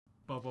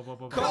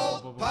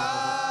Cult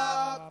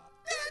Pop.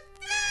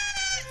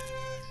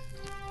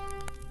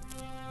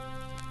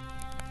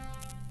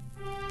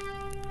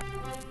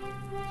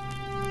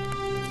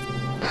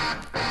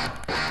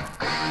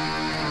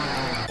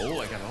 Oh,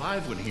 I got a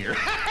live one here.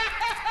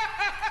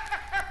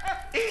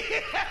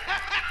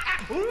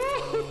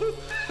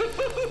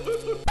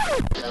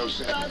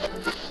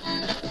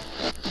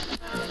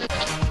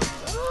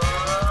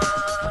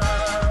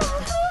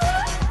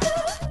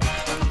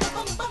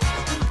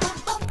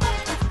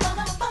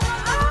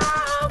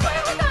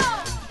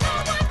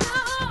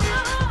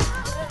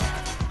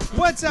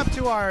 What's up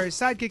to our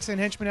sidekicks and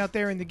henchmen out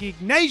there in the Geek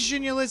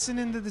Nation? You're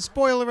listening to the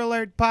Spoiler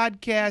Alert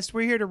podcast.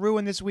 We're here to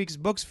ruin this week's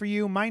books for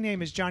you. My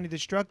name is Johnny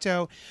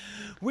Destructo.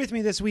 With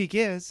me this week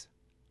is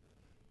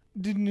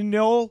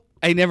Noel.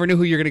 I never knew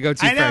who you're going to go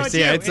to I know, first. it's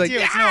you, It's it's you,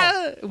 it's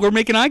Noel. we're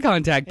making eye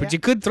contact, but Yeah. you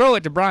could throw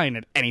it to Brian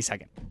at any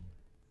second.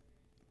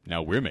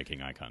 Now we're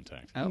making eye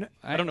contact. Oh,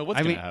 I don't know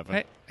what's going to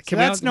happen. So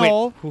that's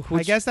Noel.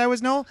 Wait, I guess that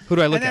was Noel. Who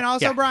do I look And then at?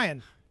 also Yeah.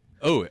 Brian.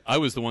 Oh, I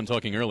was the one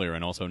talking earlier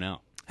and also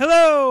now.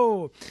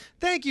 Hello.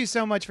 Thank you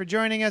so much for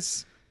joining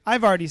us.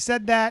 I've already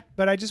said that,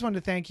 but I just wanted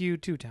to thank you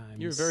 2 times.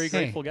 You're a very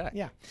grateful guy.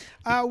 Yeah.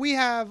 We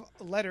have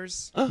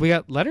letters. We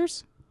got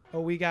letters?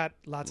 Oh, we got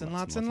lots and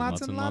lots and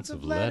lots and lots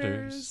of letters.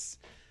 letters.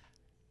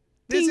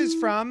 This is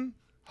from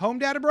Home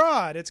Dad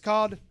Abroad. It's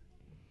called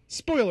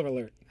Spoiler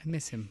Alert. I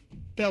miss him.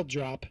 Belt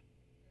drop.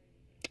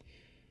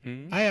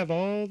 I have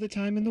all the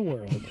time in the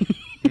world.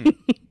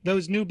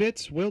 Those new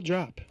bits will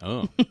drop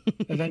Oh,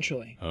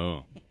 eventually.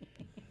 oh.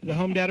 The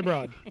Home Dad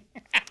Abroad.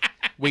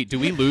 Wait, do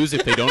we lose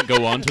if they don't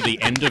go on to the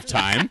end of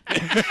time?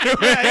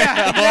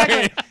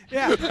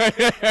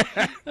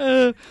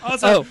 Yeah.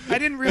 Also, Oh. I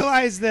didn't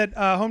realize that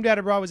Home Dad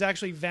Abroad was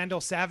actually Vandal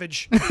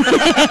Savage.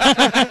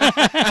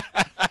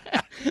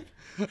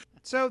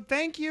 So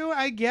thank you,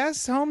 I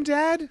guess, Home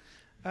Dad,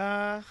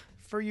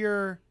 for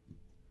your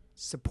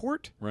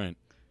support. Right.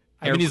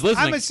 Air- I mean, he's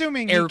listening. I'm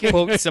assuming Air he could,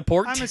 quote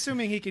support. I'm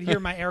assuming he could hear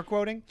my air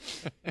quoting.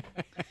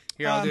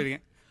 Here, I'll do it again.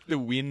 The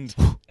wind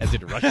as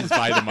it rushes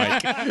by the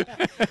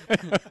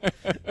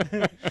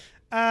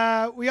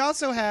mic. We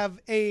also have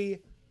a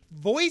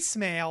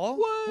voicemail.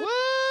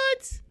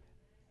 What?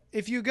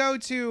 If you go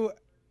to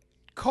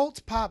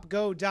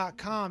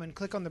cultpopgo.com and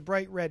click on the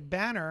bright red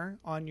banner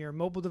on your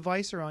mobile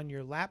device or on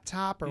your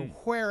laptop or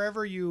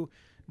wherever you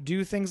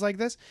do things like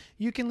this,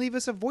 you can leave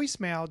us a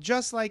voicemail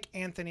just like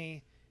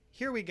Anthony.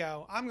 Here we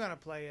go. I'm going to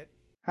play it.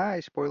 Hi,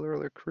 Spoiler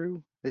Alert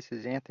crew. This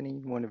is Anthony,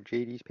 one of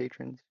JD's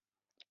patrons.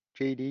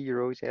 JD,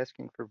 you're always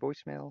asking for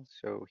voicemail,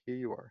 so here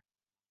you are.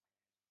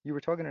 You were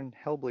talking on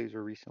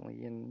Hellblazer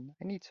recently, and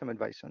I need some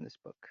advice on this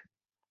book.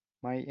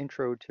 My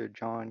intro to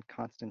John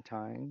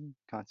Constantine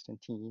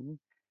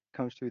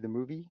comes through the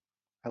movie.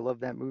 I love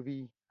that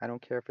movie. I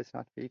don't care if it's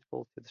not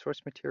faithful to the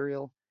source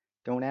material.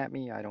 Don't at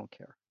me, I don't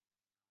care.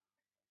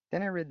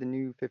 Then I read the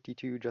new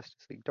 52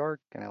 Justice League Dark,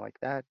 and I like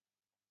that.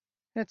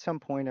 And at some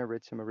point, I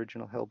read some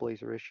original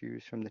Hellblazer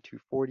issues from the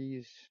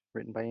 240s,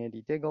 written by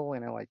Andy Diggle,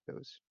 and I like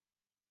those.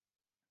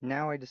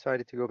 Now I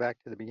decided to go back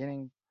to the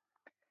beginning.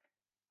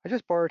 I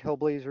just borrowed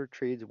Hellblazer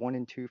trades 1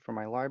 and 2 from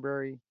my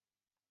library.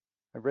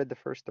 I've read the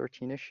first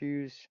 13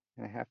 issues,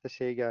 and I have to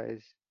say,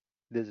 guys,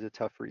 this is a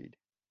tough read.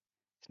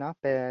 It's not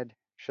bad,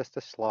 it's just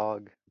a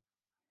slog.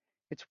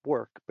 It's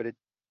work, but it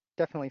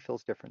definitely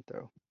feels different,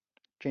 though.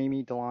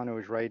 Jamie Delano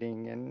is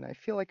writing, and I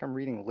feel like I'm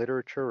reading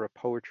literature or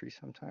poetry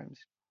sometimes.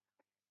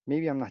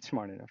 Maybe I'm not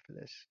smart enough for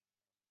this.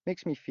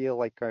 Makes me feel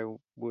like I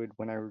would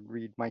when I would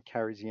read Mike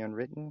Carey's The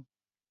Unwritten.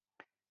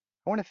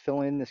 I want to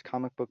fill in this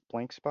comic book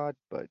blank spot,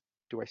 but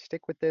do I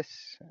stick with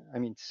this? I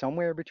mean,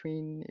 somewhere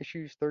between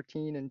issues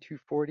 13 and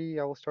 240,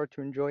 I will start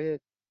to enjoy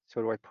it.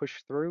 So do I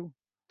push through?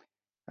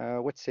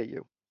 What say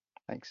you?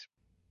 Thanks.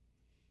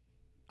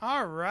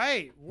 All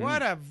right.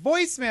 What a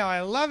voicemail.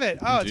 I love it.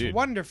 Oh, Indeed. it's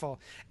wonderful.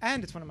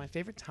 And it's one of my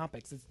favorite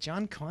topics. It's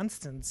John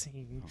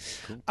Constantine.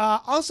 Cool.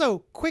 Also,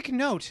 quick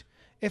note.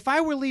 If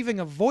I were leaving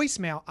a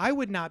voicemail, I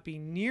would not be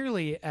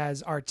nearly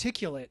as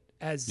articulate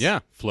as,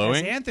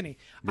 flowing. as Anthony.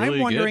 Really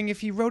I'm wondering if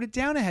he wrote it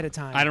down ahead of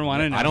time. I don't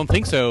want to know. I don't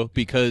think so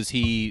because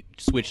he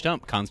switched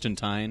up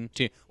Constantine.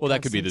 Well,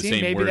 that could be the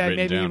Constantine, same word written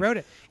maybe down. he wrote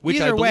it. Which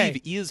Either I believe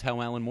way, is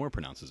how Alan Moore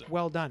pronounces it.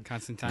 well done.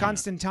 Constantine.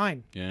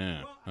 Constantine.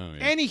 Yeah. Oh,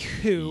 yeah.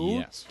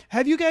 Anywho, Yes.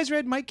 have you guys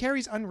read Mike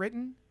Carey's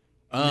Unwritten?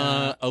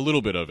 A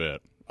little bit of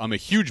it. I'm a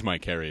huge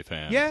Mike Carey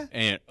fan. Yeah?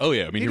 And I mean,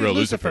 He he did wrote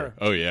Lucifer. Lucifer.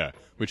 Oh yeah,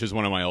 which is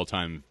one of my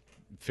all-time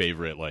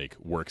favorite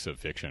works of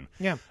fiction.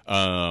 Yeah.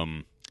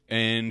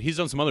 And he's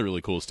done some other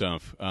really cool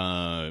stuff,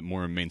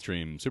 more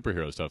mainstream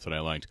superhero stuff that I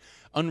liked.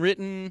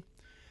 Unwritten,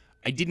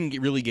 I didn't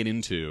really get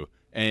into,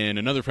 and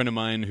another friend of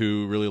mine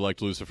who really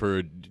liked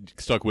Lucifer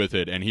stuck with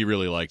it, and he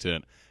really liked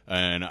it.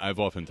 And I've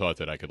often thought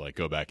that I could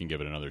go back and give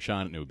it another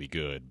shot, and it would be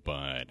good,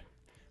 but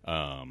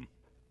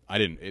I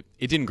didn't.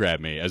 It didn't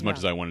grab me as much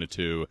as I wanted it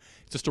to.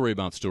 It's a story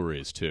about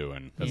stories too,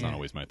 and that's not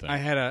always my thing. I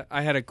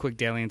had a quick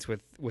dalliance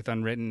with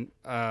Unwritten.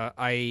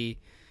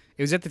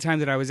 It was at the time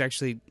that I was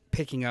actually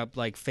picking up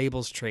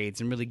Fables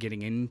trades and really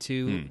getting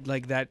into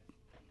that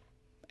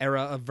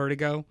era of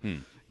Vertigo.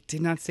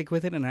 did not stick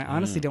with it, and I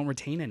honestly don't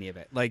retain any of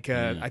it. Like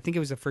I think it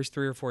was the first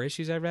 3 or 4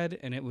 issues I read,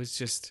 and it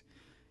just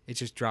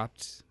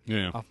dropped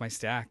off my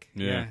stack.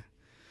 Yeah.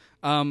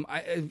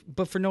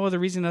 But for no other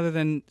reason other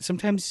than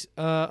sometimes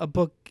a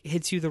book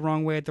hits you the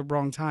wrong way at the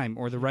wrong time,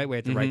 or the right way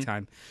at the right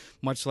time.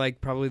 Much like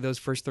probably those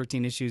first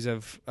 13 issues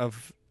of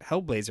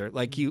Hellblazer.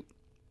 Like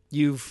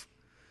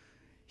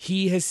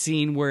he has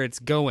seen where it's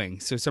going,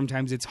 so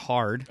sometimes it's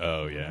hard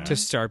to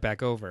start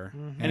back over.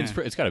 And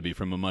it's got to be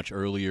from a much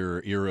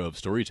earlier era of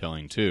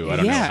storytelling too. I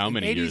don't know how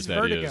many 80s years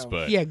that Vertigo. is,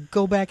 but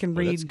go back and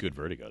but read. that's good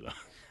Vertigo though.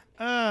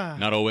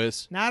 Not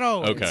always. Not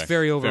always. Okay. It's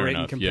very Fair overwritten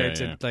enough. compared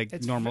Yeah, to like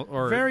It's normal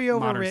or very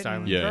modern overwritten,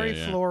 styling. very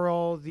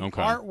floral. The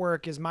Okay.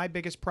 artwork is my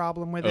biggest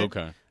problem with it.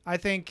 Okay. I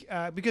think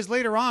because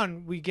later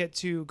on we get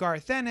to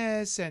Garth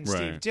Ennis and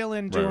Steve Right.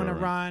 Dillon doing a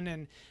right. run,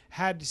 and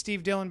had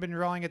Steve Dillon been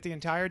drawing it the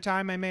entire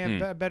time, I may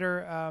have a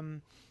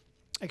better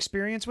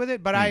experience with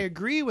it. But I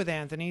agree with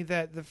Anthony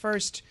that the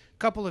first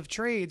couple of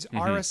trades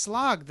are a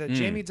slog. The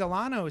Jamie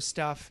Delano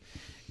stuff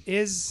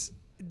is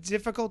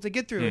difficult to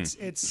get through.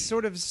 It's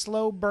sort of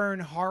slow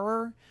burn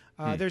horror.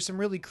 There's some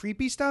really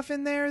creepy stuff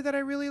in there that I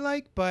really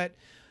like, but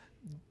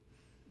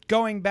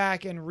going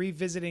back and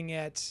revisiting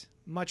it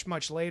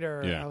much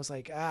later, I was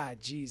like,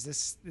 geez,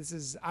 this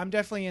is. I'm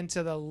definitely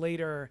into the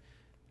later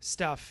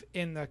stuff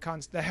in the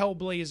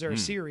Hellblazer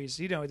series.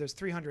 You know, there's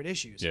 300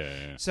 issues. Yeah.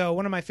 So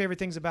one of my favorite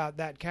things about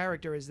that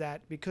character is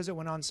that because it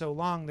went on so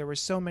long, there were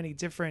so many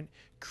different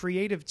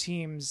creative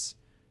teams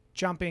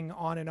jumping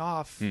on and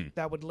off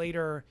that would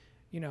later,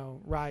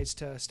 rise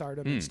to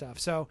stardom and stuff.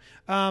 So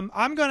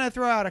I'm going to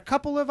throw out a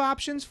couple of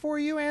options for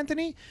you,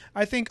 Anthony.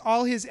 I think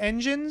All His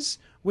Engines,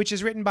 which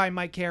is written by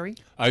Mike Carey.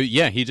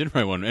 Yeah, he did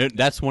write one.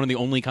 That's one of the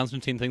only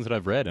Constantine things that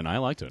I've read, and I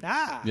liked it.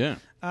 Yeah.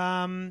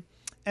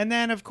 And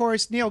then, of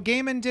course, Neil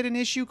Gaiman did an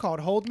issue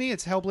called Hold Me.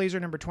 It's Hellblazer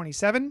number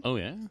 27. Oh,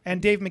 yeah?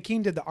 And Dave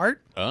McKean did the art.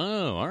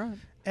 Oh, all right.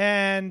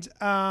 And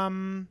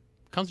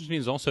Constantine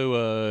is also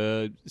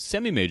a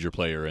semi-major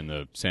player in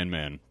the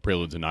Sandman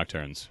Preludes and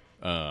Nocturnes,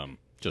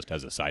 just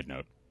as a side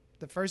note.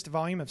 the first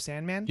volume of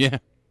Sandman.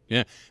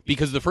 Yeah,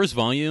 because the first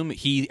volume,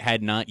 he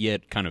had not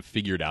yet kind of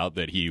figured out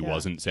that he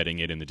wasn't setting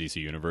it in the DC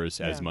universe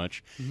as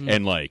much.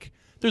 And, like,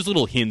 there's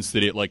little hints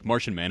that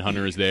Martian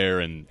Manhunter is there,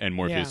 and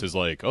Morpheus is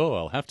like, oh,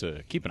 I'll have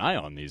to keep an eye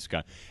on these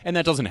guys. And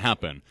that doesn't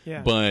happen.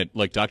 Yeah. But,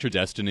 like, Dr.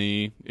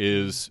 Destiny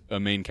is a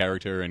main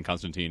character, and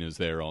Constantine is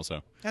there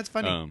also. That's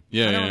funny. I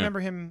yeah. don't remember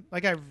him.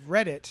 Like, I've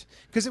read it.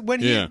 Because when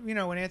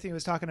when Anthony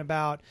was talking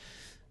about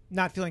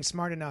not feeling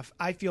smart enough,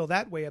 I feel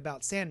that way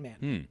about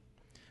Sandman.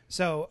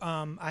 So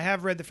I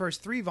have read the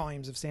first 3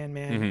 volumes of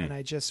Sandman, and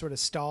I just sort of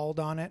stalled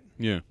on it.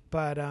 Yeah.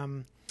 But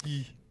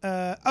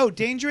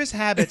Dangerous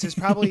Habits is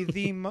probably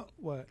the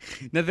what?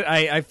 No,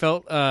 I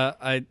felt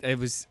it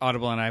was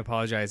audible, and I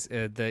apologize.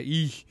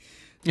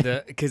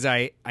 Because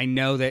I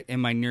know that in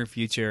my near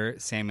future,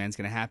 Sandman's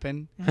going to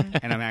happen,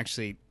 and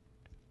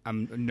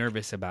I'm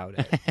nervous about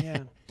it.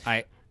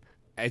 Yeah.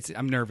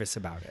 I'm nervous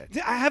about it.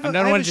 I have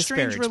a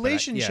strange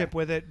relationship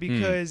with it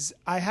because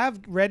I have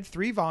read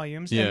 3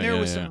 volumes, and there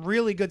was some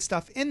really good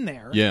stuff in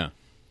there. Yeah.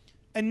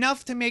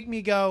 Enough to make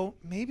me go,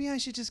 maybe I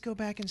should just go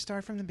back and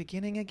start from the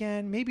beginning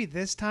again. Maybe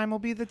this time will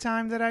be the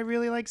time that I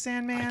really like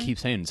Sandman. I keep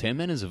saying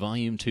Sandman is a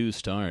volume 2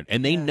 start,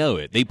 and they know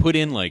it. They put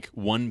in like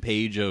 1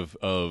 page of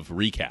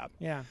recap.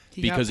 Yeah.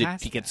 Because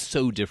it gets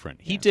so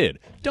different. He did.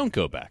 Don't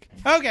go back.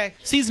 Okay.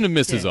 Season of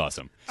Mist is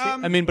awesome.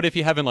 I mean, but if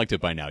you haven't liked it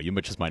by now, you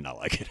just might not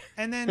like it.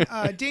 And then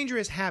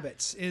Dangerous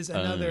Habits is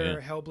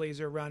another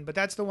Hellblazer run, but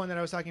that's the one that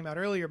I was talking about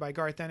earlier by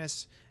Garth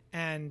Ennis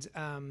and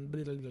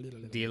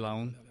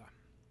Dillon.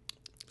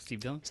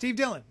 Steve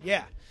Dillon,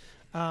 yeah.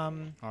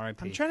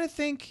 R.I.P. I'm trying to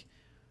think,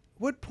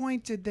 what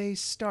point did they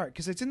start?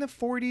 Because it's in the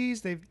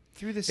 40s. They've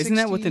through the 60s. Isn't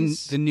that what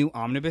the new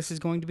omnibus is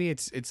going to be?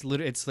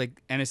 It's like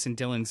Ennis and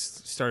Dillon's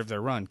start of their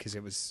run because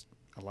it was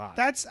a lot.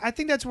 I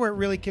think that's where it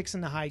really kicks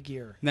in the high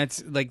gear. And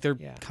that's like they're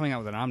coming out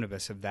with an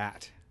omnibus of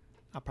that.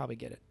 I'll probably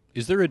get it.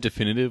 Is there a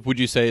definitive? Would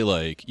you say,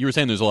 like, you were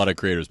saying there's a lot of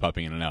creators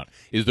popping in and out.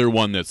 Is there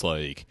one that's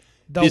like,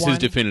 this is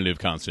definitive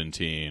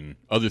Constantine,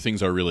 other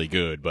things are really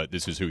good, but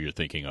this is who you're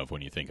thinking of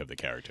when you think of the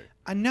character?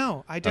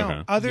 No, I don't.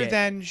 Okay. Other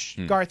than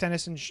Garth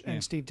Ennis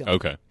and Steve Dillon.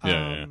 Okay.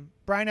 Yeah.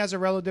 Brian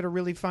Azzarello did a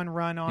really fun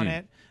run on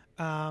it.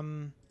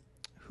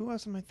 Who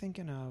else am I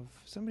thinking of?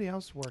 Somebody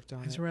else worked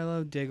on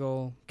Azzarello,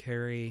 Diggle,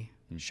 Carey.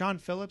 it. Sean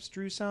Phillips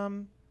drew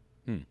some.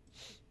 I'm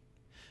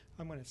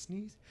going to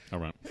sneeze. All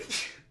right.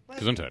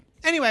 Gesundheit.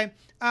 Anyway,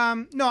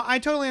 no, I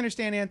totally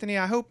understand, Anthony.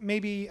 I hope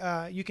maybe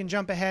you can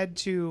jump ahead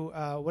to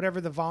whatever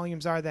the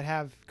volumes are that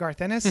have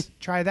Garth Ennis.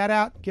 Try that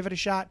out. Give it a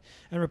shot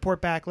and report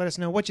back. Let us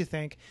know what you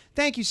think.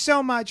 Thank you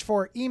so much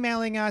for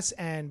emailing us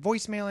and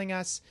voicemailing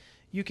us.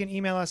 You can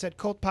email us at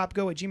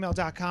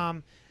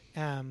cultpopgo@gmail.com.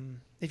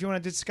 If you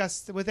want to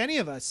discuss with any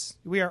of us,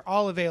 we are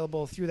all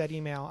available through that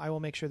email. I will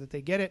make sure that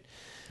they get it.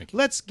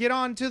 Let's get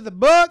on to the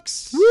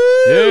books. Woo!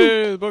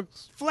 Yeah, the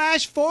books.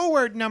 Flash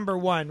Forward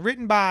 #1,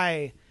 written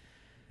by...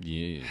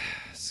 Yeah.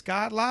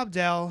 Scott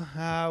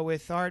Lobdell,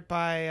 with art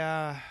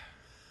by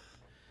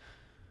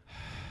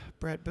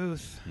Brett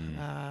Booth.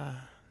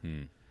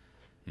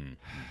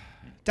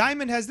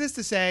 Diamond has this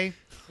to say.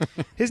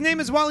 His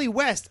name is Wally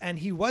West, and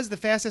he was the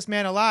fastest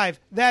man alive.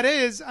 That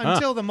is,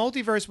 until the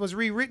multiverse was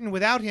rewritten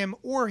without him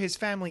or his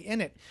family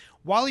in it.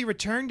 Wally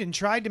returned and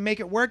tried to make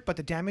it work, but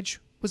the damage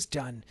was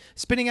done.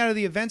 Spinning out of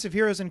the events of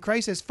Heroes in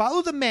Crisis,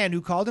 follow the man who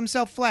called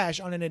himself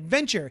Flash on an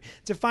adventure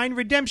to find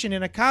redemption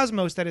in a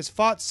cosmos that has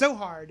fought so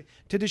hard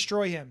to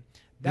destroy him.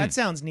 That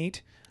sounds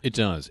neat. It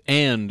does.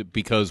 And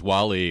because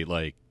Wally,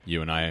 like,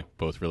 you and I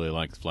both really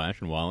liked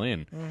Flash and Wally,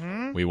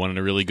 and we wanted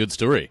a really good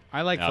story.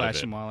 I like out of Flash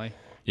it. and Wally.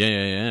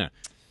 Yeah.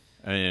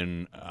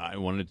 And I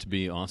wanted it to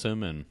be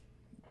awesome, and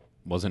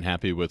wasn't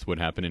happy with what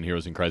happened in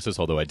Heroes in Crisis,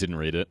 although I didn't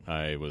read it.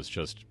 I was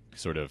just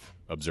sort of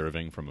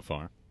observing from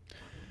afar.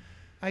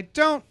 I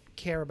don't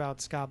care about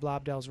Scott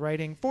Blobdell's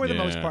writing for the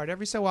most Yeah. part.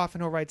 Every so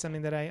often he'll write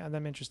something that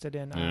I'm interested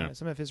in. Yeah.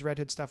 Some of his Red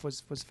Hood stuff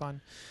was fun.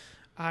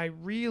 I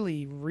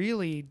really,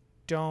 really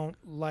don't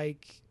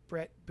like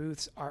Brett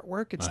Booth's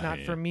artwork. It's not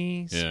yeah. for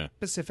me Yeah.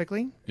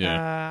 specifically.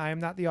 Yeah. I am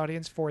not the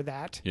audience for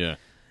that. Yeah.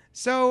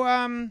 So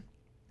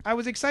I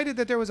was excited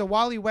that there was a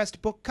Wally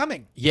West book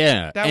coming.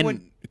 Yeah. That and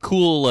would-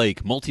 cool,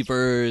 like,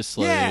 multiverse,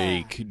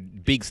 Yeah.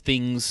 like, big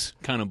things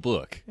kind of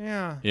book.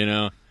 Yeah. You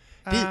know?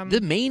 The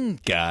main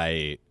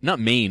guy, not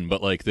main,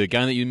 but, like, the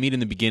guy that you meet in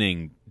the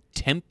beginning,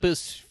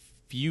 Tempest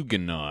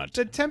Fugonaut.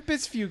 The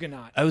Tempest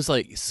Fugonaut. I was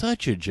like,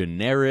 such a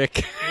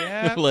generic,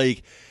 Yeah.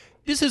 like,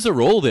 this is a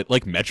role that,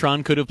 like,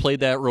 Metron could have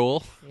played that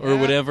role or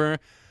Yeah. whatever.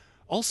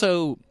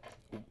 Also,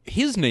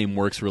 his name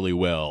works really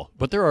well,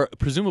 but there are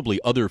presumably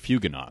other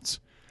Fugonauts.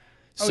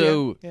 Oh,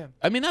 So, yeah.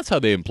 I mean, that's how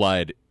they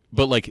implied,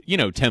 but, like, you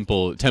know,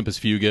 Tempest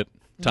Fugit,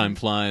 Time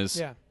Flies.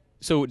 Yeah.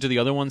 So, do the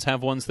other ones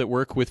have ones that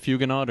work with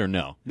Fugonaut or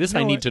no? This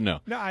I No, need to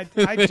know. No, I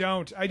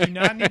don't. I do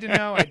not need to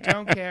know. I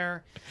don't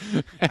care.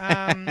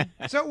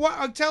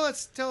 So tell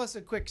us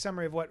a quick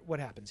summary of what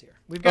happens here.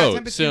 We've got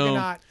Tempest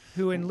Fugonaut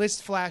who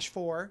enlists Flash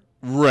for.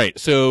 Right.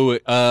 So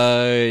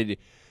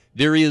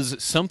there is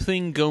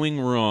something going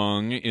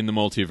wrong in the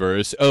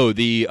multiverse. Oh,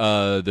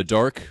 the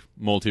dark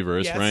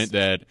multiverse, Yes. right?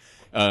 That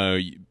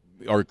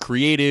are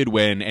created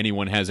when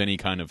anyone has any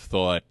kind of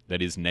thought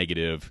that is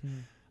negative.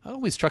 It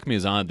always struck me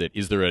as odd that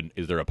is there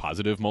a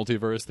positive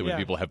multiverse that when Yeah.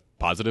 people have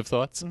positive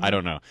thoughts? I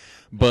don't know,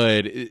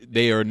 but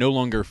they are no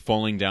longer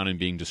falling down and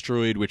being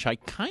destroyed, which I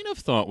kind of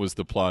thought was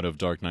the plot of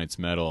Dark Knight's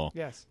Metal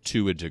Yes.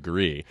 to a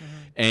degree,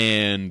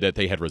 and that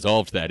they had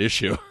resolved that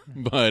issue,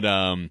 but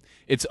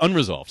it's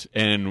unresolved,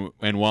 and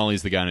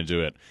Wally's the guy to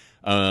do it.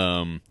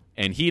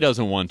 And he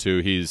doesn't want to.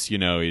 He's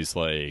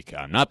like,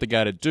 I'm not the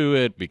guy to do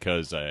it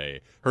because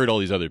I hurt all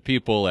these other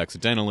people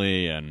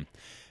accidentally, and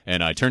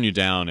I turn you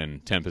down.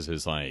 And Tempest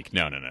is like,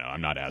 no,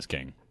 I'm not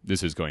asking.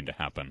 This is going to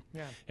happen,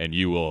 Yeah. and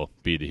you will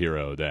be the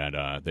hero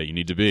that you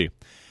need to be.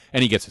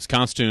 And he gets his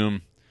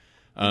costume.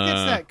 He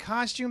gets that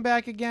costume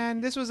back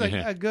again. This was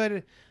Yeah. a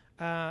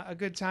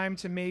good time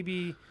to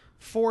maybe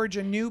forge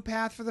a new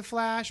path for the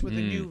Flash with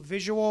a new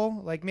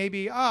visual. Like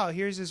maybe,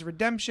 here's his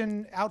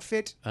redemption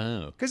outfit.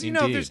 Oh, Because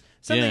indeed. there's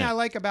something Yeah. I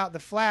like about the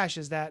Flash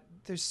is that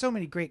there's so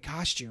many great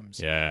costumes.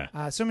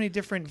 Yeah. So many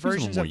different a little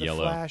versions more of the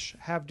yellow. Flash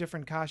have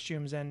different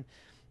costumes, and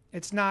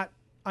it's not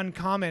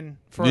uncommon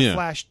for Yeah. a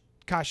Flash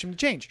costume to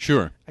change.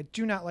 Sure. I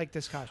do not like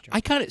this costume.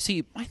 I kind of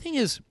see. My thing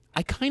is,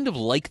 I kind of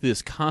like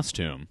this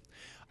costume.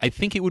 I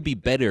think it would be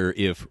better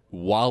if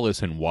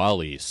Wallace and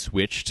Wally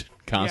switched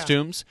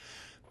costumes,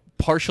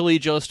 partially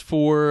just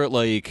for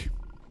like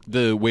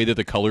the way that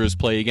the colors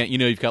play again. You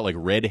know, you've got like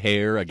red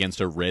hair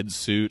against a red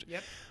suit.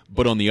 Yep.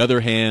 But on the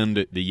other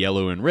hand, the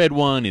yellow and red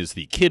one is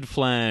the Kid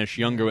Flash,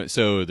 younger one.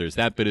 So there's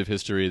that bit of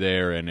history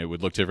there, and it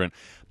would look different.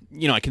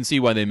 You know, I can see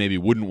why they maybe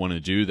wouldn't want to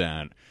do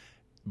that.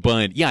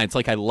 But yeah, it's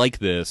like I like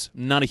this.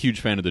 Not a huge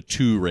fan of the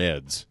two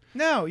reds.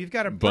 No, you've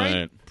got a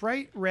bright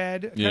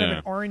red, kind of Yeah.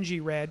 an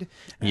orangey red,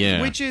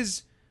 Yeah. which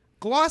is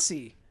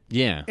glossy.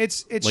 Yeah.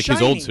 It's like shiny.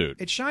 his old suit.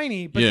 It's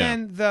shiny, but Yeah.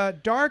 then the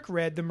dark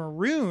red, the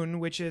maroon,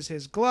 which is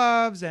his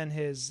gloves and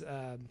his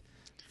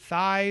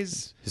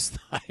thighs, His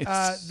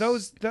thighs.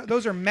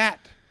 those are matte.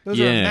 Those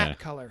are a matte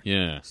color.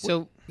 Yeah.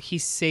 So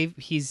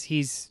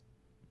he's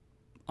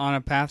on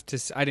a path to.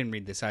 I didn't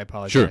read this. I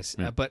apologize,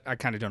 Sure, yeah. but I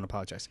kind of don't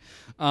apologize.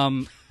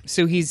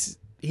 So he's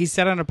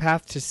set on a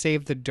path to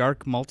save the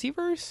dark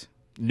multiverse,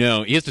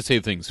 No, he has to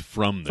save things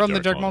from the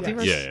dark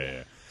multiverse?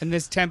 Yeah. and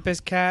this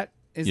Tempest cat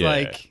is Yeah.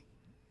 like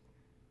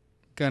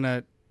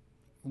gonna.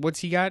 What's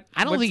he got?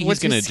 I don't What's- think he's what's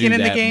going to his do skin in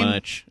the that game?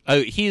 much.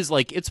 He's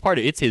like it's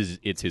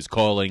his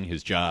calling,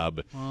 his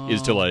job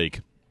is to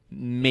like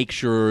make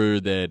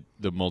sure that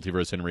the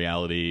multiverse in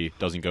reality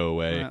doesn't go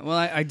away. Well,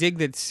 I dig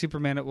that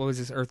Superman. What was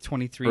this? Earth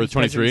 23. Earth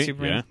 23?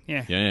 Superman?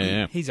 Yeah. Yeah.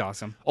 Yeah. He's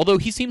awesome. Although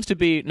he seems to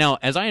be now,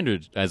 as I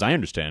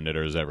understand it,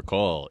 or as I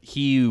recall,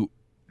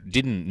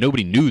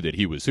 nobody knew that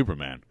he was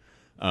Superman.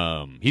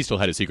 He still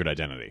had a secret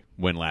identity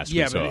when last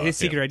Yeah, we saw but his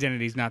secret him.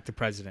 identity is not the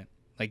president.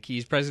 Like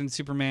he's President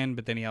Superman,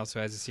 but then he also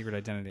has a secret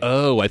identity.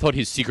 Oh, I thought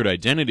his secret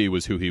identity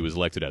was who he was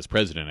elected as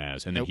president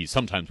as, and then Nope. he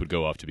sometimes would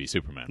go off to be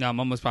Superman. No, I'm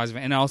almost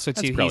positive. And also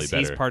That's too, probably he's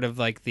better. part of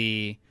like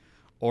the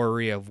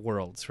Orrery of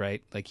Worlds,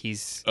 right? Like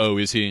he's Oh,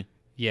 is he?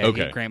 Yeah,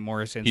 Okay. Grant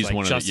Morrison's He's like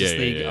one of the- Justice yeah,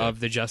 League yeah.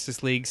 of the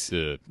Justice Leagues.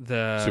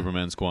 The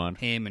Superman squad.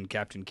 Him and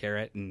Captain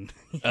Carrot and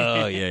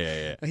Oh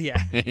yeah.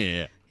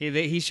 yeah. Yeah.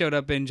 He showed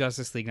up in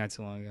Justice League not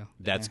too long ago.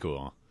 That's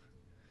cool.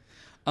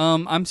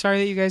 I'm sorry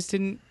that you guys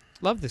didn't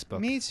love this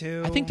book. Me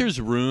too. I think there's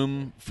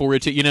room for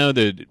it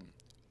to,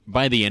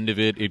 by the end of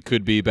it, it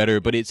could be better,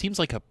 but it seems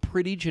like a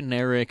pretty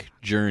generic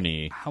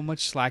journey. How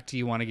much slack do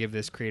you want to give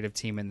this creative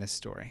team in this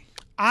story?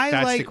 I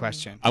That's like the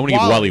question. I want to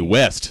give Wally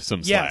West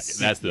some slack. Yes,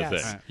 That's the yes.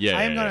 thing. Yeah,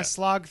 I am yeah, going yeah. to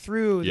slog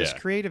through this Yeah.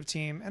 creative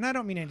team, and I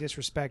don't mean any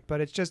disrespect, but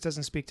it just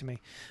doesn't speak to me.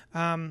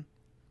 I'm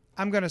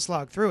going to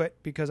slog through it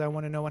because I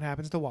want to know what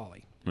happens to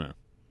Wally. Yeah.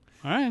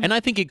 All right. And I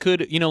think it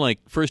could, like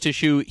first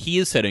issue, he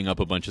is setting up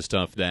a bunch of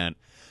stuff that,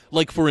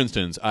 like for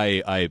instance,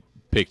 I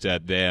picked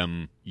at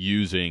them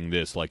using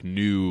this like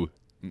new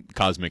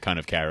cosmic kind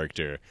of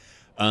character.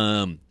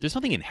 There's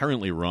nothing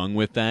inherently wrong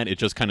with that. It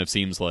just kind of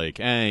seems like,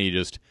 you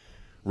just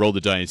roll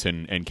the dice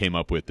and came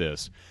up with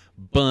this.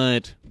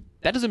 But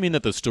that doesn't mean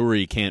that the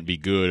story can't be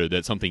good or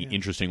that something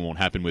interesting won't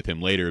happen with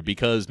him later,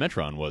 because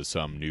Metron was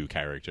some new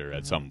character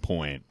at some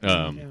point.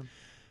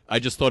 I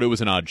just thought it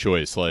was an odd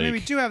choice. Like, I mean, we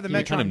do have the you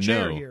Metron kind of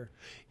chair know. here.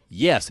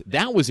 Yes,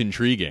 that was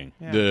intriguing.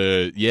 Yeah.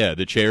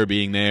 The chair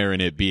being there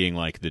and it being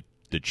like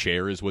the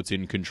chair is what's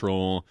in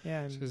control.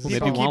 Yeah, and Well, people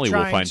maybe keep Wally will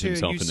trying find to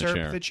himself in the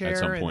usurp chair at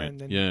some point.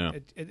 and then Yeah.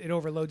 it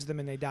overloads them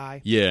and they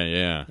die.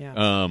 Yeah.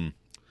 Yeah.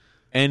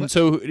 And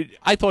so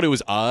I thought it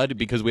was odd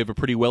because we have a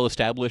pretty well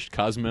established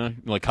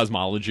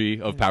cosmology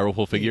of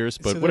powerful figures,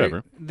 but So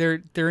whatever.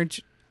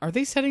 Are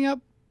they setting up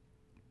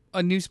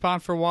a new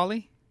spot for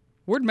Wally?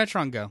 Where'd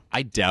Metron go?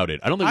 I doubt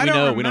it. I don't think I we don't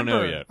know. remember. We don't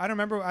know yet. I don't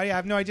remember. I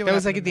have no idea. That what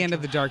was like happened at the to end of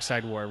Metron. the Dark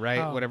Side War, right?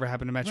 Oh. Whatever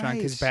happened to Metron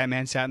because Right.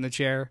 Batman sat in the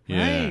chair.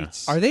 Yeah.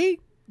 Right. Are they?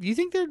 You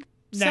think they're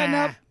setting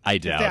Nah. up I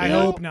doubt I it.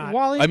 hope not.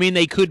 Wally? I mean,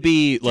 they could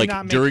be like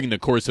not make- during the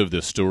course of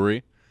the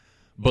story,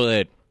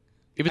 but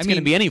if it's going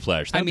to mean- be any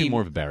Flash, that'd I be mean-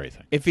 more of a Barry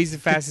thing. if he's the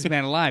fastest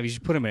man alive, you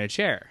should put him in a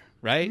chair,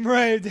 right?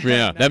 Right.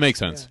 Yeah, that makes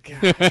sense.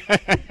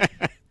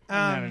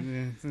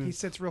 He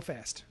sits real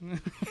fast. He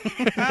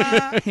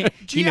knows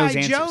G.I.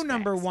 answers Joe fast.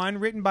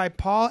 #1, written by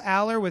Paul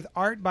Aller with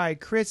art by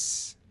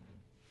Chris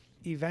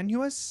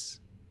Evenhuis.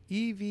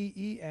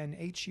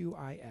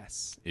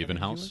 Evenhuis.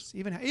 Evenhouse?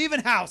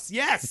 Evenhouse,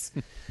 yes!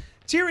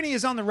 Tyranny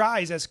is on the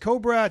rise as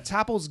Cobra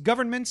topples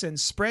governments and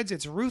spreads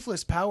its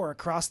ruthless power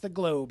across the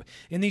globe.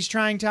 In these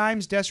trying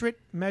times, desperate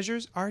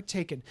measures are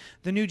taken.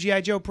 The new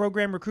G.I. Joe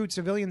program recruits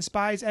civilian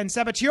spies and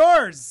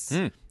saboteurs.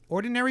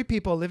 Ordinary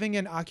people living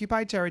in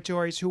occupied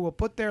territories who will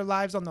put their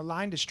lives on the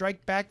line to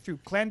strike back through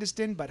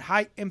clandestine but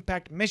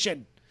high-impact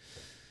mission.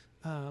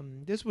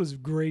 This was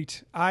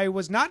great. I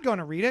was not going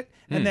to read it,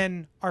 and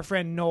then our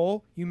friend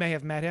Noel, you may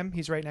have met him.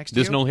 He's right next to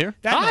you. This Noel here?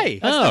 That Hi.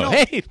 Noel.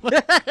 That's the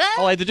Noel. Hey.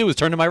 All I had to do was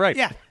turn to my right.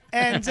 Yeah.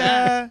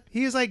 And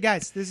he was like,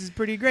 guys, this is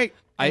pretty great.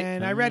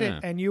 I read Yeah.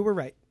 it, and you were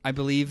right. I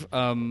believe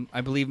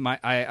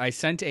I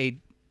sent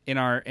in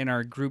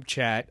our group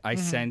chat I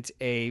sent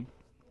a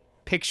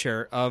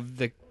picture of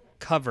the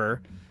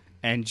cover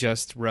and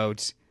just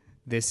wrote,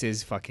 "This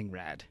is fucking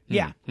rad."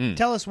 Yeah.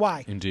 Tell us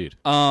why. Indeed.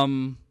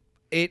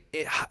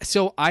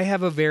 So I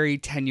have a very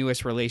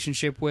tenuous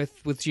relationship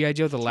with G.I.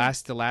 Joe. The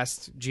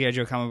last G.I.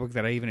 Joe comic book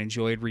that I even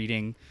enjoyed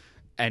reading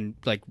and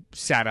like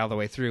sat all the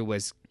way through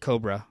was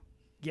Cobra.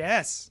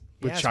 Yes.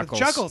 With Yes, Chuckles.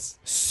 With Chuckles.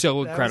 So That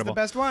was the incredible.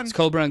 best one. It's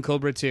Cobra and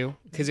Cobra 2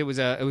 because it was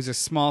a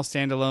small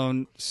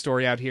standalone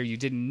story out here. You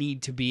didn't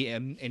need to be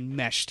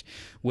enmeshed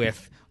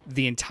with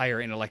the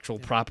entire intellectual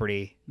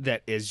property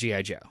that is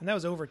G.I. Joe. And that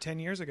was over 10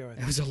 years ago. I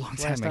think. It was a long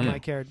time Last ago. time I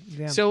cared.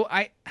 Yeah. So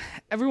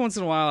every once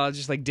in a while I'll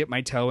just like dip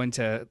my toe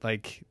into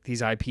like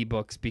these IP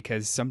books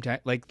because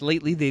sometimes like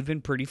lately they've been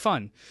pretty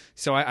fun.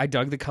 So I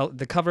dug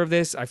the cover of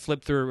this. I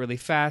flipped through it really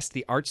fast.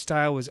 The art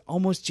style was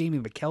almost Jamie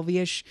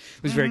McKelvey-ish.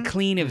 It was very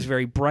clean. It was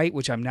very bright,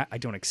 which I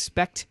don't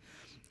expect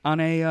on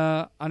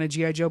a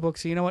G.I. Joe book.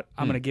 So you know what?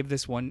 I'm gonna give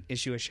this one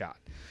issue a shot.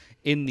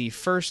 In the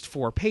first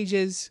 4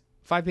 pages,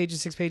 5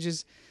 pages, 6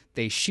 pages,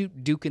 they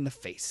shoot Duke in the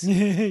face.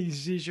 He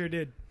sure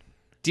did.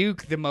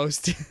 Duke, the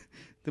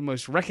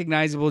most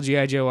recognizable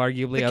G.I. Joe,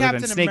 arguably, The other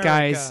Captain than Snake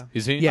America Eyes.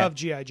 Is he? Yeah. of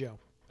G.I. Joe.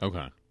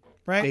 Okay.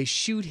 Right? They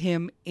shoot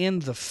him in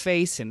the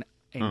face in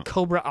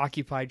Cobra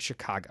occupied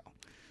Chicago.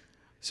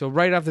 So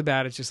right off the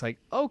bat, it's just like,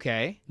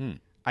 okay,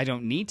 I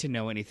don't need to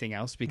know anything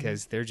else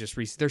because they're just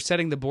they're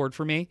setting the board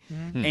for me.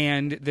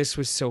 And this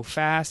was so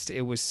fast.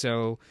 It was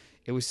so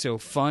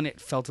fun.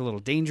 It felt a little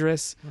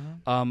dangerous.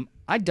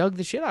 I dug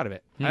the shit out of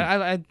it.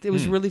 It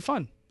was really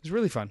fun. It was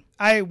really fun.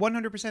 I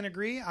 100%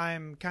 agree.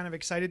 I'm kind of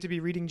excited to be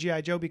reading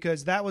G.I. Joe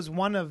because that was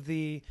one of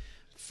the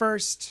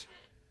first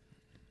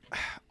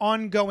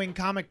ongoing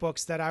comic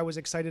books that I was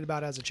excited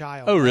about as a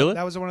child. Oh, really?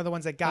 That was one of the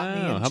ones that got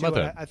me Oh, into how about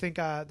it. that? I think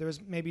there was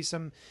maybe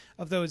some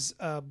of those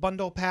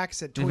bundle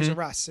packs at Toys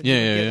R Us. And Yeah, you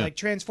would yeah, get, yeah. like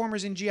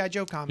Transformers and G.I.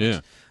 Joe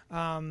comics.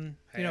 Yeah.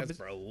 You know,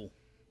 Hasbro.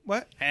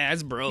 what?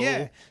 Hasbro.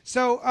 Yeah.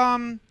 So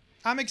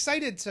I'm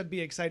excited to be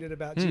excited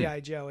about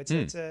G.I. Joe. It's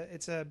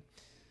a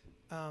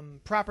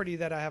property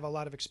that I have a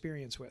lot of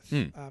experience with.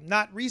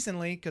 Not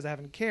recently because I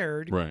haven't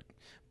cared, Right.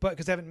 but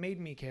because they haven't made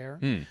me care.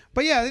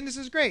 But yeah, I think this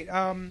is great.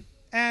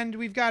 and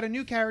we've got a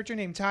new character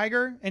named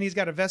Tiger, and he's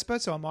got a Vespa,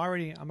 so I'm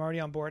already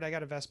on board. I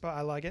got a Vespa.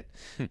 I like it.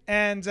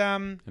 And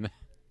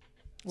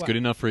It's what? good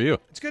enough for you.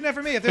 It's good enough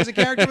for me. If there's a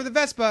character with a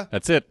Vespa,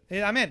 That's it.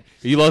 I'm in.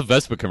 You love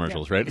Vespa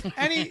commercials, right?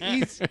 And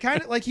he's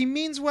kind of like, he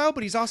means well,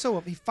 but he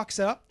fucks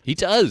it up. He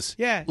does.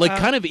 Yeah, Like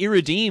kind of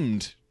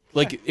irredeemed.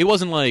 Like it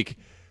wasn't like,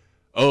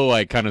 oh,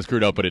 I kind of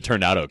screwed up, but it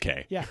turned out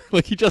okay. Yeah.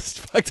 Like he just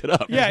fucked it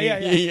up. Yeah.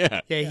 yeah.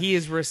 Yeah, he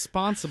is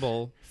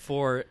responsible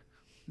for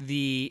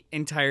the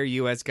entire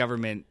U.S.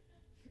 government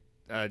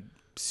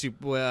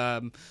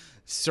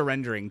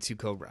surrendering to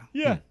Cobra.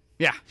 Yeah.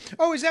 Yeah.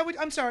 Oh, is that what?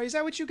 I'm sorry. Is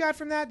that what you got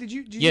from that? Did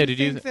you Yeah, did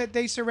you think that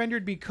they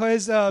surrendered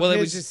because of Well,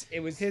 his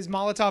it was his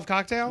Molotov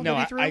cocktail no. that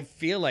he threw? I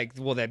feel like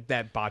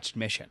that botched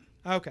mission.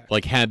 Okay.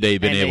 Like had they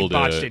been And they able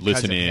botched to it 'cause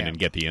listen of in him. and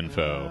get the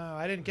info. Oh,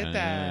 I didn't get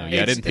that. Yeah,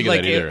 I It's didn't think like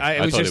of that either. I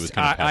I was thought just, it was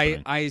kind of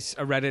happening.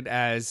 I read it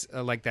as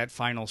like that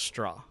final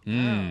straw,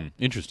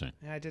 Interesting.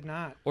 I did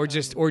not. or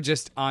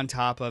just on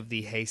top of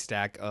the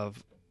haystack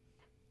of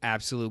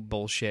absolute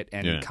bullshit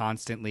and Yeah.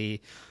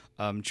 constantly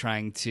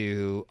trying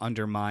to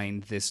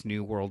undermine this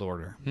new world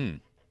order. I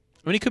mean,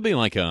 it could be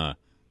like a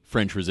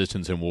French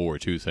resistance in World War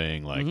II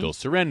thing, like they'll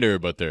surrender,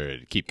 but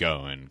they keep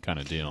going kind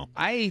of deal.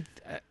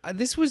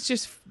 This was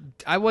just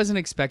I wasn't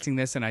expecting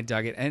this, and I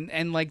dug it,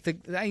 and like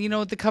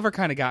the cover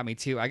kind of got me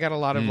too. I got a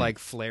lot of like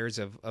flares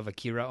of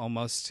Akira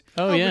almost.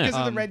 Oh, yeah. Because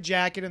of the red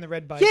jacket and the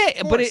red bike.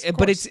 Yeah, Of but course, of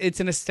but course. it's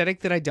an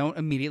aesthetic that I don't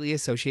immediately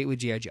associate with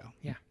G.I. Joe.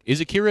 yeah.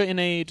 Is Akira in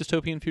a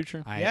dystopian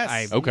future?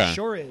 Yes. Okay. It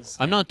sure is.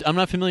 I'm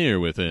not familiar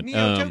with it.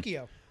 Neo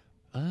Tokyo.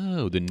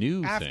 Oh, the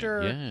new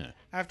After thing. Yeah.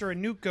 after a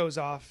nuke goes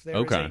off, there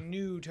was Okay. a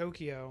new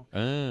Tokyo.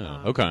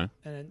 Oh, okay.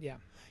 And then, yeah.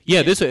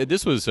 Yeah,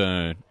 this was.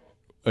 I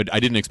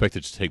didn't expect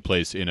it to take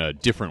place in a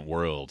different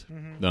world.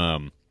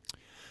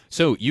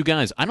 So you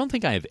guys, I don't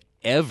think I've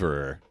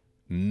ever,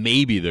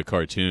 maybe the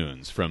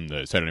cartoons from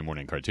the Saturday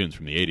morning cartoons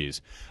from the 80s,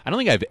 I don't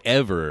think I've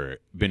ever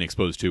been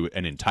exposed to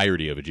an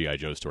entirety of a G.I.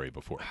 Joe story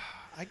before.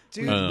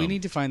 We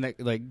need to find that.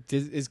 Like,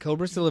 is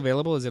Cobra still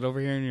available? Is it over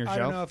here in your I shelf?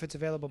 don't know if it's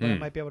available, but I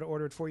might be able to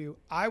order it for you.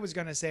 I was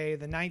going to say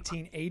the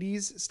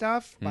 1980s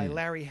stuff by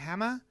Larry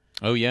Hama.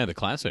 Oh yeah, the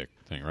classic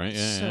thing, right?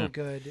 Yeah, So yeah.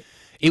 good.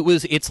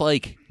 It's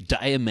like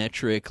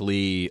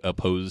diametrically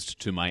opposed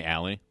to my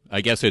alley.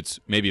 I guess it's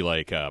maybe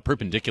like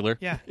perpendicular.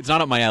 Yeah. It's not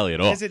up my alley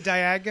at all. Is it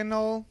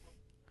diagonal?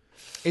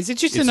 Is it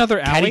just It's another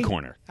catty alley?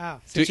 corner. Oh.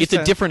 Dude, just it's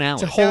a a- different alley.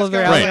 It's a whole other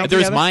alley. Right.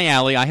 altogether? There's my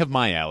alley. I have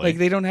my alley. Like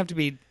they don't have to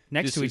be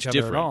next This to is each other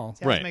different. at all.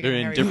 Yeah, Right. make They're a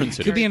in Harry- different Harry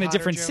cities. Could be in a Potter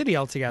different joke. city I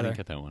altogether. didn't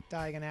get that one.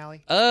 Diagon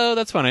Alley. Oh,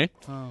 that's funny.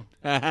 Oh.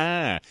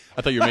 I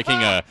thought you were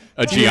making a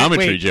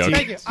geometry wait, joke.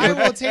 Thank you. I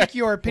will take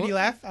your pity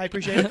laugh. I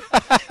appreciate it.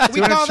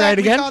 We wanna call try that it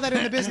again? we call that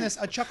in the business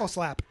a chuckle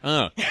slap.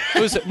 Oh, it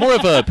was more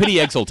of a pity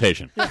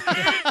exultation.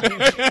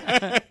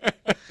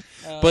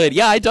 But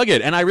yeah, I dug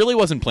it, and I really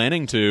wasn't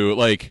planning to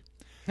like.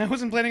 I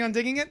wasn't planning on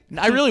digging it.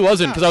 I really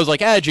wasn't because I was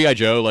like, G.I.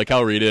 Joe, like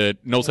I'll read it.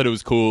 Noel said it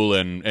was cool,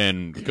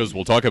 and because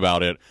we'll talk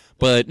about it.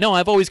 But no,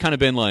 I've always kind of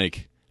been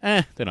like,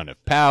 they don't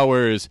have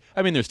powers.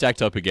 I mean, they're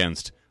stacked up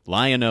against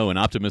Lion-O and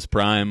Optimus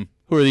Prime.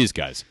 Who are these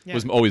guys? Yeah.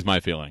 Was always my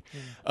feeling.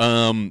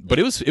 But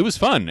it was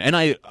fun, and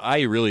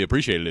I really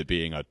appreciated it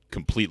being a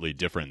completely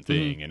different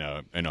thing in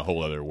a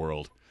whole other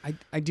world.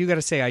 I do got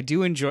to say, I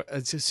do enjoy.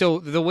 So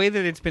the way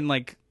that it's been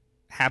like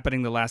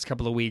happening the last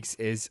couple of weeks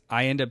is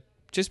I end up,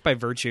 just by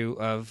virtue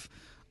of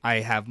I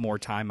have more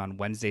time on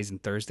Wednesdays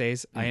and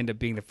Thursdays, I end up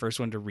being the first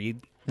one to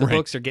read the Right.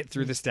 books or get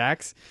through the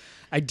stacks.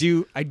 I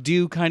do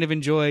kind of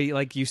enjoy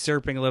like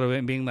usurping a little bit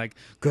and being like,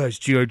 guys,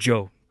 G.I.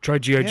 Joe. Try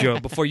G.I. Joe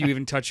before you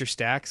even touch your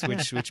stacks,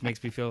 which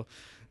makes me feel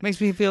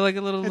like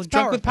a little It's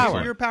drunk power. with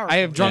power. You're powerful. I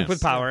have drunk Yes.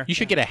 with power. You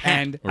should get a hat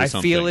and or I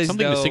something. feel as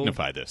Something though to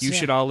signify this. you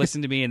should all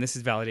listen to me, and this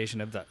is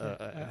validation of the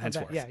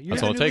henceforth. Yeah, you're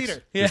That's the all it new takes.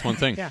 leader. Just one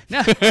thing. Yeah.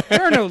 No,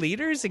 there are no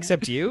leaders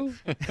except you.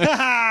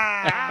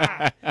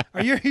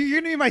 You're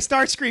gonna be my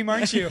Starscream,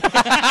 aren't you?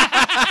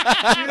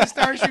 You're the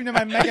Starscream to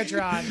my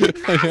Megatron.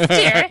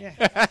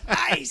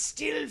 I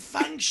still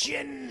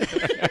function.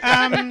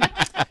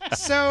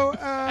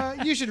 So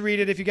you should read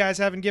it if you guys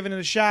haven't given it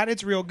a shot.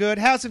 It's real good.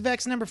 House of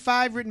X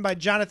 #5, written by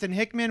Jonathan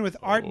Hickman with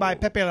art by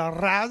Pepe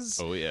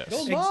Larraz. Oh yes.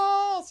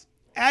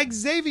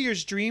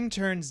 Xavier's dream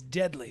turns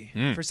deadly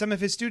for some of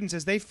his students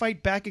as they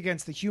fight back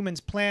against the humans'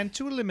 plan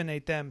to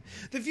eliminate them.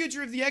 The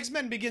future of the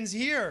X-Men begins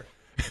here.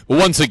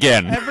 Once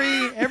again.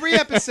 Every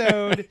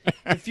episode,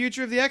 the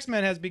future of the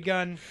X-Men has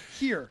begun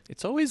here.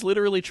 It's always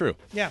literally true.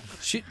 Yeah.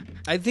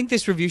 I think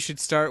this review should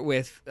start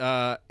with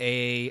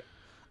a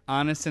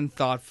honest and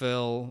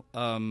thoughtful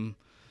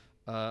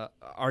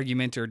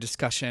argument or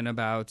discussion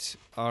about,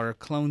 are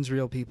clones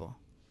real people?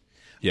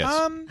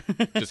 Yes.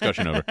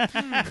 Discussion over.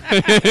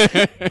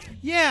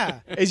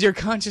 Yeah. Is your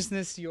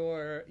consciousness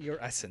your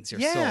essence,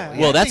 your Yeah. soul? Yeah.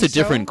 Well, I that's a think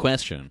so. different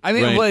question. I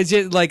mean, right? well, is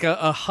it like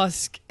a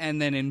husk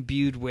and then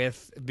imbued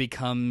with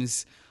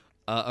becomes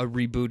a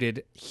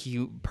rebooted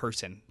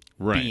person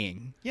Right.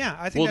 being? Yeah,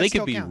 I think Well, that they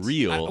still could be counts.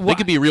 real. well, They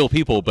could be real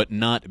people, but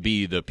not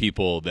be the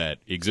people that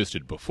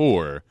existed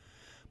before.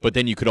 But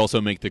then you could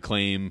also make the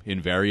claim in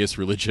various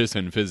religious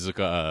and physics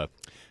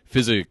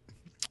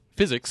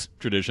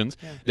traditions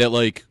that,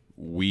 like,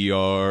 we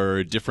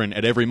are different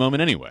at every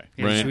moment anyway,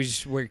 right?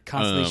 We're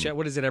constantly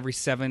what is it, every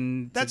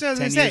 7 That's to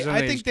what I was 10 going years? to say.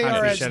 I think they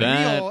are as shedding.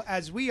 real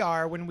as we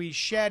are when we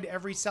shed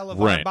every cell of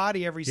Right. our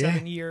body every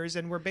 7 years,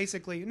 and we're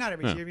basically, not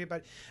every year,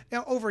 but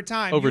over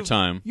time. Over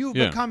time, You've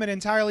yeah. become an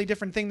entirely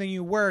different thing than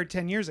you were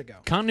 10 years ago.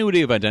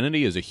 Continuity of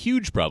identity is a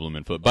huge problem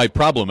in by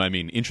problem I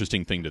mean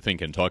interesting thing to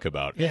think and talk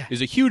about. Yeah.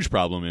 Is a huge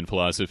problem in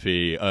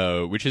philosophy,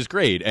 which is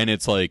great. And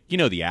it's like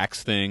the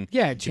axe thing.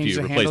 Yeah, if change you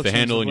the replace handle, the change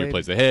handle the and you blade.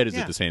 replace the head, is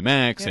Yeah. it the same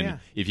axe? Yeah, and yeah.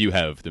 if you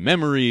have the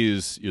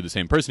memories, you're the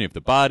same person. If you have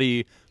the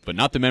body, but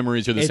not the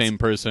memories, you're the It's- same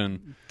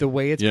person. The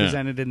way it's Yeah.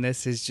 presented in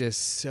this is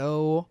just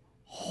so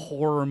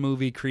horror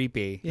movie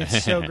creepy.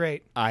 It's so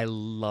great. I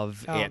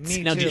love Oh, it.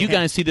 me Now, too. did you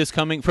guys see this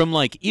coming from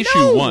like issue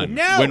No, 1?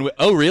 no.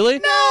 Oh, really?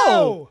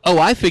 No! Oh,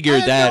 I I figured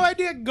had that. no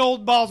idea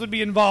gold balls would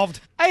be involved.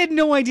 I had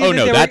no idea. Oh that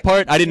no, there that were,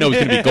 part I didn't know it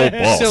was going to be gold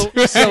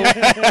balls. So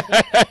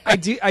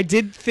I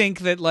did think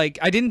that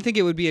I didn't think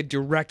it would be a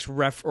direct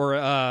ref or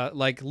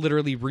like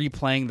literally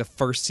replaying the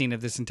first scene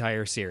of this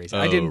entire series.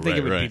 I didn't think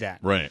it would be that.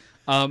 Right.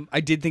 I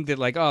did think that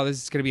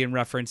this is going to be in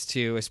reference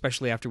to,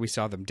 especially after we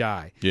saw them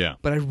die. Yeah.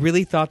 But I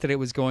really thought that it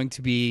was going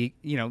to be,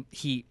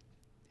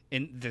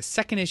 in the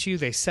second issue,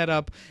 they set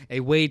up a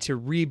way to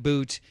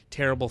reboot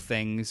terrible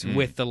things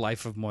with the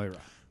life of Moira.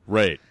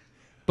 Right.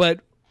 But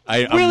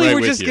I'm really, right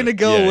we're with just you. going to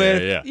go Yeah,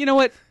 with, yeah. you know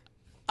what?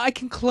 I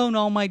can clone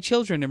all my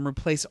children and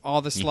replace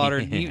all the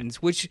slaughtered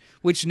mutants, which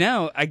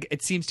now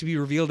it seems to be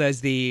revealed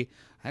as the,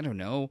 I don't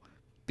know,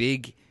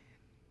 big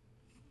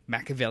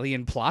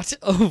Machiavellian plot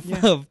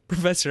of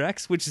Professor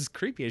X, which is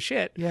creepy as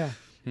shit. Yeah.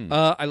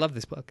 I love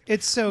this book.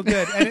 It's so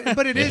good,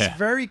 but it is Yeah.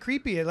 very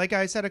creepy. Like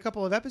I said a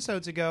couple of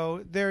episodes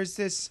ago, there's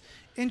this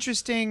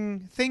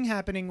interesting thing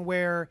happening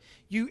where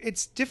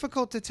it's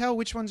difficult to tell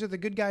which ones are the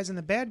good guys and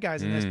the bad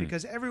guys in this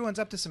because everyone's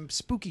up to some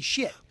spooky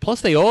shit.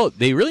 Plus, they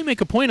really make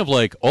a point of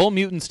like all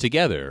mutants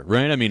together,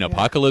 right? I mean,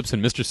 Apocalypse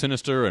and Mr.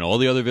 Sinister and all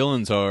the other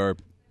villains are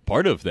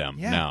part of them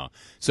Yeah. now.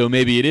 So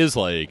maybe it is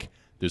like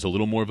there's a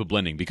little more of a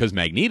blending because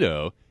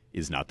Magneto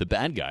is not the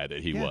bad guy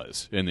that he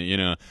was. And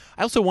I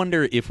also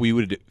wonder if we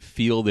would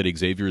feel that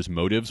Xavier's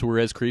motives were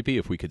as creepy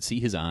if we could see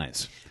his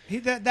eyes.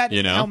 That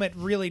helmet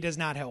really does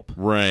not help.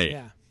 Right.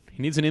 Yeah.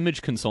 He needs an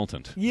image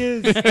consultant.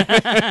 Yes.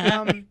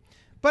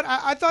 But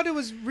I thought it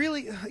was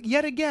really,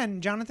 yet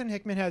again, Jonathan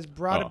Hickman has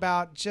brought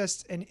about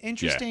just an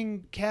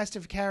interesting cast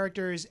of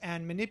characters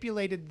and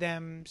manipulated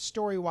them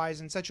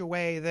story-wise in such a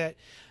way that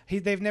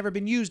they've never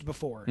been used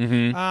before.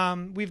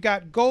 We've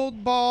got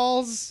Gold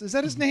Balls. Is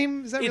that his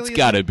name? Is that It's really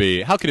got to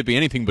be. How could it be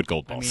anything but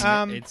gold I balls?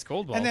 mean, it's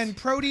Gold Balls. And then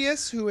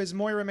Proteus, who is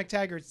Moira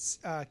McTaggart's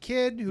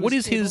kid. Who's What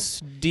is able- his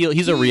deal?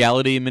 He's a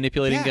reality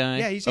manipulating yeah, guy?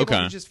 Yeah, he's able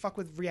okay. to just fuck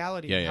with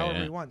reality yeah, however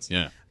yeah. he wants.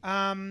 Yeah.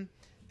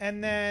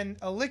 And then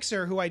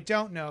Elixir, who I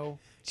don't know.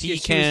 He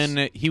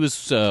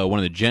was one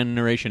of the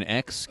Generation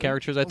X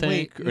characters, I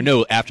think. Wait. Or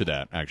no, after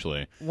that,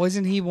 actually.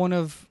 Wasn't he one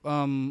of?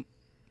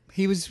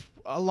 He was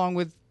along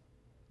with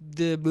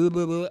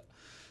the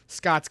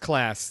Scott's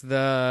class,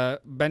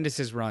 the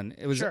Bendis's run.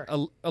 It was Sure.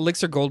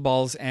 Elixir, Gold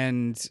Balls,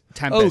 and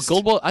Tempest. Oh,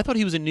 Gold Ball. I thought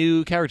he was a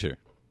new character.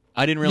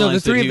 I didn't realize No, the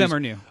that three he of them was- are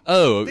new.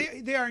 Oh.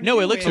 They are No,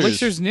 newish. Elixir's-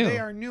 Elixir's new. They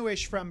are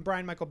newish from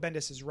Brian Michael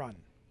Bendis' run.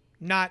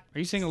 Not Are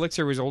you saying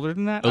Elixir was older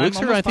than that? I'm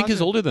Elixir, almost I think, is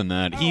positive. older than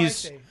that. Oh, I he's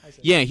see, I see.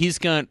 yeah, he's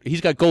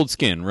got gold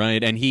skin,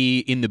 right? And he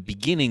in the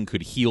beginning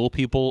could heal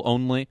people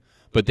only,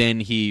 but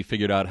then he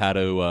figured out how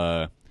to.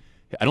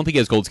 I don't think he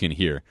has gold skin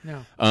here.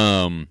 No.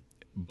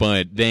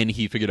 But then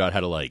he figured out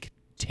how to like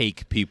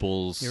take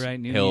people's You're right.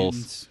 New health.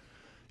 Mutants.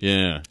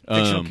 Yeah,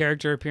 Fictional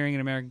character appearing in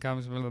American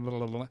comics. Blah, blah, blah,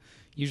 blah, blah.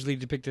 Usually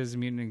depicted as a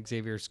mutant in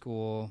Xavier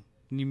School.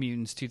 New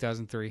Mutants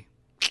 2003.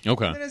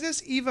 Okay. And is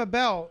this Eva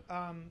Bell?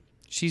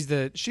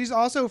 She's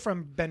also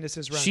from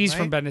Bendis' run. She's right?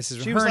 from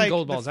Bendis' She run. was Her and like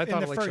Gold Balls. I in thought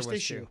the Elixir first was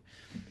issue. too.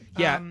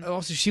 Yeah.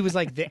 Also, she was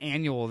like the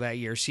annual that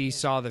year. She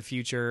saw the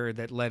future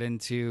that led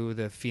into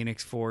the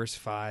Phoenix Force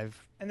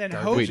 5. And then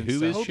Dark Hope, Wait,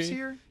 who is Hope's she?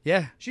 here.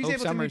 Yeah. She's Hope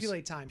able Summers. to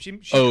manipulate time. She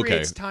Oh, okay.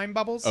 creates time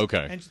bubbles.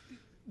 Okay. And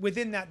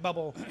within that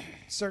bubble,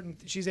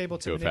 she's able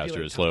to Go manipulate faster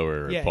or time.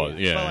 slower or Yeah, pause.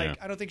 yeah. Yeah, But yeah.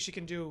 I don't think she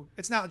can do.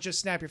 It's not just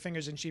snap your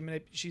fingers and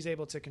she's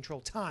able to control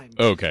time.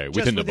 Okay, Just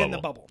within the within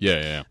bubble. the bubble.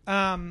 Yeah,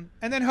 yeah.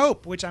 And then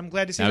Hope, which I'm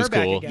glad to see That her was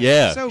back cool. again.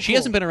 Yeah, So she cool.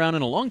 hasn't been around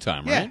in a long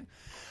time, Yeah. right?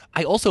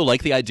 I also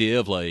like the idea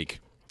of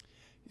like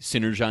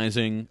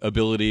synergizing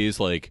abilities.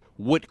 Like,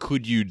 what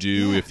could you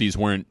do if these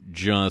weren't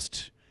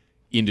just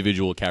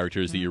individual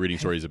characters that you're reading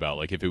stories about?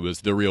 Like, if it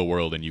was the real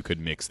world and you could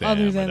mix them.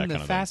 Other or than that the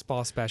kind of thing.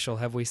 fastball special,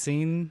 have we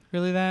seen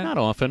really that? Not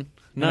often.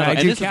 No, Not, I and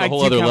do this is ca- a I whole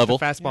do other count level.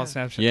 The fastball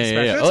special. Yeah, yeah, yeah.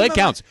 That's Oh, some that of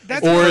counts.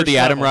 that's Or first the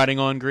Adam level. riding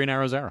on Green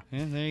Arrow's arrow.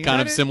 Yeah, there you go. Kind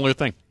That of is- similar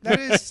thing. That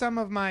is some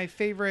of my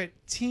favorite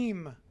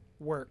team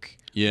work.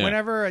 Yeah.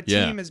 Whenever a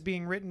Yeah. team is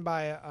being written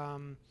by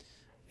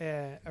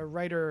a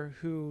writer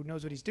who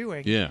knows what he's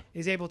doing, Yeah.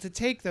 is able to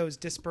take those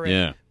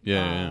disparate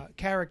Yeah.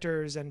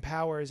 characters and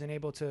powers and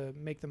able to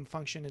make them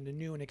function in a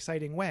new and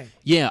exciting way.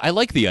 Yeah, I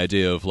like the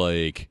idea of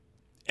like,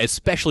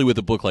 especially with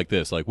a book like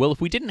this, like, well,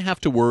 if we didn't have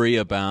to worry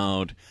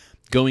about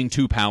going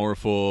too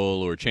powerful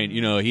or change,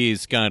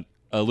 he's got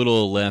a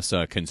little less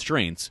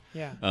constraints.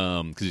 Yeah.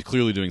 Because he's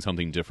clearly doing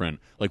something different.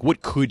 Like,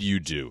 what could you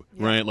do,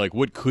 right? Like,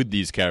 what could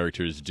these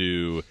characters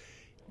do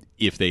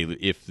if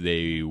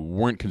they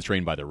weren't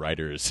constrained by the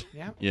writers?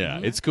 Yeah. Yeah,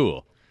 it's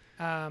cool.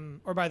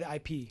 Or by the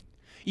IP.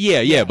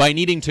 Yeah. By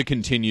needing to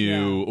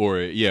continue, To or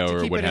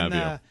keep what it in have you.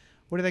 the,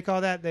 what do they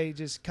call that? They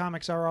just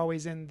comics are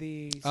always in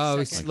the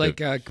Oh, second, it's like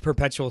a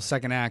perpetual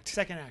second act.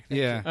 second act. Thank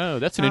Yeah. you. Oh,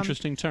 that's an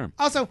interesting term.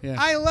 Also, Yeah.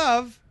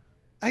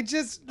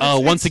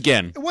 once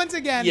again. Once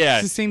again. Yeah,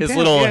 It's the same his thing.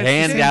 little Yeah, it's the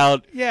hand same-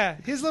 out. Yeah,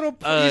 his little.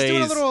 He's doing a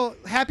he's- little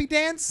happy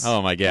dance.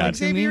 Oh my god,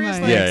 Xavier is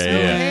Yeah, like, yeah, "Oh,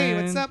 yeah.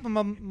 hey, what's up,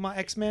 my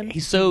X-Men?"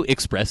 he's so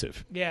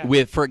expressive. Yeah.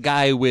 For a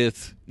guy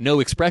with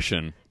no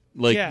expression,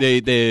 like Yeah.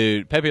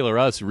 they Pepe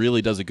Larraz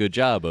really does a good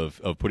job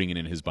of putting it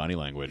in his body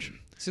language.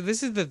 So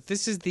this is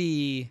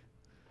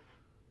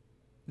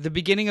the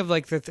beginning of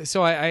like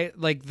so I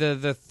like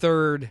the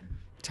third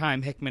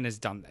time Hickman has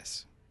done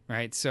this,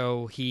 right?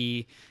 So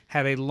he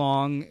had a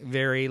long,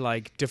 very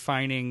like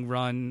defining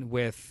run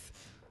with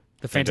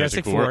the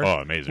Fantastic Four. Oh,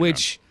 amazing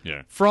Which, run.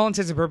 Yeah. for all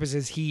intents and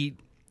purposes, he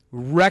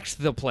wrecked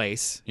the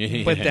place,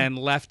 Yeah. but then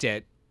left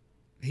it.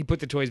 He put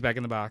the toys back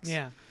in the box.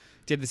 Yeah.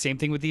 Did the same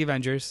thing with the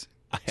Avengers.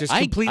 Just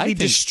I completely think-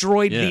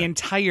 destroyed yeah. the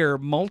entire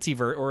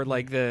multiverse, or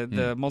like the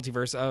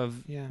multiverse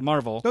of Yeah.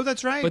 Marvel. Oh,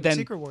 that's right. But then,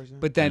 Secret Wars. Yeah.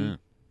 but then Yeah.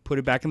 put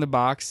it back in the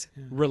box,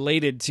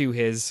 related to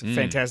his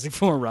Fantastic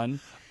Four run.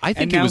 I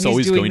think And it now was he's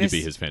always doing going this- to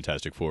be his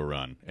Fantastic Four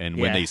run, and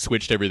when Yeah. they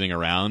switched everything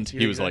around, he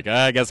You're was good. like,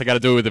 I guess I got to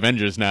do it with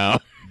Avengers now.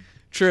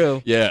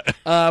 True. Yeah.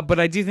 But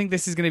I do think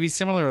this is going to be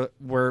similar,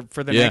 where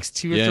for the Yeah. next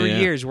 2 or Yeah, 3 yeah.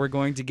 years, we're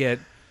going to get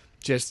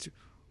just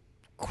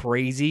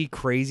crazy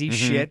Mm-hmm.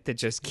 shit that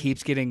just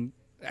keeps getting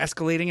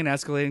escalating and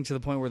escalating to the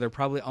point where they're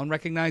probably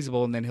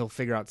unrecognizable, and then he'll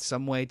figure out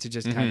some way to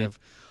just Mm-hmm. kind of,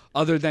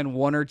 other than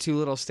one or two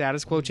little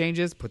status quo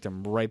changes, put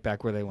them right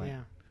back where they went. Yeah.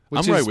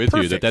 Which I'm right is with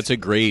you perfect. that's a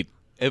great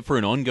for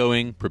an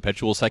ongoing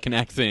perpetual second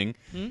act thing.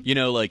 You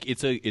know, like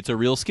it's a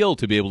real skill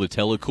to be able to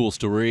tell a cool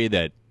story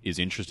that is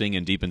interesting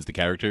and deepens the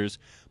characters,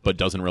 but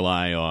doesn't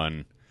rely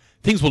on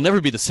things will never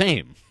be the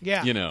same.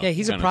 Yeah. You know. Yeah,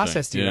 he's a kind of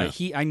process thing. dude.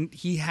 Yeah. Like,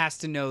 he has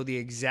to know the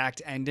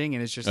exact ending,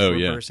 and it's just Oh,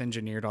 yeah. reverse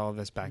engineered all of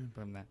this back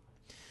from that.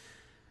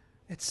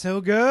 It's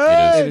so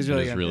good. It is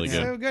really good. really It's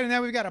good. so good. And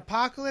now we've got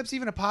Apocalypse.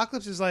 Even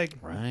Apocalypse is like,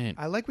 Right.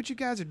 I like what you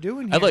guys are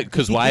doing I here. like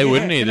because why Yeah.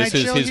 wouldn't he? Can I This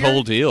is chill his here?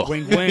 whole deal.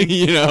 Wink, wink.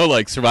 You know,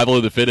 like survival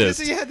of the fittest.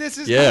 This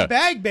is Yeah. my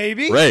bag,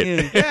 baby. Right.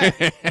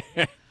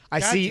 Yeah.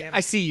 I God see. damn it. I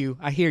see you.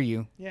 I hear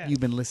you. Yeah.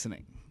 You've been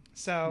listening.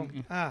 So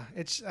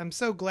I'm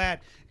so glad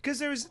because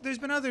there's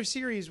been other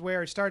series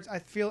where it starts. I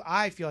feel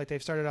like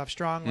they've started off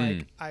strong.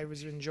 Like I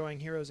was enjoying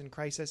Heroes in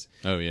Crisis,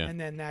 Oh yeah. and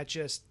then that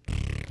just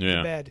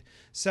Yeah. bed.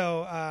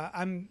 So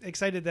I'm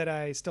excited that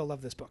I still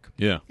love this book.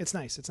 Yeah. It's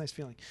nice. It's a nice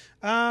feeling.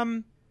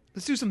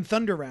 Let's do some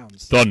Thunder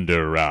rounds.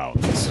 Thunder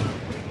rounds.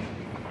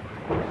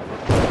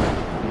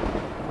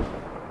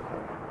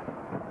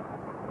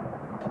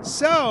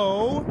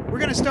 So we're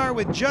gonna start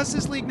with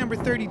Justice League number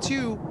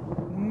 32.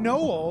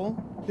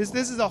 Noel. This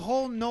is a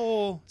whole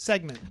Noel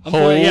segment.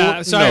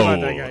 Yeah. Sorry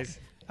about that, no. guys.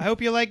 I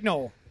hope you like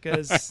Noel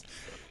because.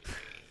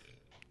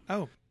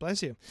 Oh,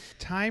 bless you.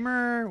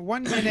 Timer,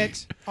 1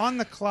 minute on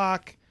the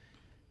clock.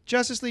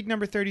 Justice League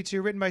number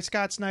 32, written by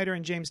Scott Snyder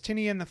and James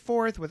Tynion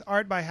IV, with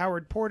art by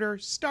Howard Porter.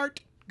 Start,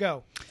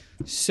 go.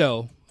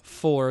 So,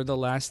 for the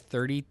last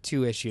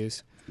 32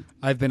 issues,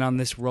 I've been on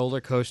this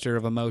roller coaster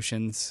of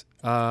emotions.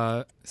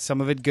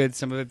 Some of it good,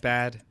 some of it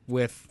bad,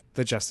 with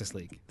the Justice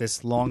League.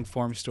 This long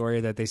form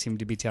story that they seem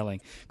to be telling.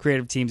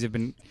 Creative teams have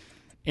been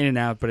in and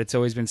out, but it's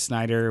always been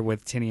Snyder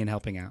with Tynion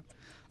helping out.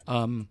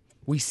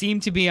 We seem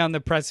to be on the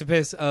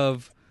precipice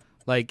of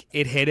like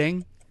it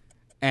hitting,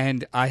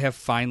 and I have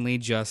finally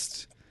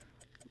just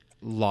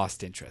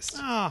lost interest.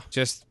 Ah,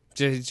 Just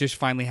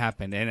finally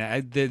happened,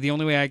 and the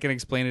only way I can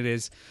explain it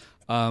is,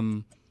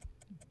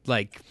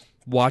 like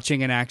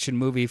watching an action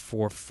movie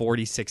for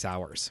 46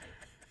 hours.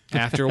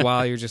 After a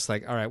while, you're just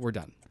like, all right, we're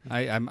done.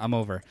 I'm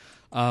over.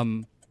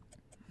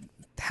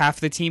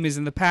 Half the team is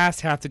in the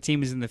past, half the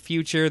team is in the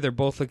future. They're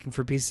both looking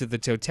for pieces of the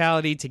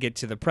totality to get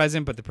to the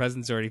present, but the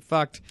present's already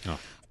fucked.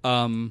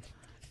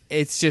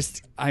 It's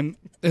just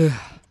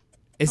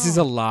this is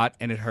a lot,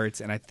 and it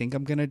hurts, and I think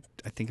I'm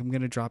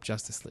gonna drop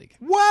Justice League.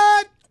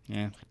 what?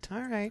 Yeah.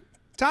 All right.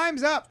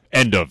 Time's up.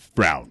 End of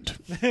round.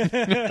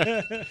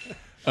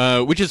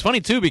 Which is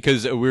funny too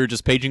because we were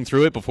just paging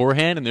through it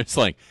beforehand, and there's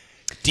like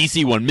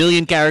DC 1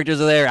 million characters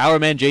are there. Our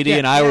man JD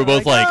and I were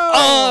both like,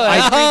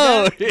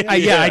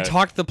 I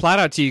talked the plot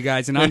out to you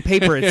guys, and on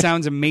paper it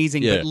sounds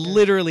amazing, Yeah. but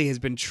literally has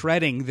been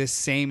treading this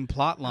same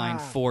plot line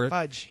for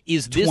Fudge.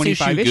 Is this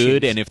 25 issue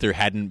good? issues. And if there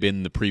hadn't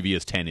been the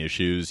previous 10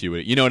 issues, you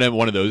would, you know what I mean?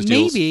 One of those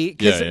deals. maybe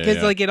because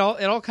Yeah. like it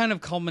all kind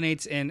of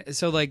culminates in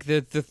so like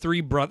the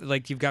three brothers,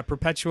 like you've got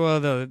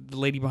Perpetua, the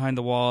lady behind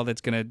the wall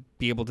that's gonna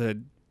be able to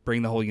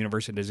bring the whole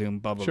universe into Zoom.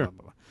 Blah blah Sure.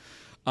 blah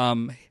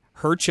blah.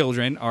 Her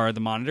children are the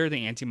Monitor,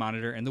 the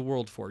Anti-Monitor, and the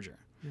World Forger.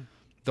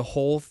 The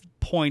whole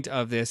point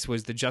of this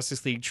was the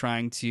Justice League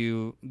trying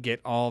to get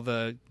all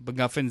the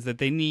MacGuffins that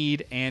they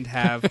need and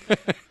have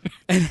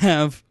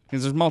because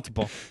there's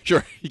multiple.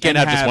 Sure, you can't And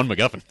have just have one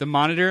MacGuffin. The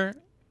Monitor,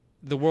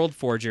 the World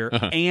Forger,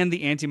 and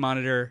the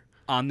Anti-Monitor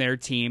on their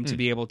team to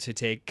be able to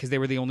take, because they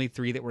were the only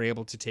three that were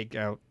able to take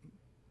out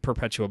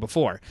Perpetua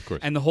before. Of course.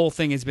 And the whole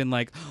thing has been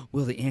like,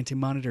 will the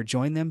Anti-Monitor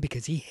join them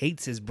because he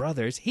hates his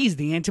brothers? He's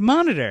the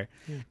Anti-Monitor.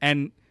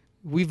 And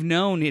we've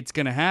known it's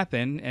going to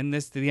happen, and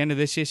the end of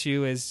this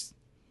issue is,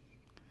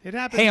 It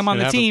happens. hey, I'm on It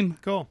the happens. team.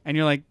 Cool. And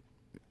you're like,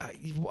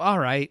 all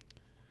right.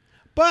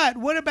 But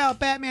what about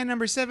Batman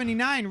number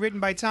 79, written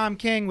by Tom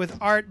King with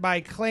art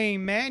by Clay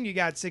Mann? You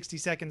got 60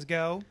 seconds,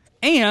 go.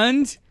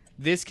 And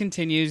this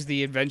continues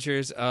the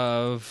adventures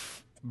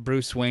of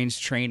Bruce Wayne's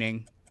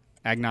training,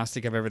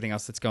 agnostic of everything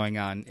else that's going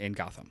on in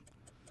Gotham.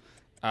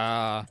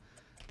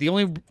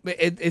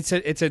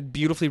 It's a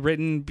beautifully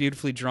written,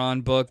 beautifully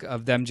drawn book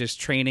of them just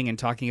training and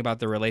talking about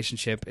their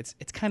relationship. It's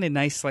kind of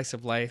nice slice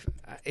of life.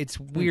 It's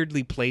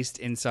weirdly placed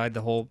inside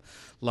the whole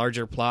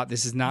larger plot.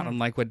 This is not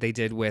unlike what they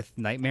did with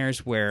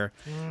Nightmares, where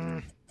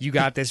you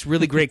got this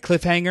really great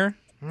cliffhanger,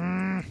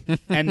 and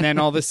then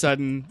all of a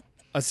sudden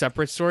a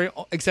separate story.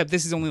 Except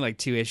this is only like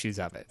 2 issues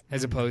of it,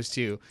 as opposed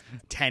to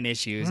 10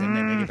 issues, and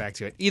then they get back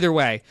to it. Either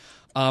way,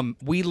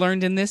 we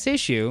learned in this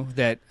issue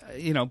that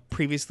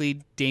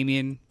previously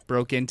Damian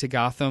broke into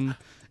Gotham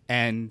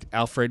and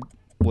Alfred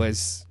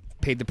was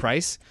paid the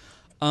price.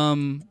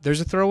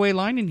 There's a throwaway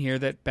line in here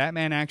that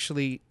Batman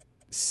actually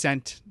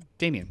sent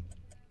Damian.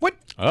 What?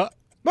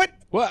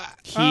 What?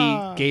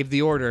 He gave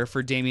the order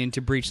for Damian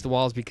to breach the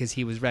walls because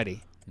he was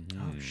ready.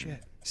 Oh,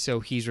 shit.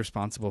 So he's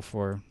responsible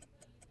for...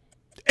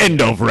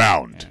 End of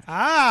round.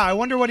 I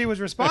wonder what he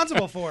was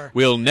responsible for.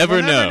 We'll never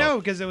We'll never know. know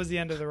because it was the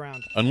end of the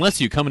round. Unless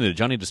you come into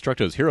Johnny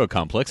Destructo's Hero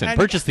Complex and And-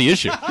 purchase the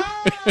issue.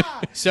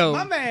 So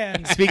My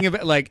man. speaking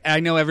of, like, I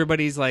know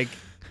everybody's like,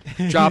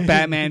 drop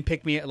Batman,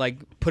 pick me, like,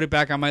 put it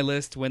back on my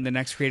list when the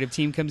next creative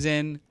team comes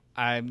in.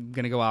 I'm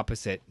going to go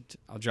opposite.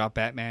 I'll drop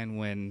Batman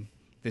when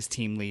this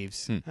team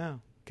leaves Oh.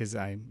 because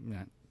I'm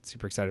not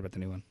super excited about the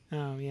new one.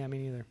 Oh, yeah, me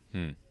neither.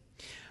 Hmm.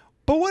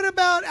 But what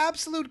about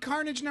Absolute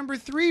Carnage number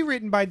 3,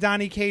 written by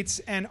Donny Cates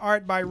and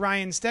art by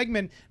Ryan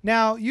Stegman?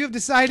 Now, you have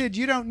decided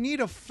you don't need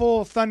a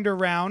full Thunder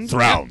round.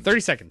 Round. 30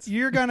 seconds.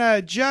 You're going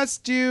to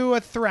just do a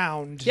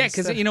thround. Yeah,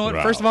 because you know what?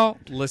 Wow. First of all,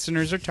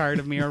 listeners are tired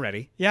of me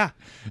already. Yeah.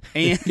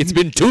 And It's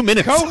been 2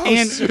 minutes.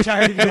 Co-hosts are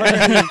tired of you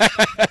already.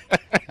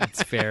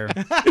 that's fair.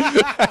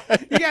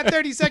 You got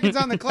 30 seconds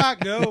on the clock.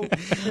 Go.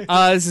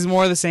 This is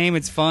more of the same.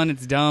 It's fun.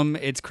 It's dumb.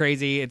 It's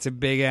crazy. It's a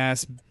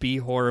big-ass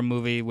B-horror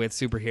movie with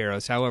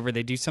superheroes. However,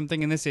 they do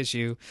something in this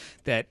issue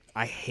that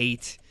I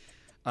hate.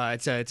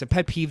 It's a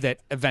pet peeve that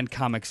Event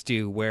Comics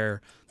do,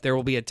 where there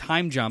will be a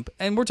time jump,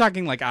 and we're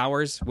talking like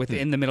hours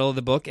within the middle of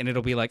the book, and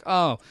it'll be like,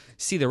 oh,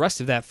 see the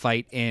rest of that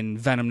fight in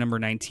Venom number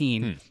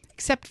 19.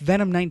 Except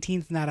Venom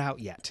 19's not out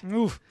yet.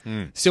 Oof.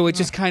 So it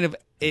just kind of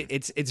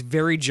it's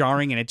very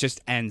jarring, and it just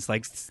ends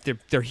like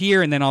they're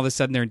here, and then all of a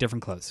sudden they're in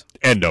different clothes.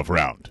 End of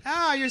round.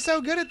 Oh, you're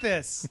so good at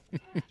this.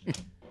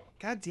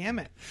 God damn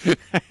it.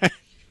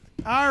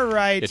 All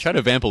right. Yeah, try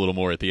to vamp a little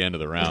more at the end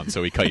of the round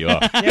so we cut you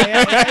off.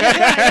 Yeah.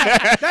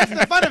 That's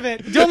the fun of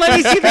it. Don't let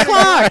me see the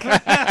clock.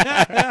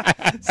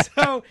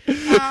 So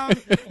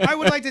I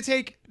would like to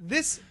take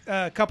this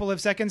couple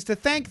of seconds to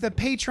thank the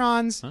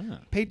patrons,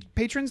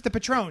 patrons, the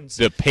patrons.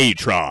 The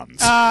patrons.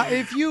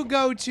 If you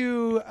go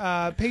to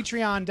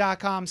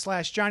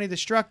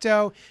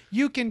patreon.com/JohnnyDestructo,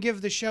 you can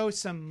give the show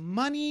some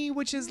money,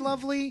 which is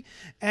lovely.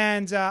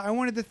 And I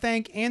wanted to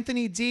thank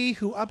Anthony D.,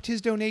 who upped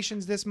his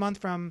donations this month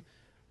from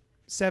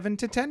 $7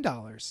 to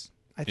 $10.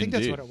 I think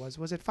that's Indeed. what it was.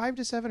 Was it 5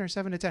 to 7 or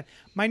 7 to 10?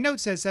 My note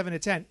says 7 to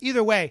 10.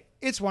 Either way,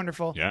 it's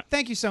wonderful. Yeah.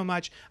 Thank you so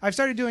much. I've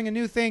started doing a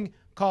new thing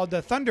called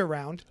the Thunder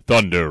Round,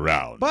 Thunder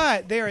round.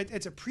 but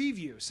it's a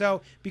preview.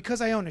 So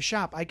because I own a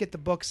shop, I get the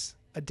books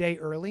a day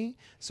early.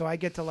 So I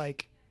get to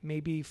like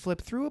maybe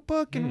flip through a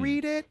book and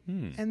read it,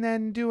 and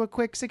then do a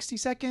quick 60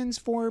 seconds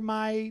for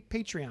my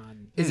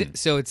Patreon. Is it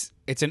so? It's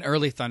an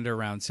early Thunder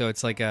round, so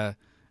it's like a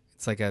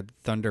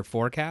Thunder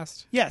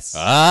forecast. Yes.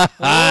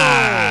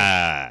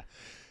 Ah.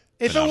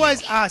 If it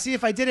was,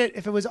 if I did it,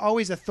 if it was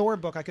always a Thor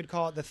book, I could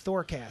call it the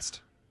Thorcast.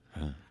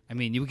 I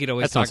mean, you could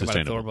always That's not talk about a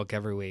sustainable. Thor book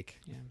every week.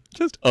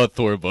 Just a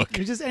Thor book.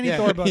 It's just any Yeah.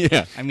 Thor book.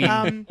 Yeah. I mean,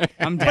 I'm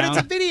down. But it's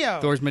a video.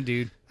 Thor's my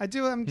dude. I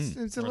do.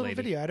 It's a little lady.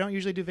 video. I don't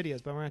usually do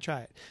videos, but we're gonna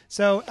try it.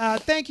 So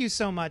thank you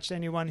so much to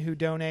anyone who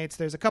donates.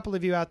 There's a couple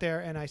of you out there,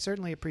 and I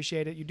certainly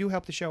appreciate it. You do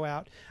help the show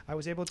out. I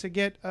was able to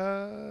get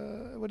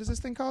what is this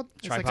thing called?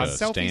 It's like Tripod. a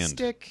selfie stand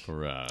stick.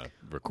 for a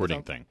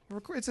recording thing.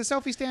 It's a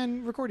selfie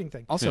stand recording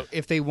thing. Also,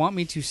 if they want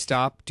me to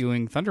stop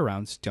doing Thunder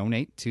rounds,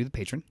 donate to the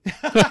patron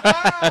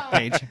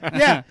page.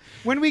 Yeah.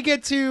 When we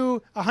get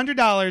to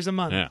 $100 a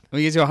month. Yeah.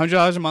 When you get to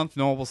 $100 a month,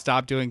 Noel will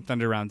stop doing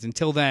Thunder rounds.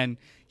 Until then,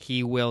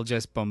 he will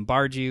just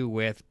bombard you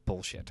with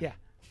bullshit. Yeah.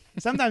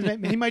 Sometimes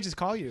he might just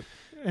call you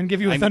and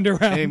give you a Thunder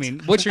round. I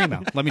mean, what's your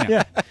email? Let me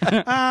know.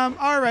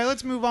 All right,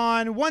 let's move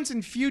on. Once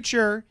in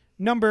Future,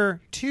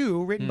 number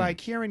 2, written by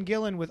Kieran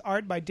Gillen with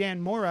art by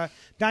Dan Mora.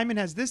 Diamond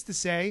has this to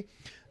say.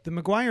 The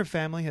Maguire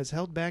family has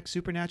held back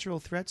supernatural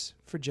threats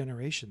for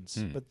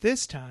generations, but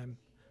this time,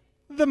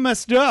 the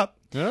messed up.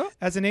 Yeah.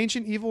 As an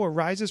ancient evil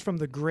arises from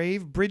the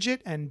grave,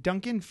 Bridget and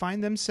Duncan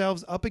find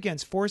themselves up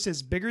against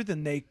forces bigger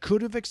than they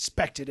could have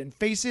expected, and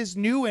faces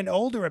new and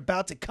old are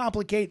about to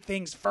complicate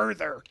things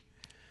further.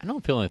 I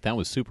don't feel like that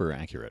was super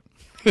accurate.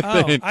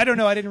 Oh, I don't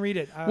know. I didn't read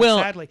it. Well-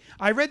 Sadly,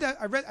 I read that.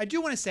 I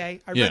do want to say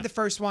I Yeah. read the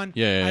first one.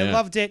 Yeah, I yeah.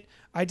 loved it.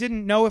 I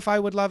didn't know if I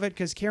would love it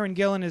because Karen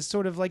Gillan is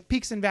sort of like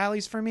peaks and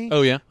valleys for me.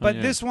 Oh, yeah? Oh, But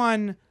yeah. this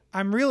one,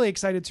 I'm really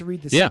excited to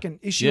read the Yeah. second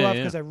issue Yeah, of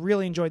yeah. because I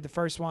really enjoyed the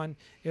first one.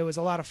 It was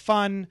a lot of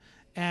fun.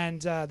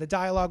 And the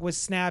dialogue was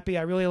snappy.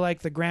 I really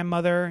like the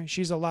grandmother.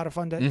 She's a lot of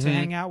fun to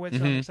hang out with.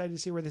 So I'm excited to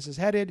see where this is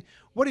headed.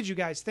 What did you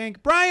guys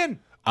think? Brian!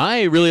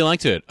 I really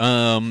liked it.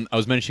 I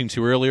was mentioning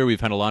to you earlier, we've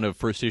had a lot of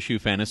first issue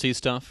fantasy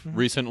stuff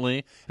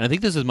recently, and I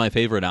think this is my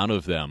favorite out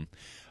of them.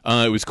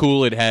 It was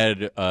cool. It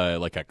had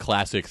like a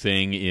classic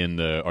thing in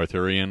the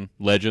Arthurian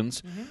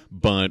legends,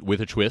 but with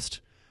a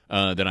twist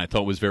that I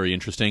thought was very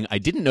interesting. I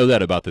didn't know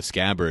that about the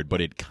scabbard, but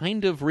it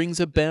kind of rings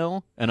a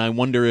bell, and I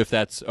wonder if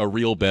that's a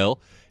real bell,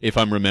 if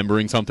I'm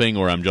remembering something,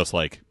 or I'm just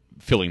like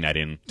filling that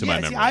in to my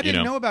memory. See, I didn't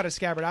you know about a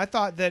scabbard. I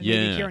thought that maybe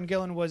Yeah. Karen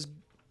Gillan was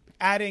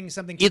adding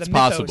something to It's the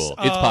mythos possible.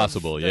 of It's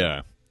possible. the-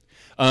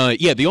 Yeah.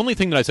 Yeah. The only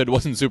thing that I said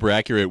wasn't super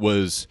accurate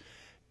was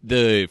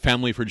the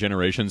family for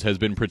generations has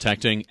been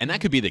protecting, and that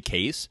could be the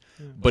case,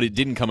 but it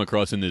didn't come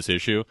across in this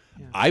issue.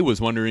 I was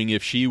wondering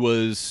if she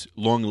was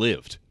long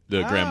lived,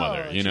 the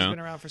grandmother. Oh, You she's know. been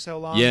around for so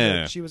long. Yeah.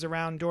 that she was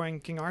around during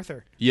King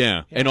Arthur.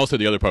 Yeah. And also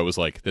the other part was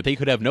like that they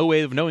could have no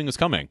way of knowing was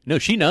coming. No,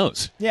 she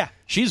knows. Yeah.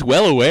 She's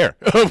well aware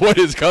of what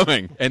is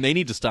coming, and they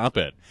need to stop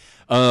it.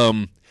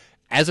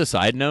 As a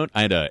side note,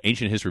 I had an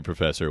ancient history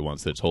professor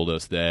once that told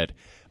us that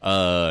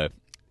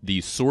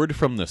the sword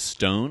from the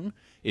stone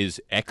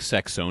is ex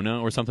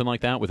Saxona or something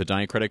like that with a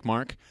diacritic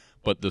mark,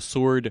 but the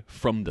sword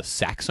from the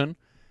Saxon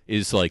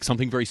is like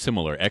something very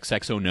similar, ex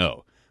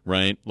Saxono,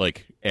 right?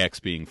 Like X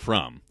being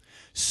from.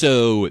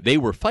 So they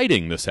were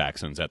fighting the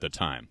Saxons at the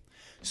time.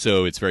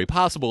 So it's very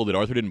possible that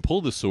Arthur didn't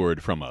pull the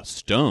sword from a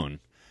stone.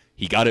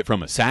 He got it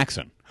from a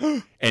Saxon.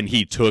 And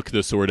he took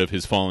the sword of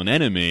his fallen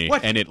enemy,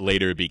 What? and it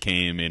later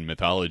became, in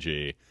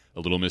mythology, a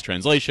little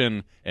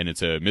mistranslation, and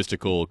it's a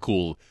mystical,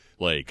 cool,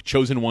 like,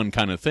 chosen one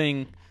kind of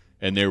thing,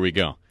 and there we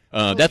go.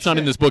 That's not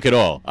in shit. this book at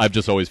all. I've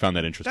just always found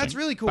that interesting. That's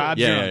really cool. Bob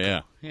Yeah,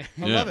 Drunk. yeah.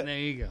 I love it. There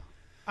you go.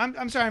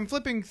 I'm sorry. I'm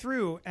flipping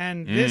through,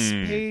 and this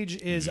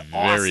page is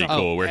Very awesome.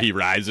 cool, where he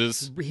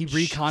rises. He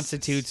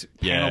reconstitutes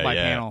panel by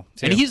panel.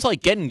 Too. And he's,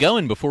 like, getting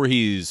going before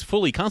he's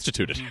fully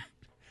constituted.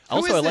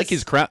 Also, is I like this?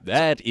 his crap.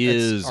 That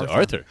is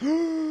Arthur.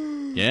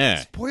 Yeah.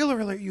 Spoiler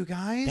alert, you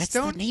guys! That's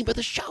Don't. the name of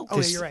the show. Oh,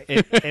 yeah, you're right.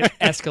 it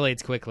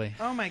escalates quickly.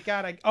 Oh my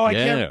god! I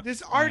Yeah. can't.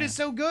 This art is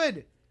so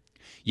good.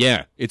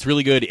 Yeah, it's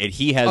really good. And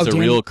he has Oh, a Dan-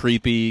 real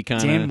creepy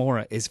kind Dan of...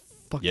 Mora is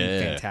fucking Yeah.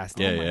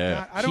 fantastic. Yeah, Oh my yeah.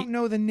 god! I don't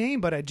know the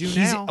name, but I do He's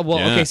now. well,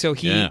 Yeah, okay. So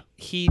yeah.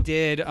 he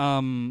did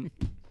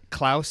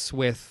Klaus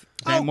with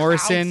Grant Oh,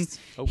 Morrison.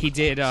 Klaus. He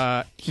did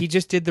he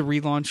just did the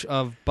relaunch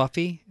of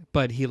Buffy,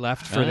 but he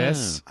left for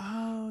this.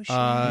 Oh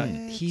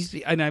shit! He's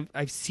and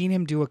I've seen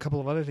him do a couple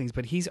of other things,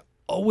 but he's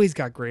always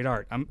got great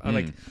art. I'm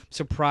like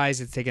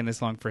surprised it's taken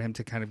this long for him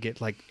to kind of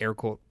get like air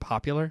quote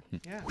popular.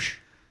 Yeah.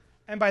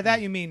 And by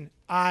that you mean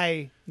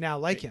I now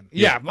like him.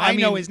 Yeah, I I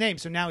know mean- his name,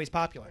 so now he's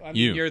popular.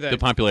 You're the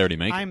popularity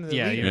maker. I'm the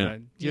Yeah, leader. you're, Yeah.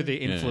 you're the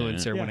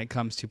influencer Yeah. when it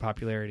comes to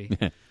popularity.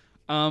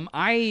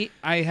 I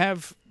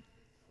have.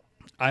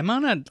 I'm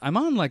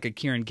on like a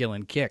Kieran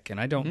Gillen kick, and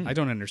I don't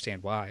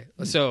understand why.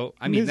 So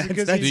I mean, Is it that's,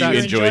 'cause that's Do he's you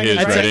You're enjoy enjoying his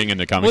it, right? writing and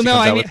the comics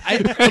well, no, he I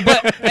comes mean,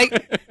 out with?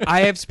 but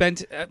I have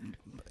spent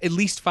at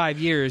least 5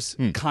 years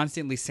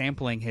constantly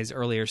sampling his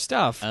earlier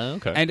stuff, Oh,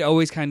 okay. and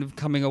always kind of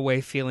coming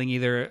away feeling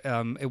either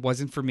it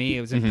wasn't for me,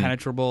 it was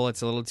impenetrable,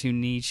 it's a little too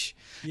niche,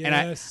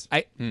 Yes.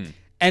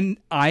 and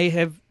I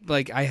have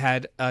I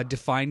had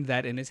defined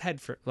that in his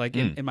head for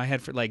in my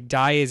head for like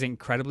Die is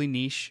incredibly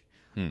niche.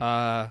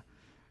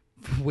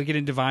 Wicked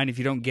and Divine, if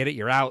you don't get it,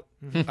 you're out.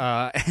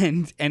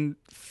 And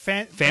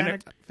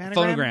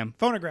Phonogram.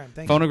 Phonogram.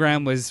 Thank you.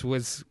 Phonogram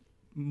was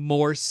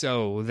more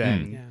so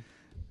than Yeah.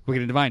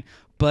 Wicked and Divine.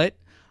 But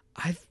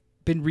I've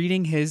been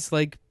reading his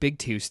like big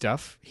two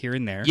stuff here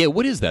and there. Yeah,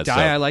 what is that Die stuff?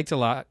 I liked a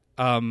lot.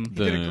 He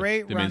did a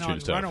great the run mainstream on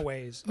stuff.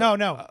 Runaways. No,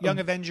 Young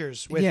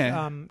Avengers with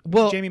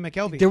well, Jamie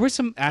McKelvey. There were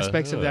some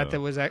aspects of that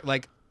was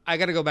like I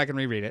got to go back and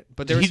reread it.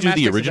 But there Did were he some do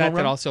the aspects original of that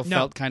that run? also No.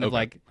 felt kind of Okay.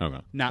 like Okay.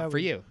 not That for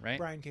was you, right?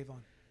 Brian K.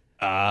 Vaughan.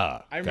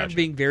 Ah, I remember gotcha.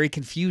 being very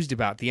confused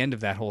about the end of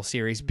that whole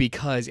series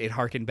because it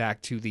harkened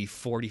back to the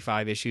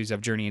 45 issues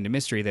of Journey into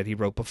Mystery that he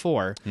wrote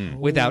before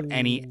without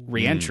any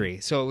re-entry.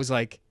 So it was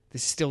like,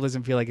 this still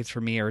doesn't feel like it's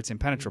for me or it's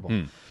impenetrable.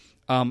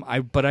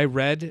 But I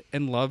read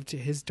and loved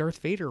his Darth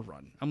Vader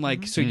run. I'm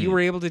like, so you were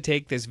able to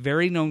take this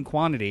very known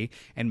quantity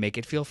and make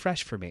it feel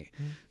fresh for me.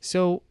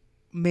 So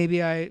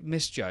maybe I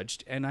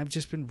misjudged, and I've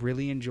just been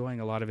really enjoying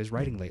a lot of his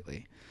writing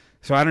lately.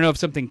 So I don't know if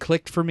something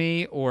clicked for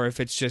me or if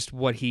it's just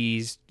what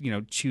he's,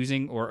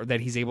 choosing or that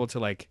he's able to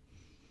like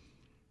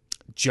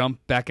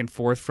jump back and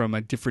forth from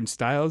a different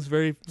styles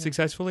very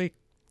successfully.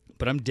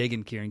 But I'm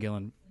digging Kieran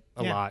Gillen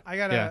Yeah,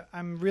 lot.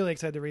 I'm really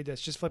excited to read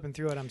this. Just flipping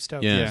through it, I'm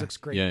stoked. Yeah, This looks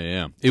great.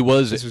 Yeah. It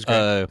was. This was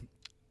great.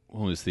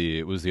 What was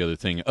the other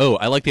thing? Oh,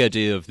 I like the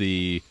idea of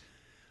the.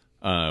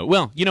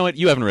 Well, you know what?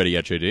 You haven't read it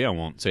yet, JD. I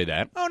won't say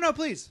that. Oh no,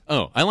 please.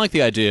 Oh, I like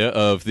the idea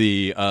of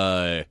the.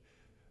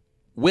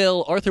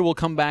 Well, Arthur will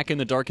come back in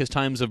the darkest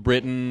times of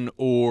Britain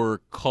or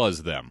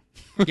cause them.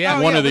 Yeah.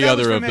 Oh, One yeah, or the but that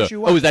was other of from the.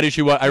 issue one. Oh, is that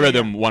issue one? I read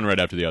Yeah. them one right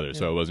after the other,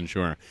 so I wasn't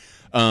sure.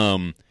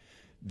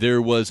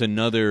 There was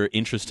another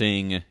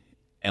interesting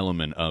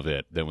element of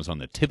it that was on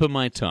the tip of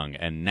my tongue,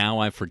 and now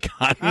I've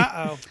forgotten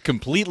Uh-oh.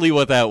 completely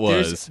what that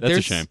was. That's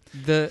a shame.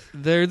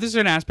 There's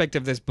an aspect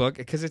of this book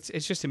because it's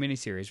just a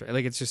miniseries, right?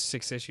 Like it's just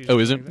 6 issues. Oh,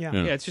 is it? Yeah.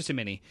 Yeah, it's just a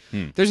mini.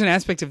 There's an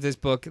aspect of this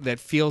book that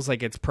feels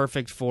like it's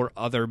perfect for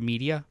other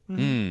media,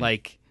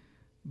 like,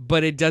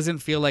 but it doesn't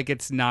feel like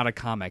it's not a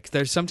comic.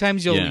 There's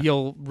sometimes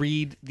you'll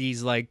read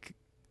these like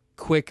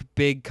quick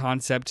big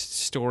concept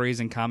stories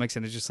and comics,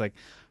 and it's just like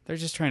they're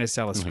just trying to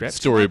sell a script.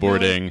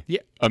 Storyboarding Yeah,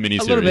 a miniseries.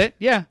 a little bit,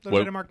 yeah. A little What-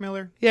 bit of Mark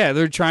Miller. Yeah,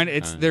 they're trying.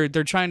 They're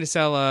trying to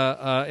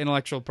sell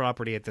intellectual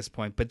property at this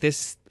point, but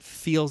this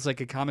feels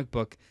like a comic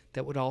book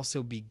that would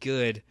also be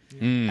good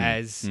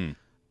as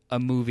a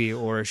movie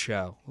or a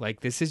show.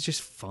 Like this is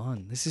just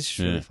fun. This is just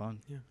really fun.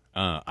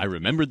 I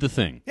remembered the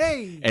thing.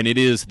 Yay! And it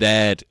is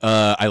that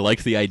I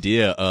like the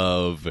idea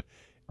of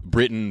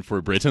Britain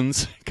for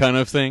Britons kind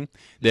of thing.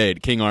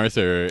 That King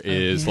Arthur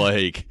is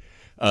like,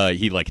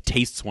 he like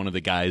tastes one of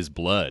the guy's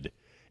blood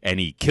and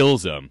he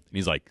kills him. And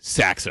he's like,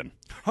 Saxon.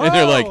 And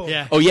they're like,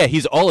 Yeah. oh yeah,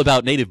 he's all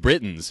about native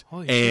Britons.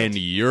 Holy and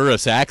shit. you're a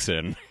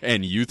Saxon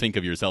and you think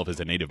of yourself as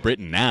a native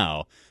Briton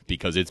now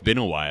because it's been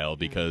a while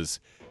because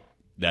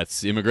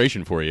that's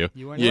immigration for you.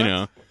 You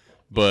know?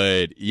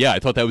 But yeah, I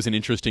thought that was an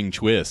interesting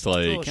twist.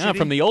 Like, little shitty.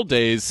 from the old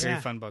days,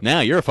 Yeah. Fun book. now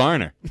you're a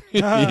foreigner.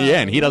 Yeah,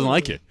 and he doesn't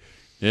like it.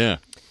 Yeah.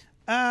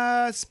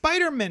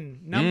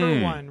 Spider-Man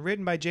 #1,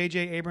 written by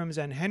J.J. Abrams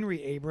and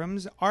Henry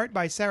Abrams, art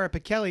by Sarah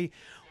Pichelli.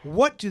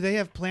 What do they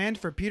have planned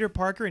for Peter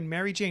Parker and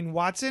Mary Jane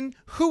Watson?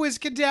 Who is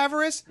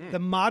Cadaverous? The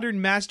modern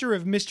master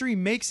of mystery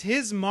makes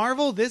his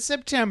marvel this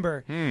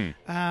September.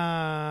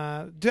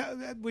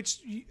 Which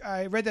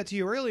I read that to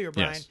you earlier,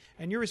 Brian, Yes.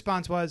 and your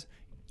response was,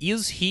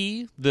 Is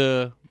he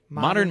the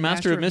Modern modern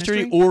master of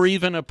mystery, mystery? or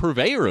even a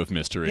purveyor of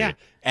mystery? Yeah.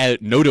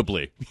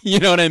 Notably. You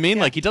know what I mean?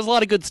 Yeah. Like, he does a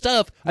lot of good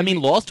stuff. I mean,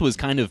 Lost was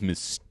kind of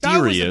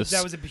mysterious.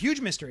 that was a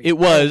huge mystery. It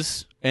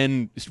was,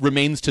 and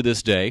remains to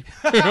this day.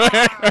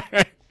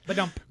 But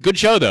dump. Good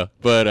show, though.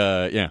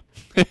 But, yeah.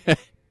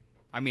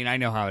 I mean, I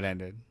know how it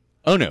ended.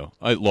 Oh, no.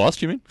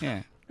 Lost, you mean?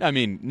 Yeah, I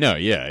mean, no,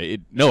 yeah.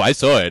 No, I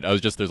saw it. I was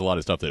just, there's a lot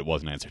of stuff that it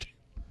wasn't answered.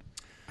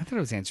 I thought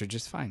it was answered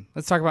just fine.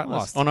 Let's talk about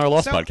Lost. On our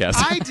Lost So podcast.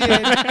 I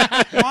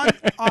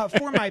did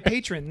for my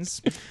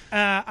patrons.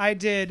 I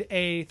did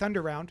a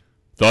Thunder round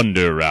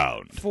Thunder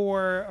Round.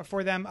 for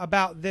them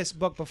about this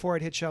book before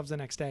it hit shelves the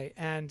next day.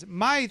 And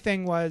my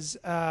thing was,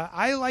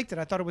 I liked it.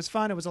 I thought it was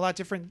fun. It was a lot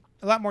different.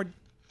 It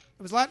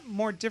was a lot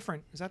more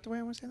different. Is that the way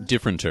I want to say that?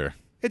 Differenter.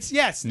 It's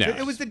yes. No.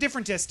 It was the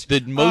differentest. The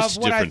most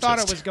of what I thought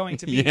it differentest. was going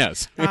to be.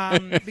 Yes.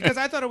 Because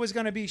I thought it was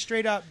going to be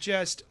straight up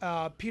just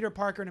Peter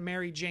Parker and a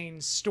Mary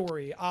Jane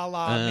story, a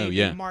la Oh, maybe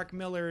yeah. Mark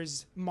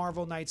Miller's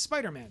Marvel Knights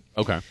Spider-Man.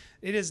 Okay.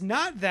 It is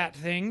not that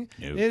thing.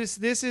 No.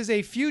 This is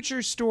a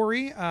future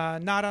story,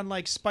 not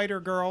unlike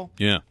Spider-Girl.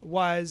 Yeah.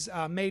 Was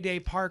Mayday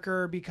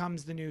Parker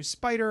becomes the new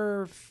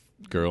Spider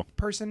Girl.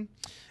 person,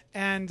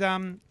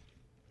 and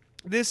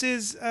this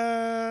is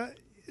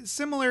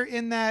similar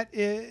in that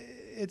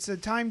it's a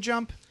time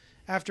jump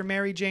after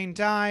Mary Jane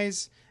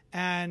dies,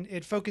 and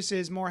it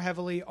focuses more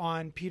heavily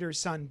on Peter's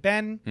son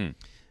Ben.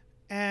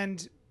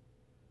 And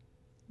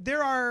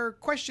there are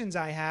questions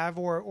I have,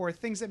 or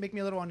things that make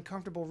me a little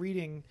uncomfortable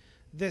reading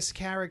this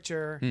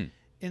character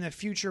in the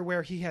future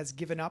where he has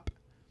given up.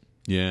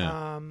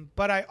 Yeah.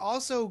 But I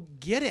also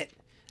get it.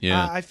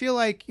 Yeah. I feel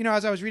like,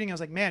 as I was reading, I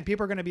was like, man,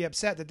 people are going to be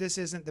upset that this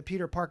isn't the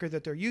Peter Parker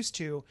that they're used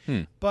to.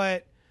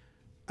 But,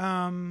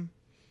 I'm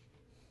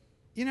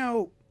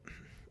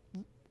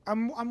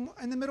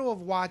in the middle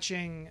of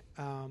watching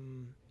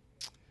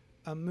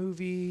a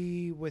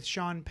movie with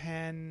Sean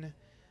Penn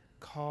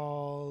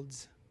called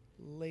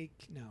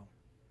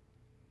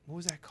what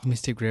was that called?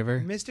 Mystic River.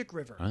 Mystic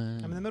River.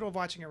 I'm in the middle of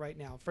watching it right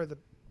now for the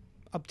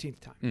upteenth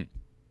time. Hmm.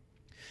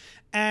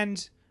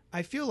 And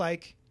I feel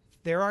like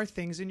there are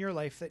things in your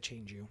life that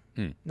change you.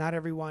 Not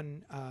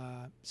everyone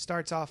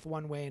starts off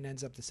one way and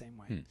ends up the same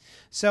way.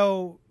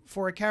 So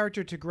for a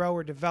character to grow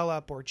or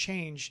develop or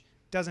change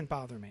doesn't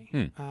bother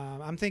me.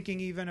 I'm thinking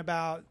even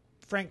about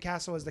Frank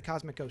Castle as the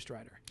Cosmic Ghost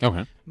Rider.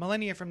 Okay.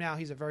 Millennia from now,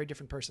 he's a very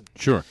different person.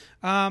 Sure.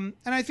 And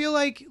I feel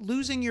like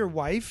losing your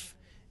wife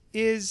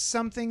is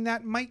something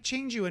that might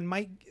change you and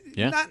might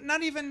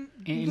not even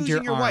And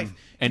losing your arm. wife.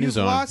 And his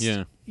You've arm, lost,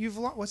 yeah. You've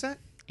lost, what's that?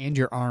 And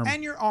your arm.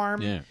 And your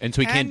arm. Yeah. And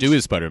so he can't And- do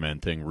his Spider-Man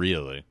thing,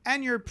 really.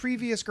 And your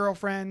previous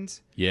girlfriend.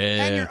 Yeah.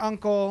 And your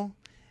uncle.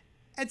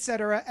 et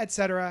cetera, et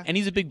cetera. And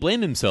he's a big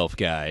blame himself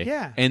guy.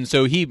 Yeah. And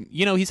so he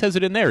says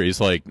it in there. He's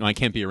like, no, I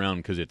can't be around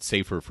because it's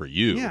safer for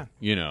you. Yeah.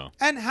 You know.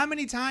 And how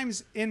many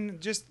times in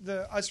just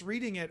us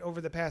reading it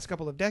over the past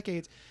couple of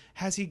decades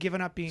has he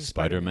given up being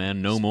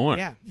Spider-Man no more.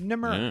 Yeah, no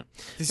more. Yeah.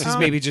 This is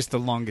maybe just the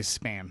longest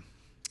span.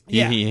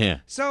 Yeah. Yeah.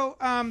 So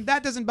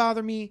that doesn't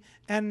bother me.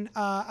 And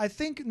I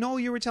think, Noel,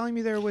 you were telling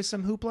me there was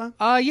some hoopla.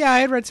 Yeah, I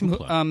had read some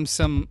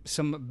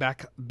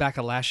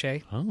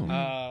backlash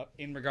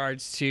in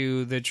regards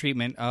to the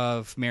treatment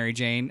of Mary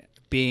Jane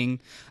being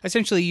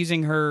essentially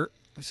using her.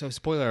 So,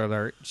 spoiler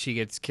alert: she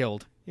gets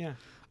killed. Yeah.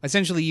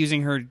 essentially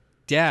Using her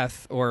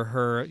death or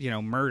her,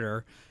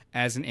 murder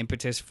as an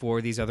impetus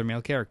for these other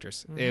male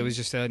characters. Mm-hmm. It was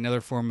just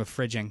another form of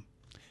fridging.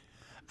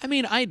 I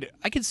mean, I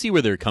can see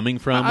where they're coming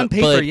from. On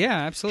paper, but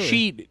yeah,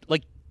 absolutely.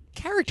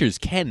 Characters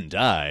can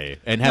die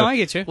and have. No, I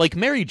get you. Like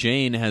Mary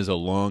Jane has a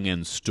long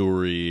and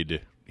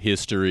storied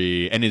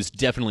history, and is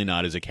definitely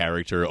not as a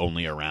character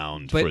only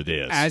around But for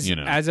this.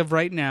 as of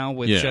right now,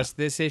 with just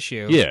this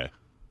issue, yeah.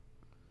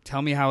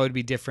 tell me how it would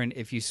be different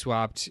if you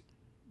swapped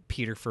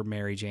Peter for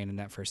Mary Jane in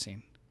that first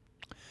scene.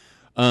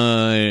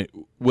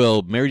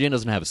 Well, Mary Jane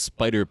doesn't have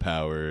spider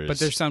powers, But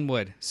their son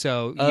would.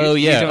 So you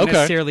yeah, don't okay.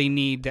 necessarily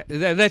need that.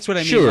 That's what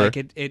I mean. Sure.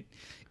 Like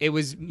it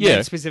was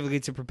meant specifically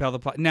to propel the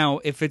plot. Now,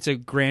 if it's a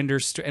grander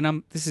story,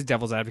 and this is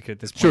devil's advocate at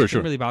this point. Sure, it sure.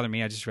 doesn't really bother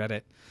me. I just read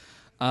it.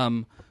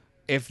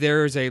 If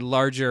there's a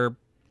larger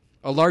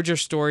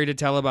story to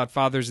tell about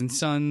fathers and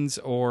sons,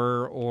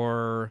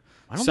 or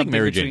I don't think something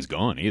Mary between- Jane's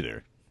gone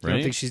either. You Right?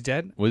 don't think she's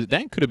dead?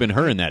 That could have been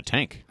her in that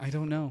tank. I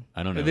don't know.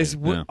 I don't know. This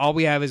Yeah. all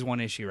we have is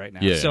one issue right now.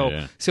 Yeah, so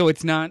yeah. so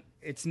it's not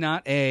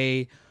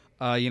a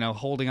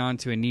holding on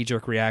to a knee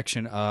jerk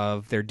reaction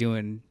of they're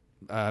doing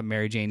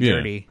Mary Jane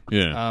dirty.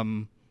 Yeah.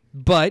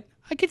 But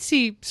I could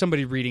see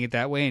somebody reading it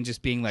that way and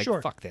just being like,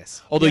 Sure. "Fuck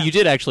this." Although Yeah. you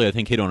did actually, I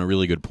think, hit on a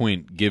really good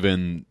point.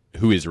 Given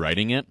who is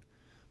writing it,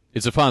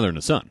 it's a father and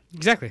a son.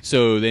 Exactly.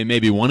 So they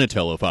maybe want to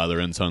tell a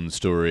father and son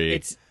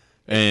story.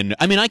 And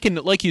I mean, I can,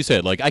 like you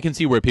said, I can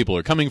see where people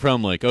are coming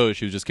from. Like, oh,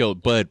 she was just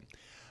killed, but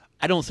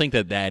I don't think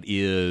that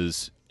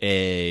is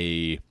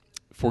a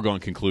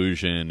foregone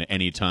conclusion.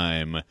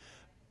 Anytime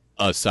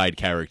a side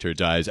character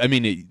dies, I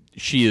mean,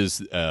 she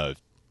is a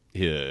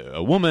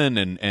woman,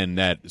 and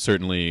that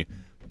certainly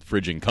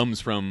fridging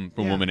comes from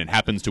Yeah. women and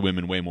happens to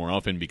women way more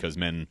often because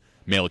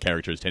male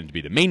characters tend to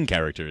be the main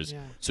characters. Yeah.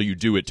 So you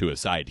do it to a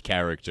side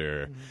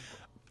character.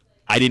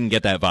 I didn't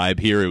get that vibe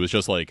here. It was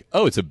just like,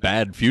 oh, it's a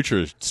bad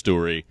future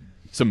story.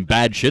 Some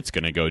bad shit's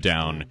going to go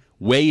down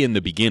way in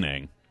the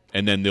beginning,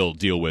 and then they'll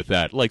deal with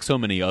that, like so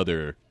many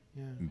other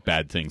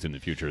bad things in the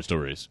future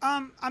stories.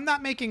 I'm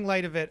not making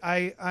light of it.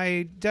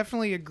 I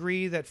definitely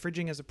agree that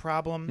fridging is a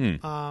problem,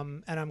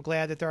 and I'm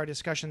glad that there are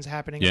discussions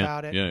happening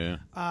about it. Yeah.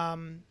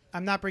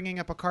 I'm not bringing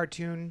up a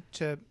cartoon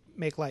to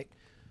make light.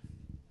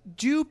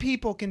 Do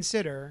people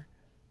consider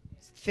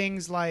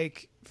things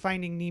like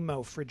Finding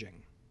Nemo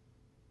fridging?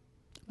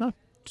 Not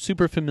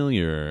super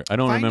familiar. I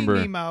don't Finding remember.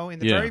 Nemo in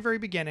the Yeah. very, very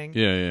beginning.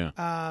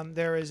 Yeah.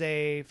 There is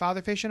a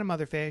father fish and a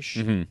mother fish,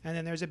 Mhm. and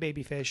then there's a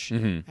baby fish,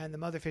 Mhm. and the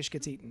mother fish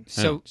gets eaten.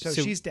 So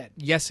she's dead.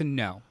 Yes and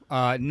no.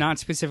 Not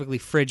specifically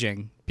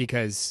fridging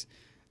because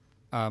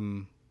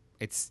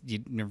it's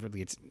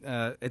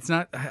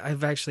not.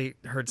 I've actually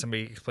heard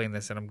somebody explain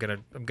this, and I'm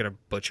gonna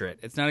butcher it.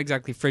 It's not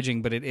exactly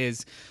fridging, but it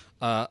is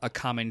a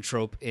common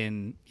trope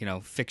in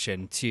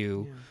fiction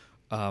to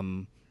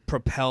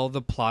propel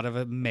the plot of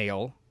a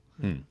male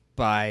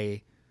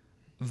by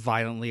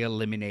violently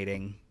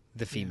eliminating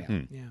the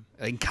female.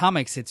 Yeah. In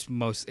comics, it's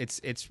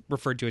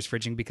referred to as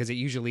fridging because it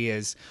usually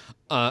is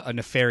a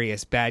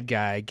nefarious bad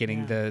guy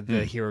getting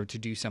the hero to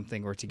do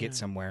something or to get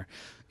somewhere.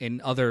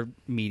 In other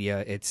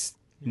media, it's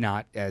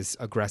not as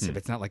aggressive.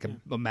 It's not like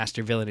a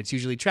master villain. It's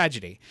usually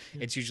tragedy.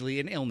 It's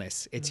usually an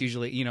illness. It's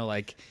usually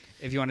like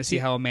if you want to see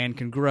how a man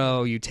can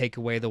grow, you take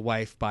away the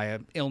wife by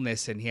an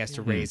illness, and he has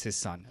to raise his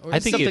son. Or I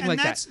think something it- like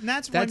that's,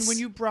 that. That's when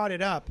you brought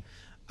it up.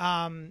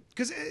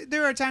 Because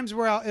there are times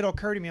where it'll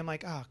occur to me, I'm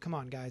like, oh, come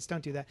on, guys,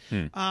 don't do that.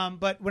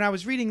 But when I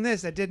was reading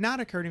this, that did not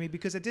occur to me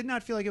because it did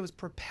not feel like it was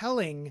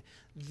propelling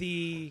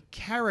the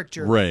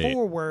character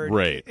forward.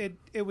 Right.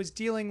 It was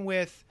dealing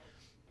with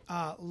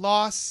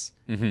loss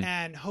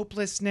and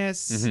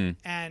hopelessness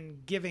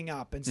and giving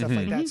up and stuff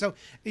like that. So,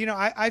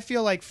 I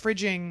feel like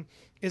fridging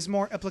is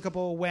more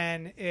applicable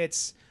when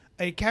it's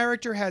a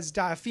character has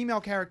died, a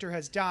female character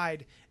has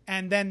died,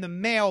 and then the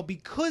male,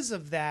 because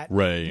of that,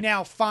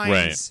 now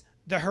finds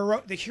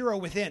the hero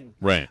within.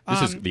 Right.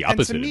 This is the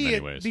opposite and to me, in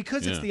many ways.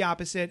 Because it's the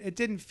opposite, it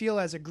didn't feel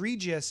as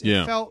egregious. It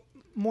Yeah. felt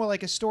more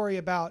like a story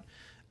about,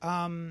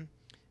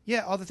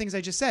 all the things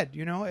I just said.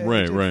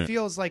 It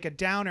feels like a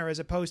downer as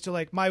opposed to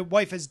like my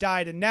wife has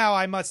died and now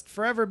I must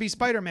forever be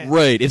Spider-Man.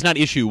 Right. It's not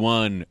issue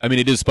 1. I mean,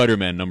 it is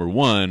Spider-Man number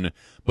 1,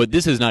 but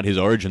this is not his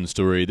origin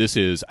story. This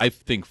is, I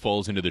think,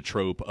 falls into the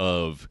trope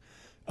of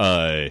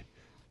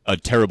a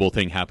terrible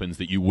thing happens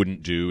that you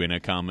wouldn't do in a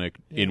comic,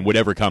 in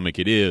whatever comic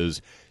it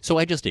is. So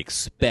I just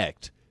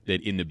expect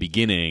that in the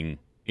beginning,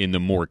 in the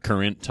more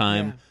current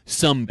time,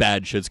 some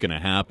bad shit's going to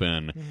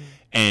happen,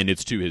 and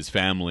it's to his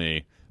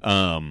family.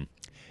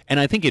 and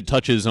I think it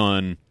touches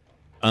on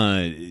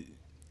the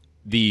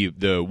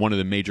one of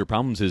the major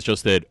problems is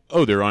just that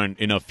there aren't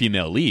enough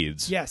female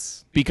leads.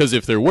 Yes. Because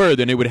if there were,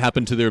 then it would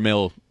happen to their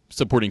male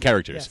supporting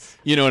characters. Yes.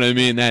 You know what I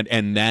mean?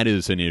 That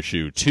is an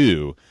issue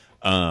too.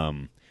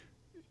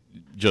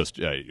 Just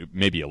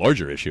maybe a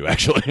larger issue,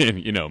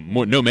 actually.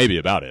 No maybe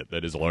about it.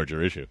 That is a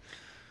larger issue.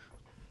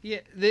 Yeah,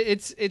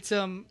 it's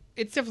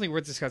definitely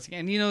worth discussing.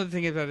 And the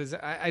thing about it is,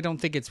 I don't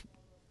think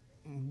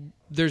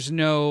there's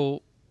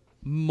no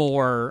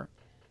more,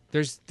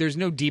 there's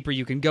no deeper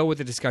you can go with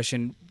the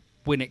discussion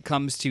when it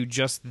comes to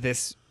just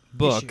this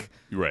book,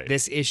 Right.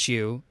 this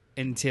issue,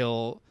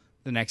 until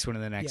the next one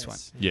and the next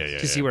Yes. one. Yeah.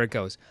 To see where it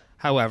goes.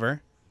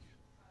 However,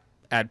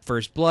 at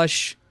first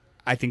blush,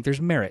 I think there's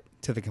merit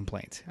to the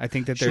complaint. I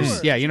think that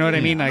there's, Sure. you know what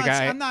I mean?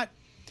 I'm not.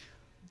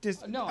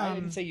 No, I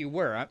didn't say you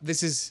were.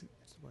 This is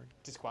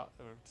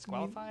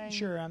disqualifying.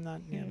 Sure, I'm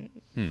not.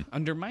 Yeah.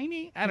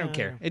 Undermining? I don't No.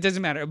 care. It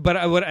doesn't matter. But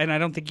and I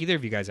don't think either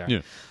of you guys are.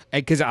 Yeah.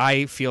 Because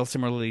I feel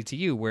similarly to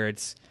you, where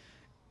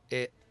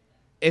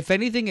if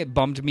anything, it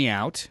bummed me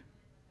out,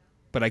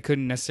 but I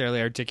couldn't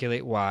necessarily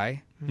articulate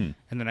why. And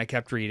then I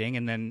kept reading,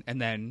 and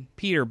then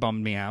Peter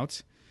bummed me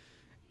out,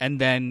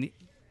 and then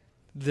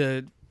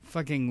the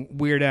fucking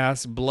weird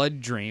ass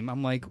blood dream.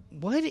 I'm like,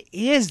 what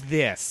is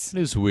this?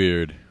 It is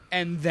weird.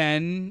 And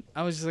then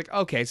I was just like,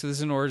 okay, so this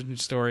is an origin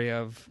story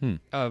of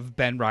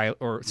Ben Riley,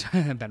 or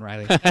Ben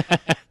Riley,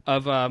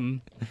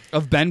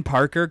 of Ben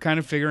Parker kind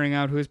of figuring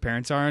out who his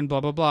parents are and blah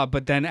blah blah.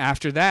 But then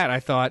after that, I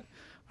thought,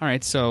 all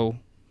right, so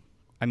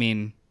I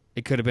mean,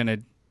 it could have been a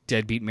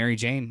deadbeat Mary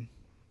Jane.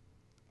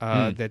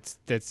 That's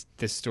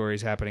this story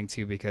is happening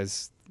to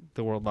because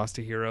the world lost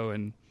a hero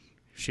and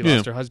she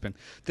lost her husband.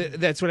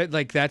 That's what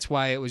that's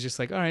why it was just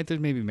like, all right, there's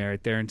maybe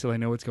merit there until I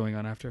know what's going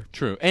on after.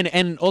 True.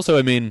 And also,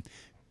 I mean,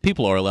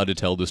 people are allowed to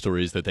tell the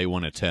stories that they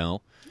want to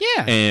tell.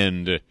 Yeah.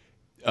 And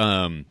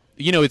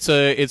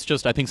it's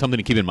just, I think, something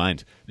to keep in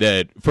mind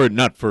that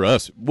not for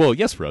us, well,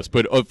 yes, for us,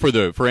 but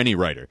for any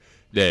writer,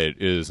 that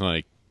is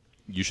like,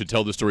 you should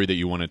tell the story that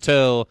you want to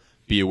tell,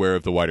 be aware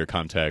of the wider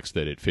context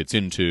that it fits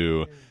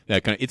into.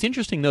 That kind of. It's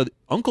interesting though.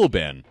 Uncle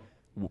Ben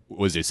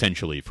was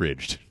essentially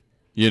fridged,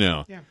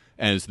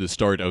 as the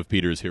start of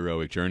Peter's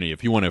heroic journey.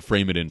 If you want to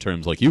frame it in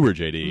terms like you were,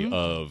 JD,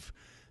 of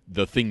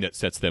the thing that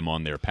sets them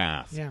on their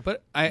path. Yeah.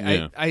 But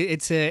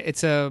it's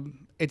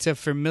a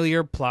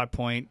familiar plot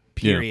point,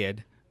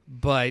 period.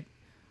 But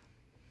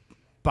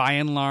by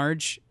and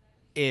large,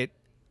 it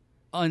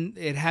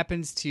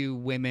happens to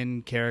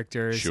women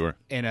characters Sure.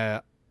 in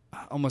a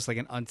almost like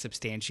an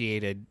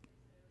unsubstantiated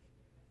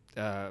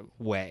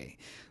way.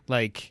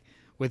 Like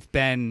with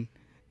Ben,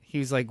 he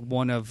was like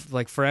one of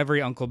for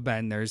every Uncle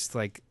Ben, there's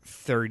like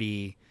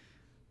 30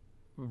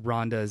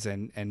 Rhondas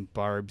and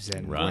Barbs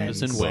and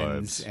Rhondas and Gwens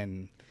Webs.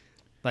 and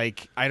I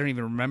don't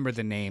even remember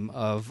the names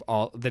of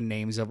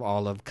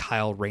all of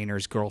Kyle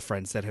Rayner's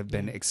girlfriends that have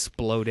been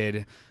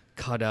exploded,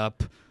 cut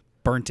up,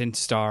 burnt in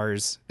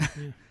stars.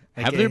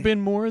 Have there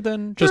been more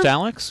than just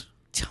Alex?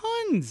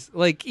 Tons?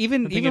 thinking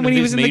Even when of he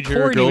his was in the major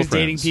court, he was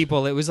dating girlfriends.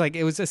 people. It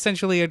was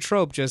essentially a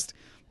trope. Just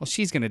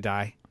she's gonna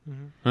die.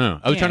 Oh,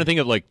 I was Yeah. trying to think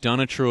of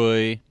Donna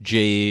Troy,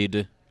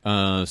 Jade,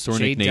 Sornik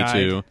Jade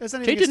Natu. Let's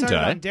not even Jade get didn't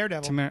started die. on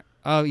Daredevil.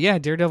 Oh yeah,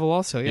 Daredevil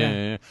also.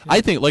 Yeah.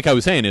 I think, like I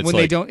was saying, it's When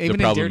they like don't- the even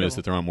in problem is Daredevil.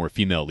 that there aren't more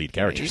female lead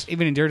characters.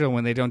 Even in Daredevil,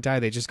 when they don't die,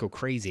 they just go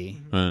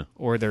crazy, Uh,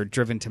 or they're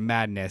driven to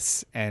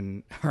madness,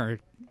 and are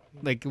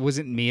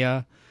wasn't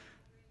Mia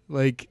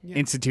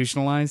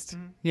institutionalized?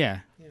 Yeah.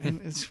 And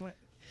it's what-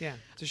 Yeah,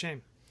 it's a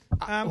shame.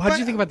 How did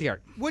you think about the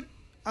art? What?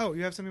 Oh,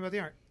 you have something about the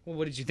art. Well,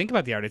 what did you think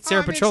about the art? It's Oh,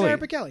 Sarah I mean, Petrelli. Sarah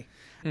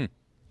Pichelli.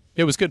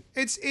 it was good.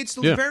 It's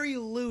Yeah. very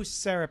loose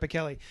Sarah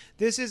Pichelli.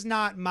 This is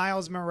not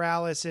Miles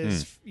Morales'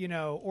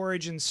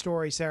 origin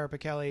story Sarah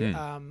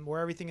Pichelli, where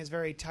everything is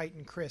very tight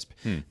and crisp.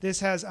 This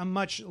has a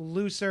much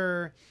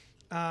looser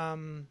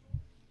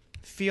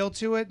feel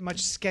to it, much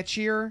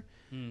sketchier.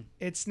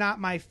 It's not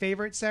my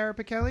favorite Sarah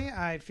Pichelli.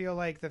 I feel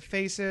like the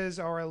faces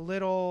are a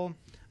little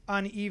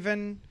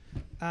uneven.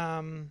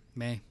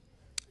 May.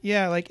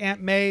 Yeah, like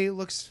Aunt May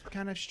looks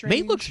kind of strange.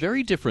 May looks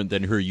very different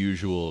than her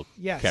usual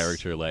Yes.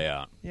 character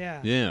layout. Yeah.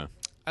 Yeah.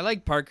 I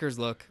like Parker's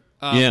look.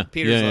 Yeah,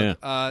 Peter's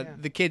yeah,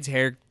 look. The kid's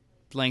hair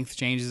length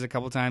changes a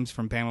couple times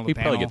from panel to He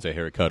panel. probably gets a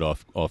haircut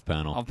off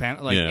panel. Off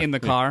panel, Yeah. in the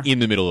car. In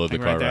the middle of the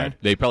Like car right there. ride.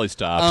 They probably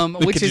stopped.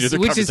 They which continued is their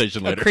which is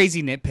conversation a later.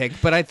 crazy nitpick,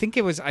 but I think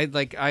it was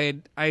I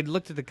had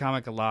looked at the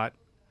comic a lot,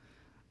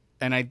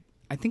 and I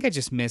think I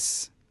just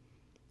miss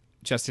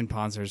Justin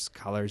Ponzer's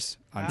colors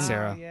on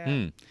Sarah.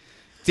 Yeah.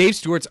 Dave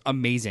Stewart's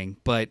amazing,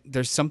 but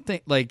there's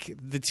something like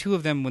the two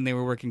of them when they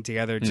were working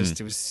together. It was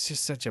just it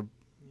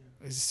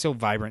was so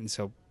vibrant and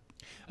so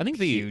I think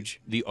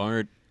huge. the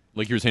art,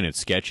 like you were saying, it's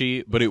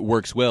sketchy, but it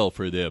works well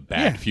for the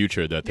bad Yeah.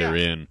 future that they're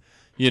Yeah. in.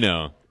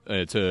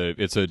 It's a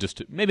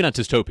maybe not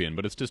dystopian,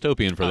 but it's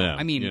dystopian for them.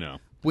 I mean,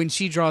 when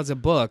she draws a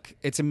book,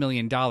 it's $1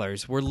 million.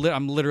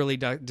 I'm literally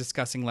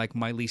discussing like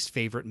my least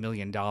favorite $1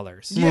 million. Yeah.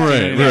 Right,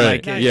 Yeah. right.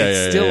 Like, yeah, it's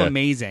yeah, still yeah.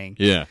 amazing.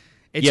 Yeah.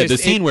 the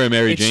scene where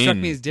Mary it Jane. struck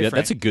me as Yeah, different.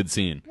 that's a good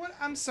scene. What?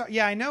 I'm sorry.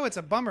 Yeah, I know it's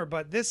a bummer,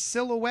 but this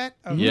silhouette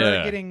of her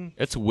Yeah, getting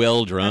it's well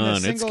and drawn.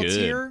 the It's single good.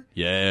 tear,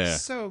 Yeah,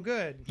 so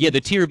good. yeah.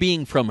 The tear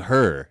being from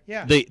her.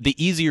 Yeah. The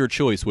easier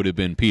choice would have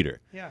been Peter.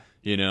 Yeah.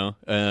 You know,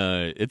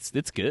 it's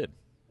good.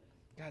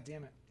 God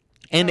damn it.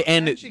 And Oh,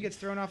 and she gets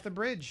thrown off the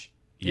bridge.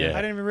 yeah,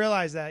 I didn't even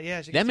realize that.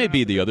 Yeah, she gets that may thrown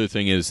be off the other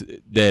thing is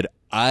that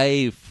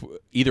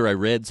either I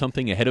read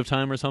something ahead of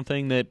time or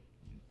something that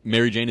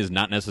Mary Jane is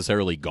not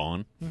necessarily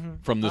gone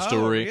from the Oh,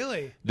 story.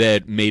 really?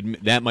 That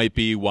might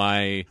be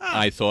why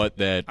I thought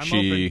that I'm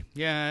she. open.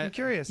 Yeah. I'm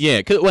curious.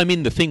 Yeah, well, I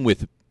mean the thing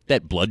with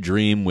that blood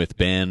dream with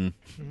Ben,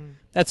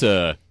 that's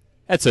a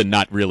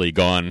not really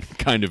gone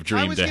kind of I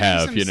dream was to getting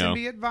have, some you know.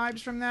 symbiote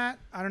vibes from that.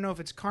 I don't know if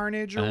it's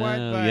Carnage or what,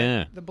 Oh, but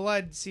yeah. the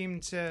blood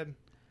seemed to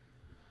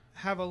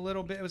have a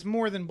little bit. It was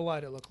more than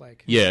blood. It looked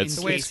like. Yeah, the it's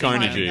way it's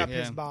climbing carnagey. up Yeah.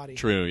 his body.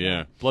 True,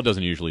 yeah. Blood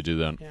doesn't usually do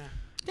that. Yeah.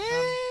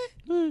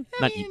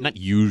 Not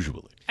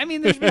usually. I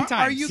mean, there's been times.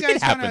 Are you guys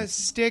It gonna happens.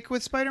 stick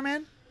with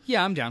Spider-Man?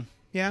 Yeah, I'm down.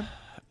 Yeah.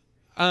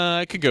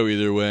 It could go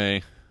either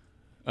way.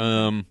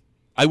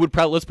 I would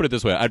probably let's put it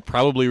this way. I'd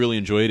probably really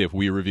enjoy it if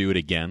we review it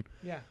again.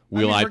 Yeah.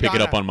 Will I we're pick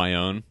it up gonna. on my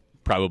own?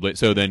 Probably.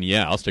 So then,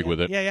 yeah, I'll stick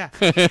with it. Yeah,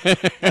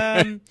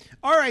 yeah.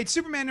 All right,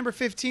 Superman number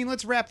 15.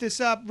 Let's wrap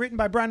this up. Written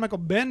by Brian Michael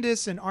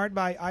Bendis and art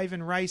by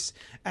Ivan Rice.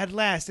 At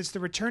last, it's the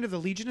return of the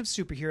Legion of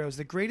Superheroes.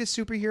 The greatest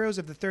superheroes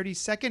of the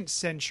 32nd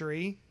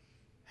century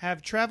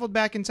have traveled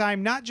back in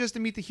time not just to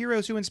meet the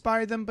heroes who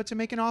inspired them, but to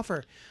make an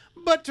offer.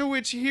 But to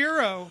which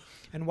hero?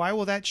 And why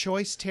will that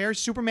choice tear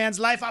Superman's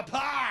life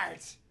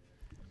apart?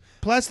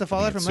 Plus, the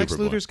fallout from Lex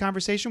Superboy. Luthor's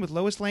conversation with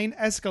Lois Lane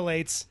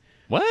escalates.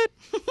 What?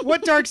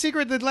 What dark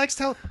secret did Lex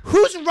tell?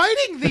 Who's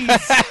writing these?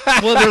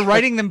 Well, they're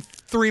writing them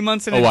 3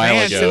 months in A while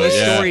advance, ago, and the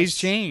yeah. stories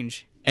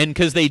change. And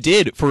because they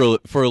did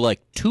for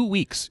like 2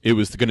 weeks, it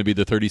was going to be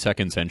the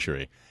 32nd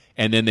century,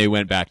 and then they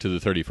went back to the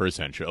 31st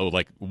century. Oh,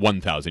 like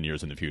 1,000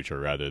 years in the future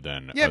rather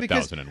than Yeah,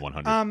 because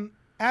 1,100.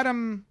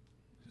 Adam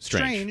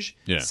Strange.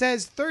 Yeah.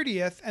 says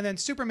 30th, and then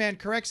Superman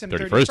corrects him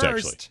 31st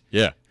actually.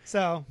 Yeah.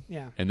 So,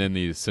 yeah. And then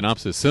the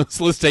synopsis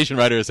solicitation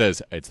writer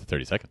says it's the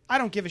 32nd. I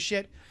don't give a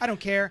shit. I don't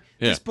care.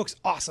 Yeah. This book's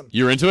awesome.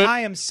 You're into it?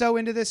 I am so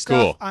into this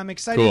stuff. Cool. I'm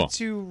excited Cool.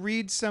 to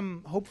read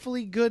some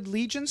hopefully good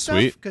Legion stuff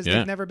Sweet. because Yeah.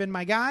 they've never been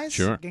my guys.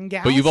 Sure. And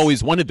gals. But you've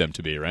always wanted them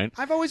to be, right?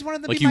 I've always wanted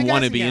them to Like be my you guys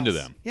want to and be into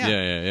gals. them. Yeah.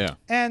 Yeah.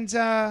 And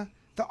the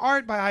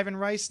art by Ivan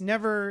Rice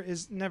never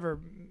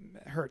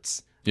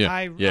hurts. Yeah.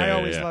 I Yeah,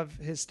 always yeah. love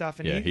his stuff,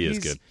 and Yeah, he is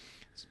he's good.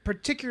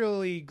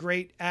 particularly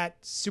great at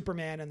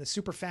Superman and the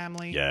Super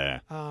Family. Yeah.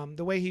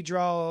 The way he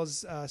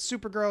draws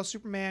Supergirl,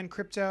 Superman,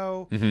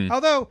 Crypto. Mm-hmm.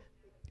 Although,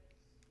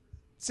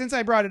 since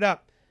I brought it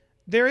up,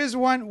 there is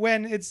one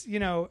when it's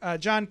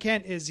John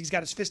Kent he's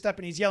got his fist up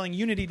and he's yelling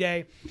Unity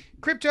Day.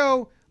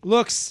 Crypto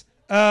looks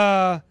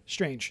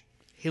strange.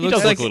 He does looks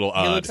look like a little He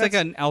odd. looks like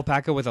an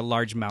alpaca with a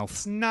large mouth.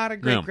 It's not a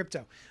great No.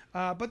 Crypto.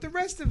 But the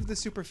rest of the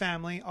Super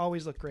Family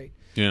always look great.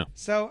 Yeah.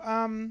 So,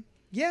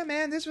 yeah,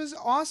 man, this was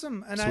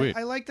awesome. And Sweet.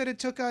 I like that it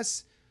took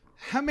us,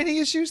 how many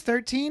issues?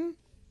 13?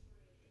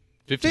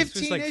 15.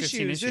 15 like issues.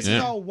 15 issues. This Yeah.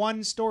 is all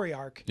one story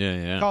arc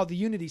Yeah. called the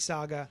Unity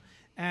Saga.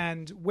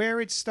 And where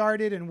it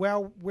started and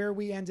where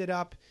we ended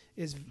up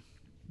is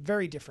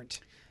very different.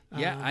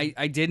 Yeah,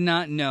 I did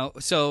not know.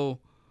 So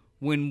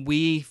when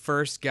we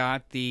first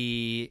got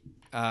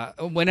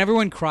when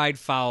everyone cried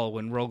foul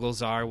when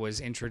Rogol-Zar was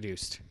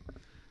introduced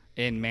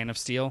in Man of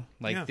Steel,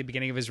 like Yeah. the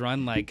beginning of his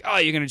run, like, oh,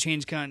 you're going to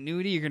change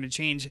continuity, you're going to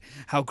change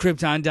how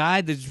Krypton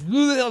died.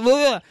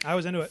 I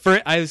was into it.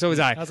 So was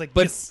I. I was like,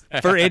 but yes.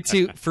 for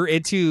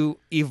it to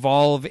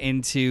evolve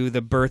into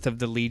the birth of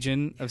the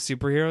Legion of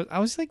Superheroes, I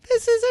was like,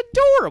 this is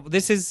adorable.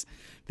 This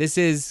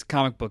is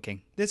comic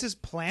booking. This is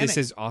planning. This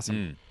is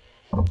awesome.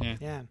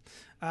 Yeah.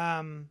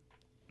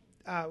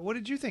 What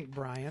did you think,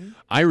 Brian?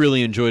 I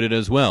really enjoyed it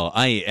as well.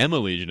 I am a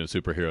Legion of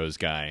Superheroes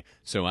guy,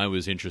 so I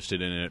was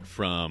interested in it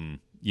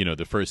from,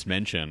 the first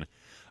mention.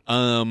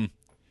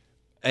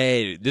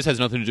 This has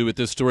nothing to do with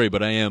this story,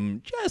 but I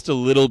am just a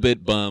little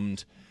bit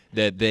bummed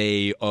that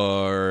they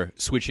are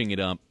switching it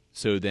up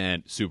so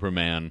that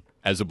Superman,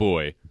 as a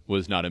boy,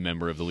 was not a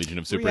member of the Legion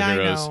of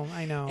Superheroes.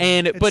 I know.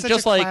 And It's but such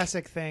just a like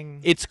classic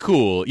thing. it's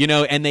cool,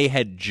 and they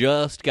had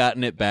just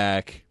gotten it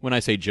back. When I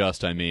say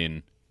just, I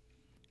mean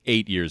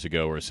 8 years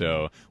ago or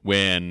so,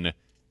 when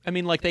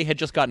they had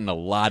just gotten a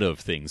lot of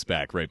things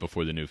back right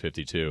before the New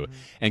 52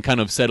 and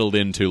kind of settled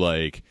into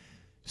like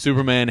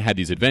Superman had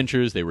these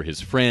adventures, they were his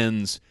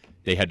friends,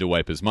 they had to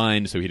wipe his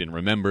mind so he didn't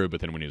remember,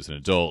 but then when he was an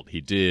adult, he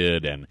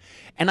did, and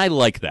I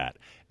like that.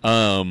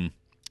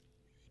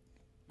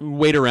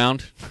 Wait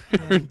around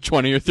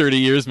 20 or 30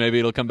 years, maybe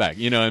it'll come back.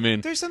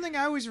 There's something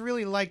I always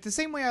really liked. The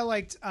same way I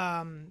liked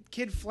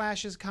Kid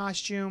Flash's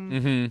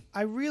costume.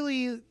 I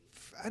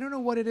don't know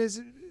what it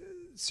is.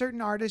 Certain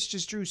artists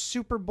just drew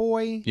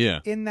Superboy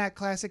in that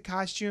classic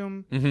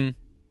costume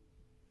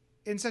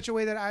in such a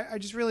way that I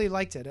just really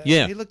liked it.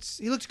 Yeah. He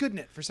looked good in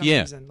it for some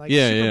Yeah. reason. Like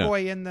Yeah,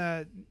 Superboy in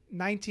the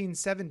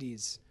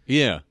 1970s.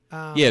 Yeah.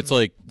 It's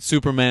like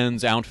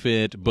Superman's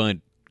outfit, but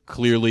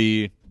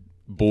clearly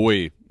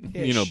boy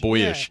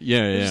boyish.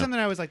 Yeah, Which yeah. is something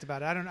I always liked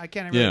about it. I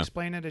can't really Yeah.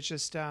 explain it. It's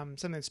just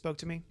something that spoke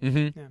to me.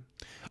 Mm-hmm. Yeah.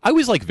 I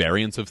always like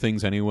variants of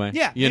things anyway.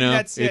 Yeah, you maybe know,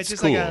 that's it's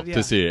just cool like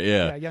to see it.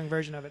 Yeah. a young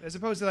version of it, as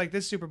opposed to like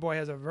this Superboy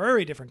has a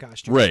very different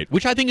costume. Right,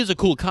 which I think is a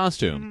cool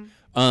costume.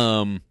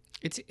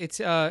 It's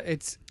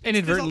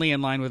inadvertently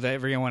in line with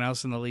everyone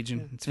else in the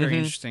Legion. It's very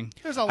interesting.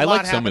 There's a I lot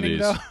like some of happening,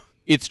 these. though.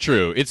 It's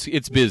true.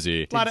 It's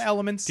busy. A lot of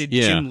elements. Did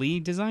Yeah. Jim Lee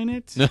design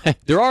it?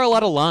 There are a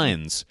lot of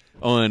lines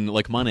on,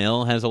 like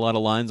Mon-El has a lot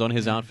of lines on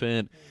his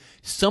outfit.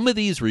 Some of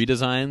these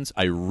redesigns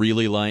I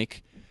really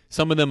like.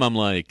 Some of them I'm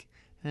like,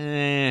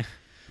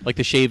 like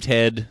the shaved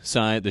head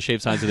side, the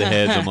shaved sides of the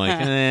heads. I'm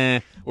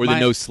like, or the My-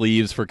 no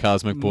sleeves for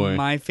Cosmic Boy.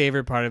 My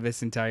favorite part of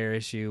this entire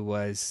issue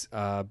was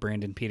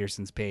Brandon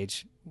Peterson's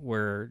page,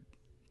 where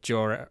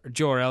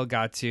Jor-El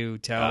got to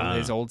tell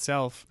his old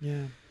self,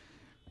 Yeah.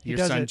 He "Your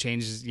does son it.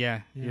 changes.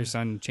 Your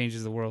son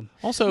changes the world,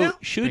 Also, Now-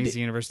 should brings the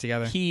universe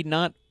together." he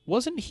not?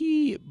 Wasn't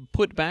he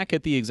put back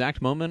at the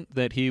exact moment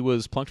that he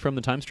was plucked from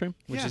the time stream?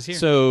 Which Yeah. is here.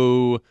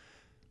 So,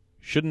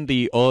 shouldn't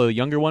the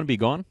younger one be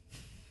gone?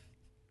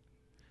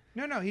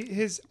 No.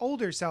 His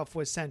older self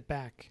was sent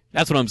back.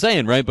 That's what I'm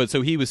saying, right? But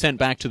so he was sent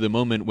back to the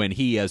moment when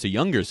he, as a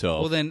younger self,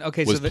 Well, then,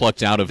 okay, was so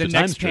plucked out of the the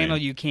time next stream. panel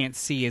you can't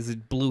see is a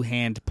blue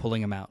hand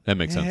pulling him out. That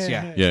makes sense.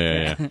 Yeah.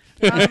 Yeah.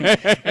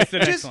 That's the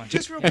next one.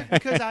 Just real quick,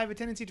 because I have a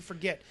tendency to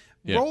forget.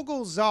 Yeah.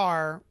 Rogol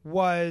Zar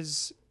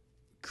was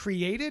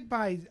created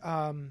by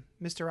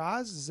Mr.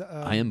 Oz.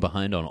 I am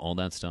behind on all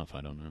that stuff.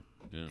 I don't know.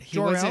 Yeah.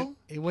 Jor-El?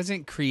 It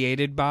wasn't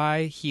created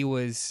by. He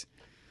was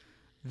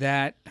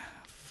that.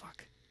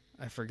 Fuck,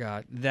 I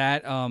forgot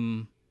that.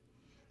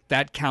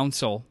 That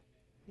council.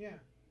 Yeah.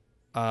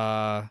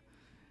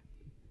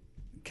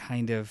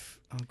 Kind of.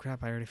 Oh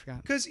crap! I already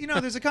forgot. Because,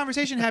 there's a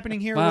conversation happening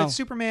here Wow. with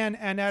Superman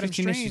and Adam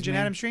 15 Strange. issues, And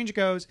man. Adam Strange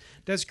goes,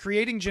 does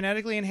creating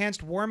genetically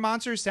enhanced war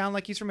monsters sound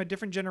like he's from a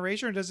different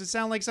generation? Or does it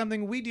sound like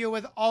something we deal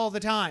with all the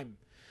time?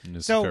 That's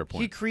a So fair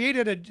point.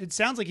 it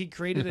sounds like he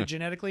created a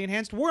genetically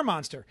enhanced war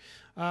monster,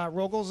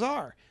 Rogol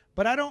Zar.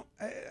 But I don't,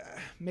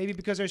 maybe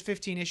because there's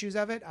 15 issues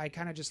of it, I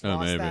kind of just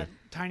lost maybe. that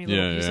tiny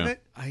little piece of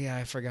it. Oh yeah,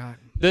 I forgot.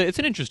 It's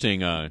an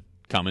interesting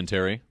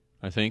commentary.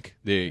 I think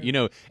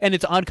and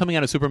it's odd coming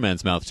out of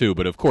Superman's mouth too.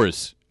 But of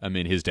course, I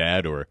mean, his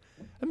dad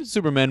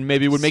Superman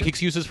maybe would make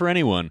excuses for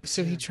anyone.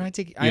 So he tried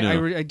to.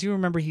 know. I do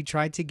remember he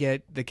tried to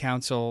get the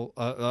council,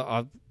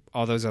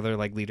 all those other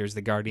like leaders,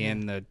 the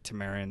Guardian, the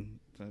Tamaran,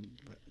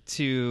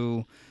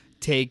 to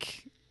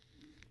take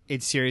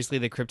it seriously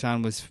that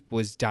Krypton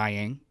was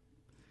dying.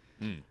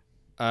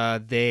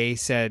 They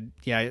said,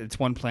 "Yeah, it's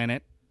one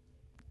planet,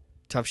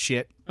 tough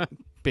shit,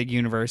 big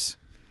universe."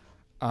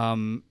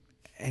 And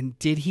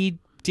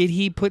did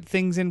he put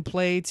things in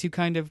play to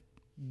kind of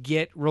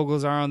get Rogol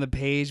Zar on the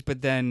page,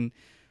 but then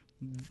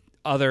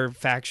other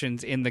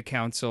factions in the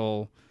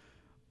council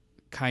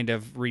kind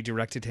of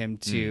redirected him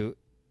to,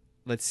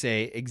 let's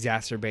say,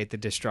 exacerbate the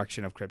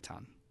destruction of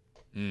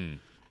Krypton.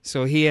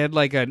 So he had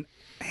like a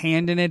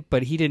hand in it,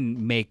 but he didn't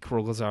make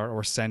Rogol Zar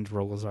or send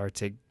Rogol Zar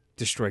to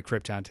destroy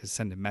Krypton to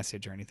send a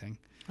message or anything.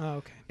 Oh,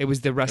 okay. It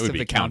was the rest It would of be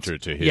the council. counter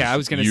to his yeah, I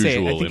was going to say. I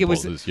usual think it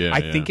was. impulses. Yeah, I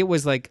yeah. think it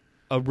was like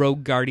a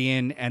rogue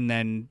Guardian, and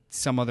then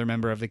some other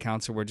member of the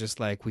council were just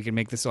like, "We can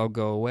make this all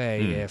go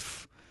away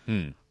if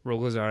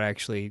Rogol Zar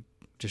actually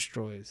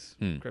destroys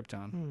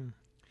Krypton."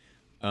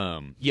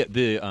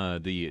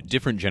 The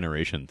different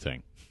generation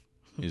thing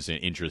is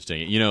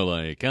interesting.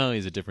 Like,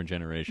 he's a different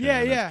generation. Yeah,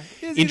 And yeah.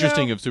 it's Is he,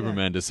 interesting though? of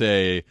Superman to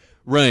say,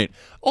 right.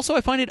 Also,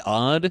 I find it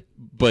odd,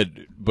 but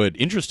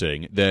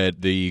interesting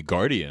that the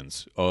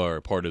Guardians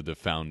are part of the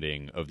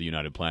founding of the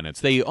United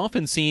Planets. They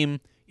often seem,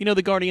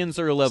 the Guardians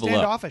are a level up.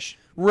 Standoffish.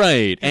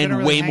 Right, They and don't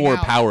really way hang more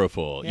out.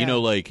 powerful. Yeah.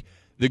 Like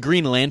the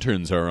Green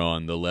Lanterns are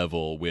on the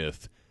level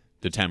with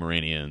the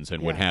Tamaranians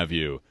and what Yeah. have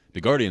you.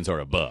 The Guardians are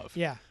above.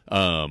 Yeah.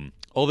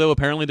 Although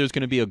apparently there's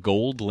going to be a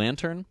gold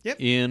lantern Yep.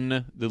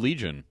 in the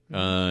Legion,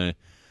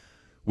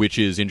 which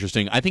is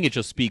interesting. I think it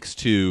just speaks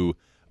to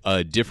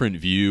a different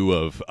view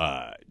of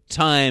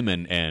time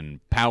and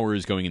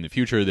powers going in the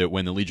future, that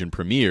when the Legion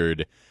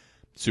premiered,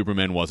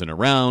 Superman wasn't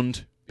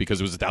around because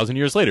it was 1,000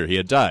 years later. He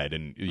had died,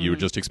 and you were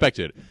just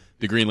expected.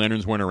 The Green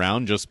Lanterns weren't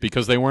around just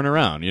because they weren't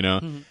around,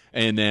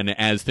 And then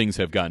as things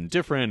have gotten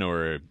different,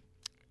 or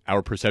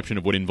our perception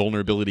of what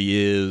invulnerability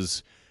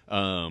is,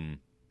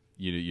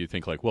 you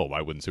think like, well, why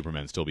wouldn't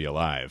Superman still be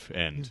alive?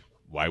 And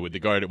why would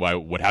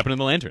what happened to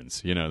the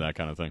Lanterns? That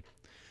kind of thing.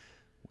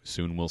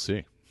 Soon we'll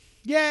see.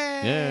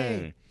 Yay!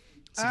 Yay.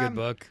 It's a good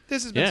book.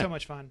 This has been Yeah. so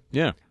much fun.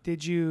 Yeah.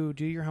 Did you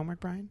do your homework,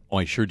 Brian? Oh,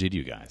 I sure did,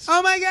 you guys.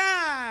 Oh my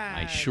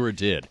god! I sure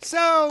did.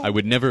 So I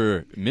would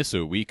never miss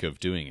a week of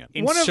doing it.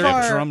 One of Insert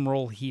our- drum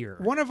roll here.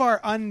 one of our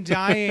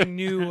undying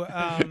new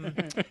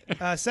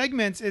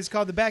segments is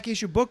called the Back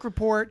Issue Book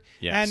Report.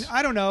 Yes. And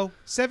I don't know,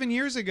 7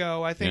 years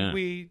ago, I think Yeah.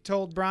 we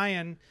told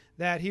Brian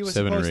that he was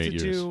 7 or supposed 8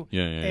 to years. do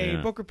Yeah, a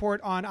yeah. book report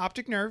on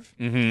Optic Nerve,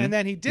 Mhm. and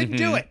then he didn't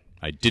do it.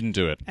 I didn't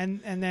do it. And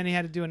then he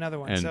had to do another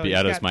one. And so that he's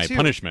is got my 2.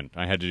 punishment.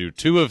 I had to do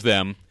 2 of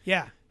them,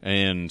 Yeah.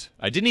 and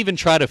I didn't even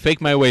try to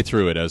fake my way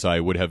through it as I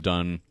would have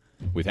done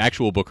with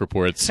actual book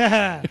reports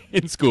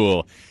in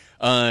school.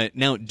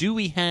 Now, do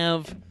we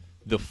have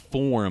the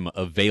form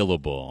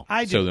available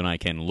I do. so that I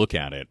can look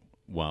at it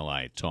while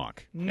I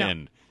talk No.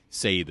 and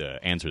say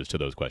the answers to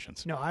those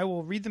questions? No, I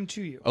will read them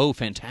to you. Oh,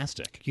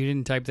 fantastic. You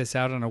didn't type this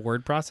out on a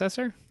word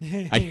processor?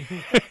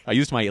 I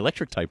used my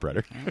electric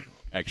typewriter,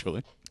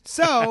 actually.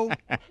 So,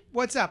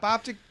 what's up,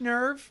 Optic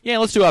Nerve? Yeah,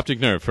 let's do Optic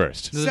Nerve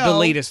first. The So,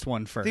 latest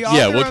one first. the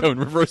Yeah, author we'll of- go in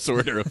reverse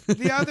order.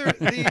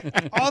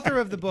 The author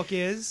of the book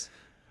is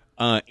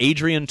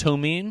Adrian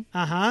Tomine,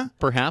 uh-huh,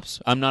 perhaps.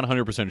 I'm not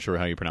 100% sure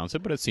how you pronounce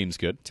it, but it seems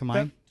good. To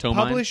mine? Tomine.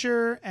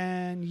 publisher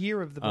and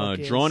year of the book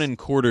is Drawn in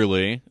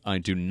Quarterly. I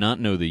do not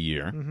know the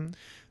year. You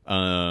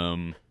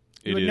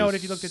would know it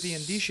if you looked at the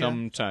indicia.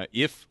 Sometime,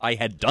 if I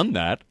had done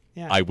that,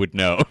 Yeah. I would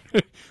know.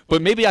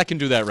 But maybe I can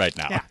do that right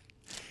now.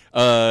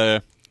 Yeah.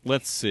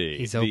 Let's see.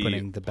 He's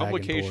opening the bag and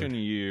publication board.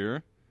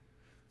 year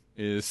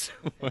is.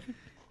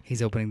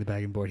 He's opening the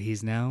bag and board.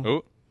 He's now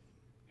Oh,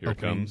 here it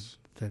opening comes.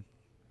 the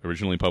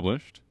Originally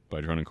published by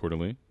Drawn and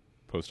Quarterly,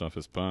 Post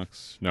Office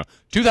Box. No,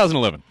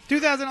 2011.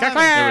 2011.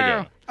 There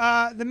we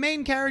go. The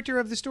main character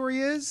of the story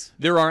is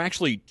There are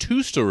actually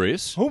 2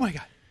 stories oh my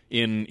god,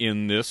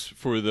 in this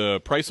for the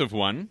price of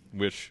one,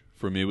 which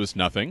for me was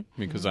nothing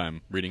because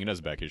I'm reading it as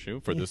a back issue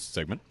for this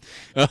segment.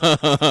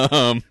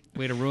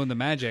 way to ruin the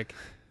magic.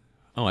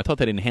 Oh, I thought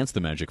that enhanced the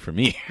magic for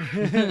me.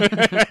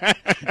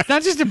 It's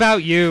not just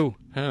about you.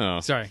 Oh,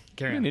 Sorry,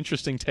 carry an on.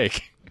 interesting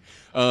take.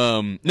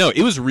 No,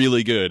 it was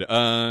really good.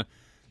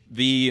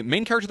 The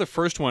main character of the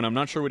first one, I'm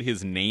not sure what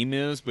his name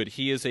is, but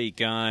he is a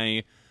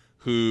guy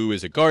who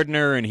is a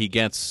gardener, and he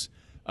gets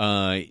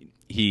the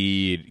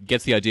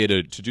idea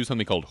to do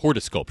something called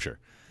horticulture,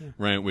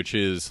 right? Which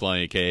is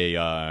like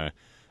a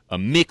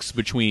mix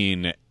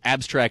between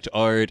abstract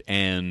art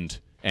and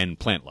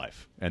plant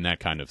life and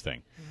that kind of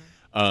thing.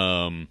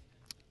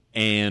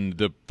 And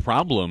the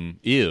problem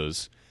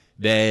is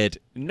that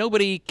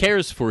nobody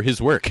cares for his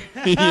work.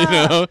 You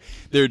know,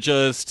 they're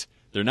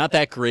not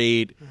that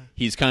great.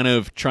 He's kind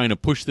of trying to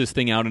push this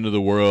thing out into the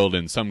world,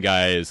 and some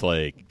guy is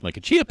like a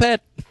chia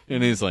pet,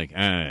 and he's like,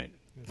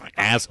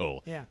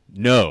 asshole. Yeah.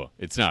 No,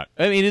 it's not.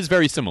 I mean, it is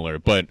very similar,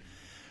 but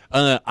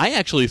I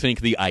actually think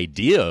the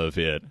idea of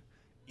it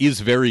is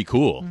very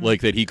cool.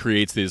 Like that he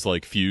creates this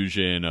like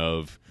fusion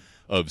of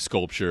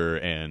sculpture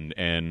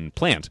and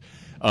plant.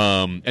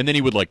 And then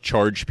he would like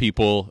charge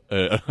people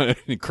a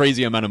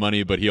crazy amount of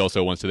money, but he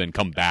also wants to then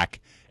come back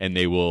and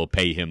they will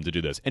pay him to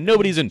do this. And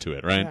nobody's into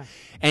it, right? Yeah.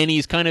 And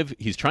he's trying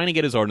to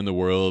get his art in the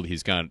world.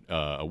 He's got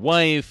a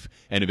wife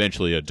and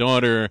eventually a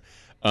daughter.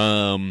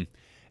 And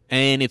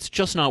it's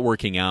just not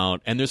working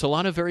out. And there's a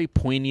lot of very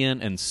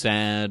poignant and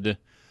sad,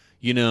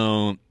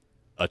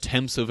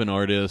 attempts of an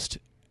artist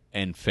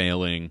and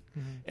failing.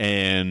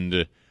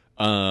 And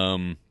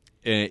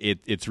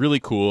it's really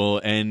cool,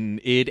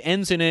 and it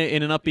ends in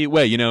an upbeat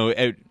way.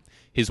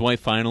 His wife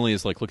finally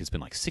is like, "Look, it's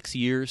been like 6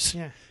 years,"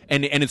 Yeah.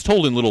 and it's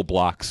told in little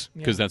blocks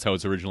because Yeah. that's how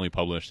it's originally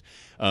published.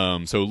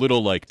 So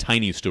little like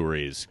tiny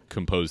stories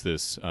comprise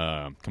this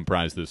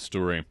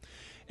story,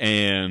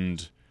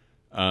 and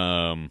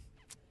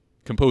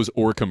compose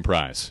or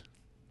comprise.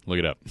 Look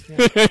it up.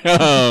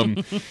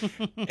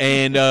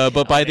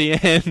 But by the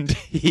end,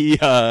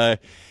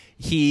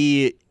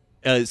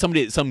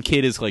 some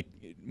kid is like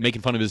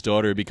making fun of his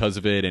daughter because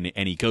of it,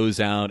 and he goes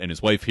out, and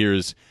his wife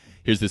hears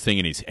this thing,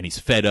 and he's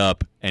fed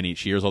up, and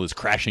she hears all this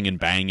crashing and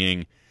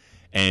banging,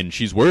 and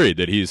she's worried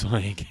that he's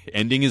like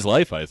ending his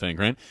life, I think,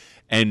 right?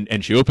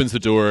 And she opens the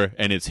door,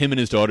 and it's him and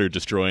his daughter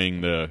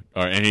destroying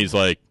and he's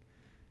like,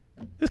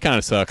 this kind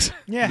of sucks.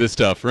 Yeah. This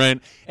stuff,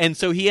 right? And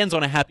so he ends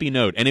on a happy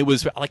note, and it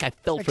was like I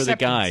felt for the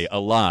guy Acceptance. a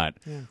lot,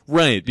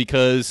 right?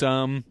 Because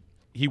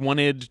he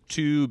wanted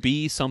to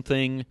be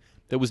something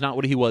that was not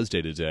what he was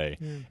day to day,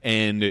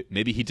 and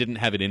maybe he didn't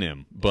have it in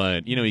him,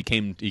 but he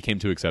came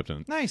to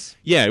acceptance. nice.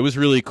 Yeah, it was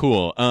really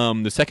cool.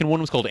 The second one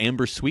was called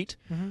Amber Sweet,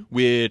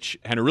 which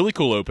had a really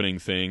cool opening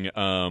thing.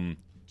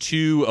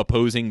 2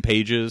 opposing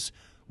pages,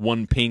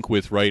 one pink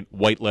with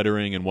white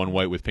lettering and one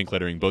white with pink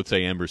lettering, both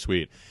say Amber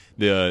Sweet.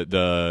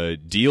 The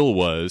deal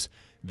was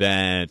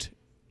that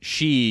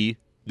she,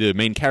 the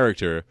main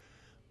character,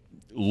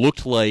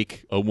 looked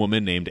like a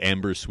woman named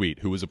Amber Sweet,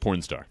 who was a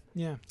porn star.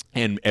 Yeah.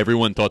 And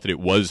everyone thought that it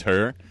was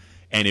her,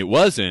 and it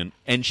wasn't.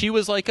 And she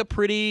was like a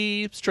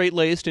pretty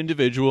straight-laced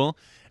individual,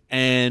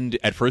 and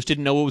at first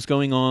didn't know what was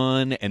going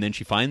on, and then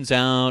she finds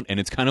out, and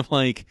it's kind of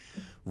like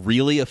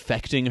really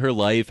affecting her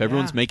life.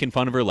 Everyone's Yeah. making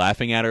fun of her,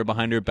 laughing at her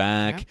behind her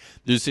back.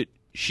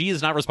 She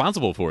is not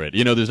responsible for it.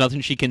 There's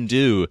nothing she can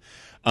do.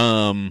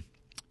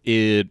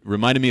 It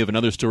reminded me of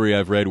another story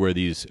I've read where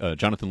these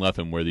Jonathan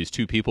Lethem, where these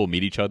 2 people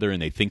meet each other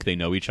and they think they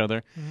know each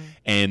other,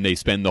 and they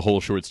spend the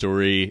whole short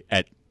story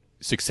at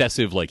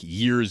successive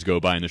years go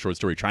by in the short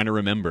story trying to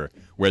remember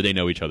where they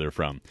know each other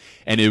from.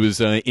 And it was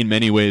in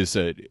many ways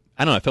I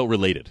don't know, I felt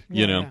related.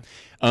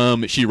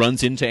 She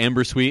runs into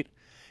Amber Sweet,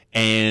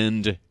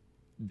 and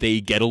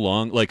they get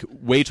along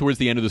way towards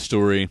the end of the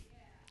story.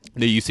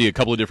 You see a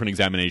couple of different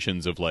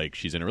examinations of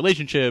she's in a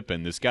relationship,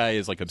 and this guy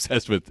is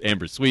obsessed with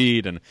Amber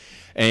Sweet, and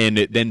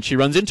then she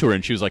runs into her,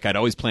 and she was like, I'd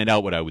always planned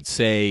out what I would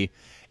say,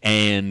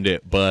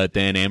 But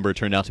then Amber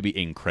turned out to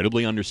be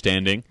incredibly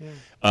understanding.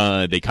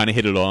 They kind of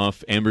hit it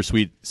off. Amber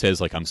Sweet says,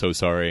 like, I'm so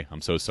sorry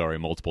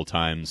multiple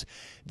times.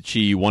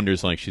 She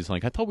wonders, like, she's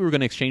like, I thought we were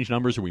going to exchange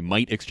numbers, or we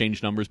might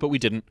exchange numbers, but we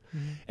didn't.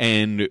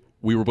 And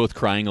we were both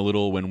crying a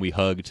little when we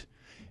hugged.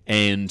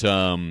 And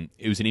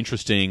it was an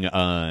interesting,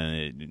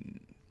 I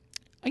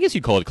guess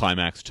you'd call it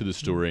climax to the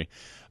story.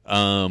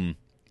 And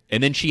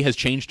then she has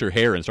changed her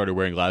hair and started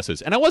wearing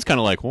glasses. And I was kind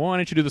of like, well, why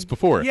didn't you do this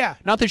before? Yeah.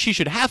 Not that she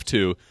should have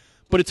to,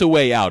 but it's a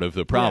way out of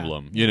the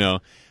problem, you know?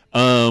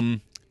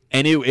 And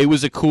it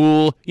was a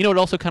cool, you know, it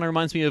also kind of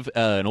reminds me of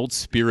an old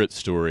Spirit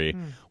story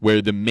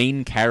where the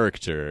main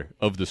character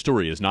of the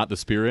story is not the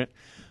Spirit,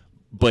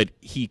 but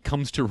he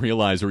comes to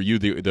realize, or you,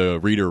 the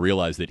reader,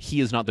 realize that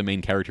he is not the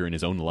main character in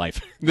his own life.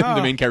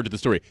 The main character of the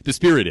story. The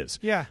Spirit is.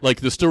 Yeah.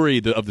 Like, the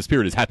story of the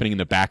Spirit is happening in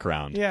the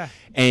background. Yeah.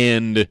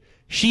 And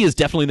she is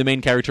definitely the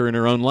main character in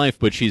her own life,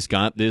 but she's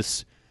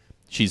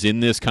in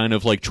this kind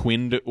of, like,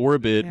 twinned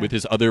orbit with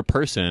this other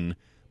person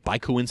by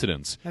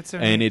coincidence. That's so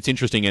and neat. it's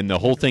interesting. And the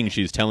whole thing,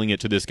 she's telling it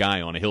to this guy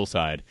on a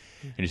hillside.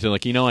 And she's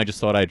like, you know, I just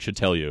thought I should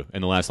tell you.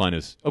 And the last line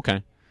is,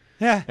 okay.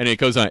 Yeah. And it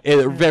goes on.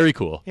 Very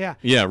cool. Yeah.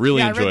 Yeah,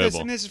 really I enjoyable. read this,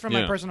 and this is from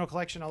my personal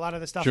collection. A lot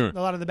of the stuff, Sure.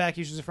 a lot of the back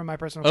issues are from my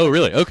personal Oh, collection.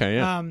 really? Okay,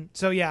 yeah.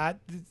 So, yeah,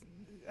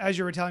 as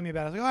you were telling me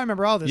about it, I was like, oh, I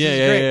remember all this. Yeah, This is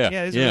yeah, great.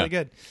 yeah. This is really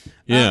good.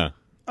 Yeah.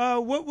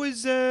 What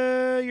was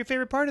your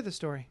favorite part of the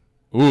story?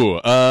 Ooh,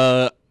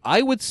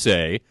 I would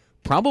say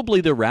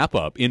probably the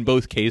wrap-up in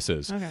both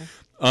cases.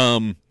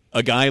 Okay.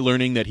 A guy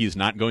learning that he's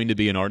not going to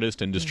be an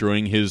artist and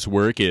destroying his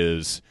work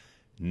is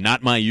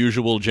not my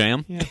usual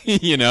jam. Yeah.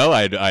 You know,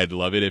 I'd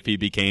love it if he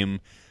became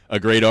a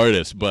great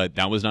artist, but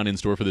that was not in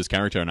store for this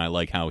character, and I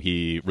like how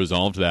he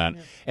resolved that.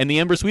 Yeah. And the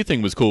Amber Sweet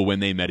thing was cool when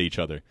they met each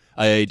other.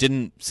 I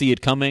didn't see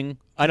it coming.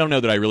 I don't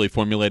know that I really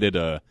formulated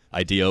a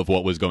idea of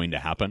what was going to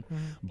happen,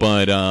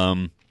 but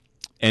and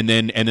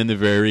then the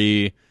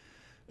very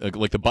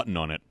like the button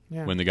on it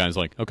when the guy's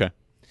like, okay.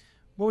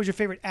 What was your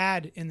favorite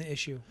ad in the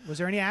issue? Was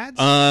there any ads?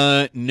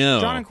 No.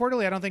 John and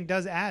Quarterly, I don't think,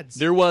 does ads.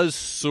 There was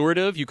sort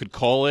of. You could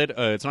call it.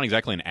 It's not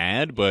exactly an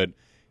ad, but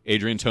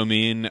Adrian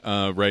Tomine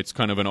writes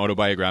kind of an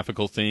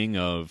autobiographical thing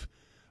of,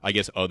 I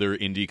guess, other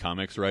indie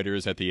comics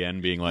writers at the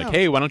end being like,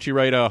 hey, why don't you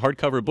write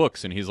hardcover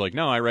books? And he's like,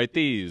 no, I write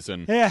these.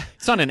 And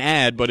it's not an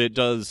ad, but it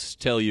does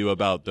tell you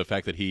about the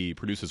fact that he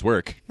produces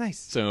work. Nice.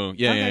 So,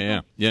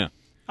 yeah.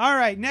 All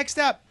right, next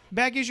up.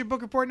 Back issue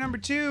book report number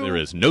 2. There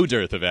is no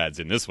dearth of ads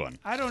in this one.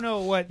 I don't know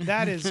what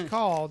that is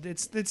called.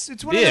 It's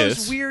one of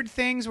those weird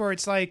things where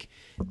it's like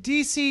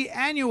DC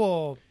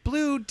Annual,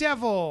 Blue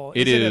Devil.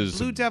 It is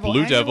Blue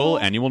Devil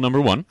Annual number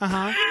 1.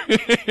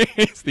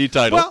 It's the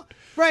title. Well,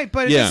 right,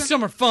 but Yeah. it's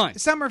Summer fun.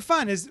 Summer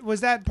Fun.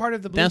 Was that part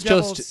of the Blue That's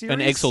Devil just series?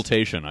 an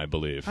exultation, I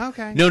believe.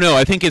 Okay. No,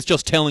 I think it's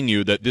just telling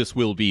you that this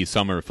will be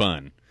summer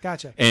fun.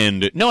 Gotcha.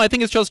 And no, I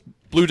think it's just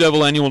Blue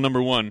Devil Annual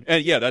number 1.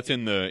 And yeah, that's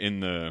in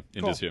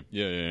this here.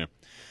 Yeah.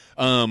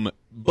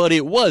 But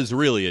it was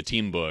really a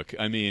team book.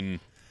 I mean,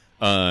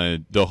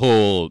 the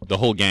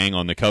whole gang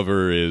on the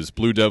cover is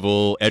Blue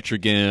Devil,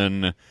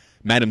 Etrigan,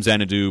 Madame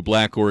Xanadu,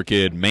 Black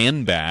Orchid,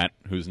 Man-Bat,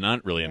 who's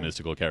not really a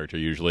mystical character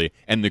usually,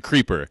 and the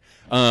Creeper.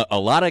 A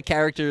lot of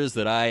characters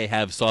that I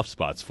have soft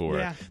spots for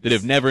that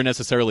have never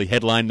necessarily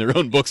headlined their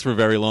own books for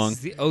very long.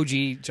 It's the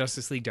OG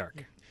Justice League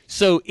Dark.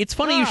 So it's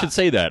funny you should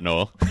say that,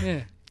 Noel.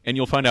 Yeah. And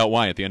you'll find out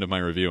why at the end of my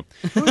review.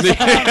 Stick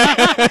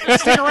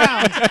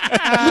around.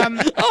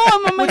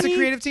 What's the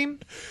creative team?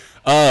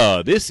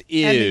 This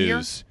year?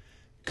 is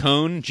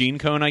Gene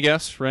Cohn, I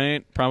guess,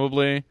 right?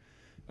 Probably.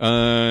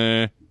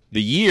 The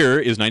year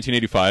is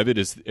 1985.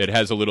 It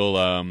has a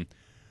little.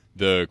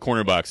 The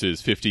corner box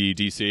is 50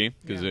 DC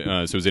because so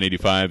it was in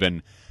 85,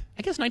 and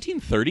I guess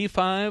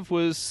 1935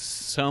 was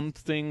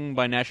something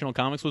by National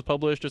Comics was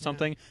published or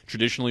something.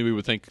 Traditionally, we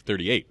would think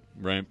 38,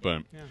 right?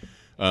 But.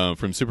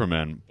 From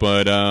Superman.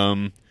 But,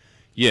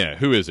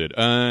 who is it?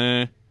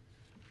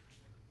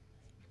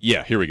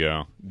 Here we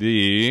go.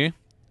 The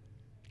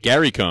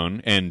Gary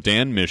Cohn and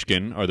Dan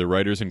Mishkin are the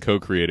writers and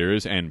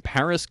co-creators, and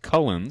Paris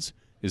Cullins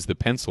is the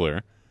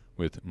penciler,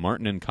 with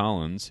Martin and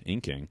Collins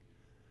inking,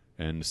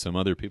 and some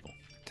other people.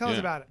 Tell us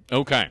about it.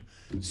 Okay.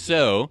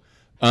 So,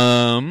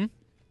 Blue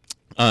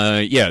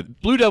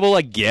Devil,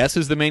 I guess,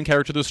 is the main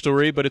character of the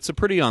story, but it's a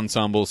pretty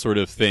ensemble sort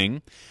of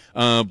thing.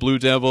 Blue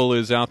Devil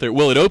is out there.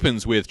 Well, it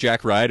opens with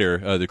Jack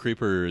Ryder, the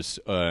Creeper's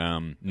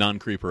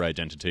non-Creeper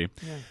identity,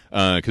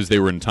 because they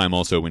were in a time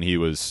also when he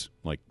was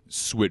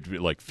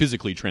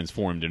physically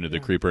transformed into the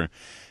Creeper.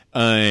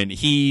 And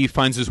he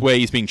finds his way.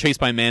 He's being chased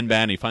by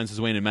Man-Bat, and he finds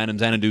his way into Madame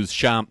Xanadu's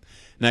shop,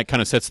 and that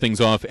kind of sets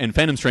things off. And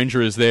Phantom Stranger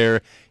is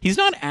there. He's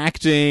not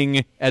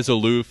acting as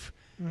aloof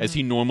as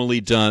he normally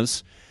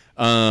does.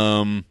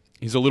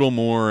 He's a little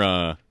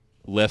more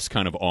less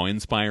kind of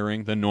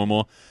awe-inspiring than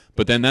normal.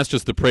 But then that's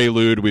just the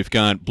prelude. We've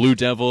got Blue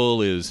Devil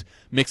is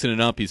mixing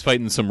it up. He's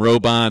fighting some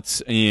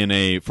robots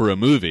for a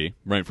movie,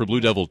 right, for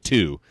Blue Devil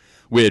 2,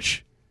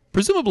 which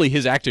presumably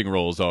his acting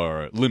roles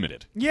are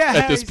limited. Yeah,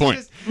 at this he's point,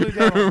 just Blue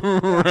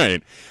Devil.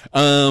 right?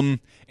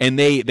 And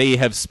they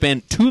have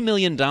spent $2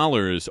 million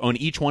on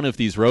each one of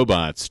these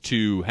robots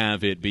to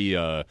have it be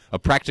a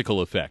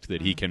practical effect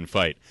that he can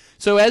fight.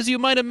 So as you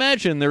might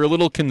imagine, they're a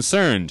little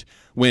concerned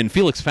when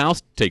Felix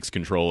Faust takes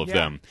control of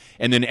them,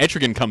 and then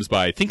Etrigan comes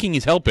by thinking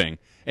he's helping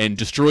and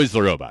destroys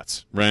the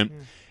robots, right?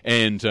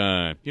 And it's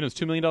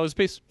 $2 million a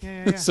piece.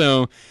 Yeah.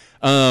 So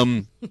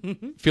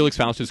Felix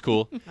Faust is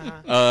cool.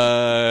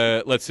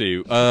 Let's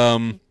see.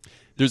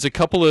 There's a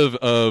couple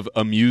of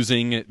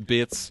amusing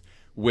bits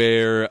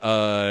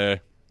where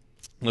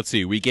let's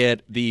see. We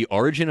get the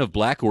origin of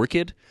Black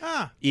Orchid.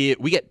 We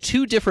get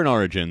two different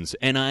origins,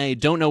 and I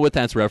don't know what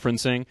that's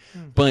referencing,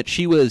 but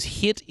she was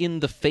hit in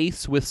the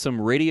face with some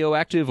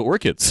radioactive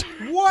orchids.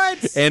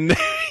 What? And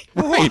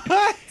right.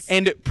 What?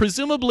 And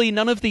presumably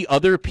none of the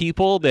other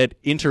people that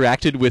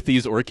interacted with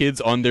these orchids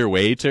on their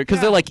way to,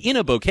 because they're like in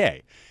a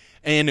bouquet.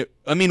 And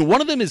I mean, one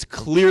of them is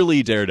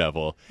clearly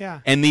Daredevil.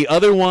 Yeah. And the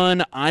other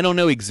one, I don't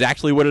know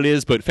exactly what it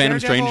is, but Phantom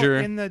Daredevil Stranger.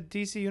 in the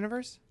DC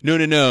universe?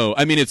 No.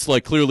 I mean, it's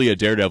like clearly a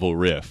Daredevil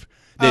riff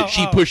that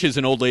she pushes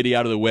an old lady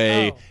out of the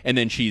way, and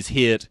then she's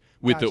hit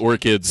with the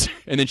orchids,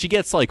 and then she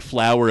gets like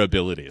flower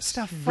abilities.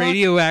 The fuck?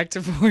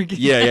 Radioactive organ.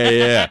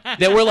 Yeah.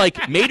 That were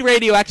like made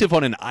radioactive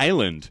on an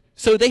island.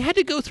 So they had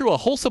to go through a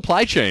whole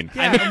supply chain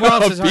And we're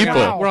also of talking people.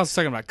 about, we're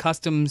also talking about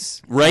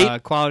customs,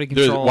 Right? quality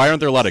There's- control. why aren't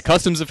there a lot of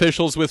customs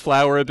officials with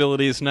flower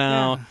abilities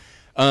now?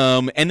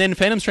 And then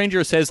Phantom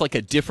Stranger says like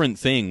a different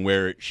thing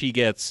where she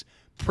gets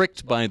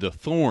pricked by the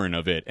thorn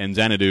of it, and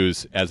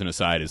Xanadu's, as an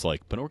aside, is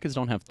like, but orchids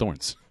don't have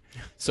thorns.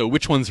 So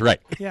which one's right?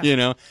 Yeah. You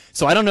know?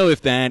 So I don't know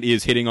if that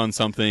is hitting on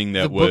something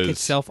that the was... book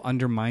itself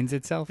undermines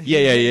itself.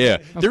 Yeah. There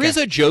Okay. is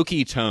a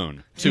jokey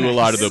tone to a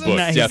lot of the It book, looks-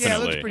 Nice. definitely.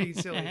 Yeah, it looks pretty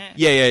silly.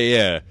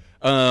 Yeah.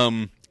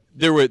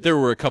 There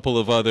were a couple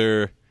of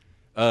other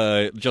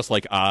just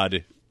like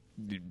odd,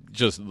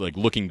 just like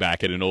looking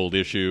back at an old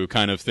issue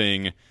kind of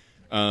thing.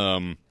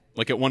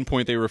 Like at one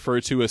point they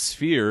refer to a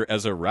sphere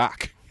as a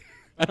rock.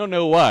 I don't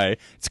know why.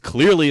 It's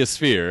clearly a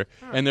sphere,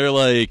 and they're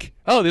like,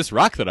 "Oh, this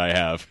rock that I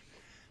have."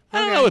 I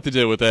don't know what the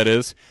deal with that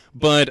is,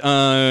 but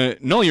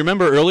Noel, you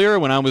remember earlier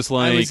when I was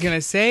like, I was gonna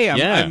say,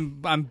 Yeah.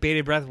 I'm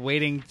bated breath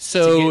waiting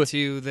So, to get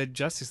to the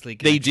Justice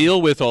League. they connection.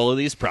 deal with all of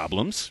these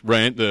problems,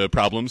 right? The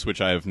problems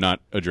which I have not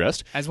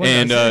addressed, As one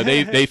and does.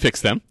 they fix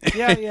them.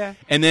 Yeah.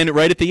 And then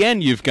right at the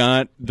end, you've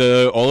got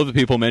all of the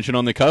people mentioned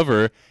on the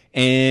cover,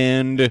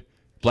 and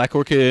Black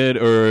Orchid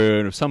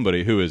or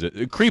somebody, who is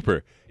it?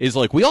 Creeper is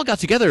like, we all got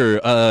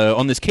together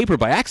on this caper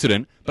by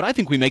accident, but I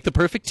think we make the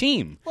perfect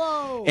team.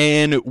 Whoa.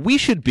 And we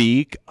should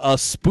be a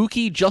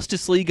spooky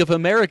Justice League of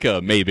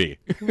America, maybe.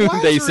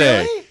 What? They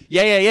say. Really?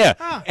 Yeah.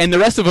 Huh. And the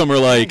rest of them are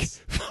like,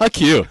 Nice.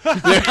 fuck you.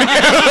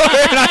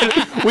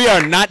 we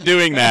are not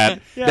doing that.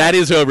 Yeah. That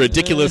is a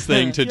ridiculous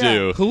thing to Yeah.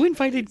 do. Who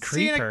invited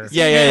See you Creeper? next-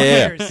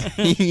 Yeah.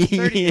 30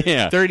 years.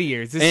 Yeah. 30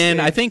 years. This And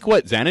is- I think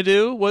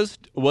Xanadu was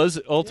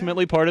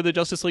ultimately part of the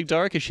Justice League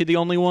Dark. Is she the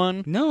only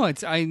one? no,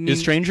 it's I mean, Is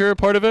Stranger a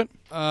part of it?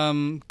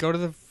 go to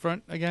the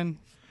front again.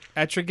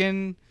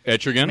 Etrigan,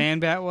 Etrigan?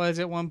 Man-Bat was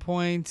at one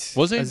point.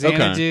 Was he?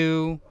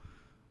 Xanadu,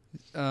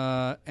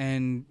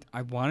 and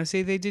I want to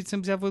say they did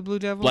some stuff with Blue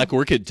Devil. Black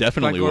Orchid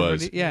definitely Black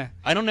Orchid, was. yeah.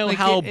 I don't know Like,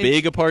 how it-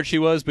 big a part she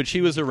was, but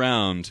she was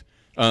around.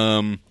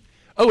 And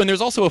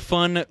there's also a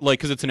fun, like,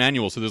 because it's an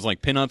annual, so there's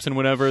like pinups and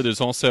whatever.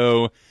 There's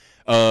also,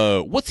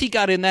 what's he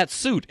got in that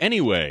suit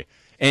anyway?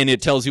 And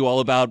it tells you all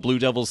about Blue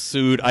Devil's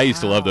suit. I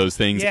used to love those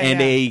things, Yeah, and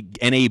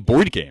yeah. a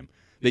board game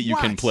that you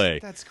can What? play.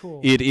 That's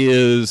cool. It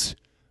is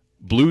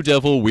Blue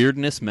Devil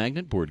Weirdness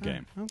Magnet board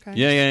game. okay.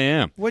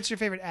 Yeah. What's your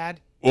favorite ad?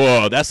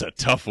 Whoa, that's a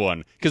tough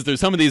one because there's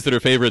some of these that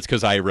are favorites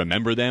because I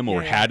remember them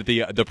or Yeah. had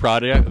the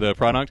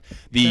product.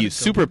 The is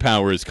so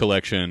Superpowers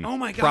collection Oh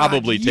my God,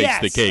 probably takes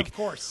yes, the cake. of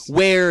course.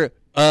 Where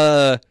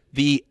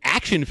the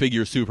action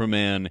figure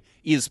Superman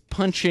is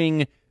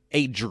punching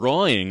a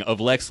drawing of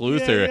Lex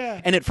Luthor, yeah.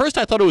 and at first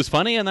I thought it was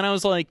funny, and then I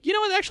was like, you know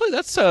what? Actually,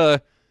 that's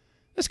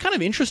kind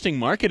of interesting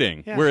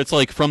marketing Yeah. where it's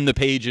like from the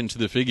page into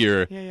the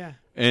figure. Yeah.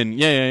 And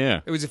yeah.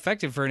 It was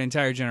effective for an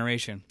entire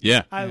generation.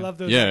 Yeah. I love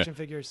those Yeah. action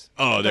figures.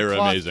 Oh, The they were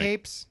cloth amazing.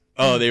 Capes.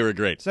 Oh, they were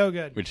great. So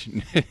good. Which,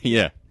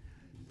 yeah.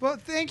 Well,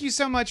 thank you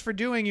so much for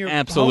doing your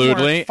Absolutely,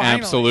 homework,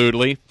 finally.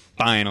 absolutely,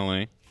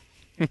 finally.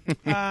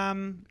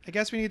 I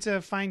guess we need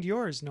to find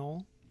yours,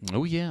 Noel.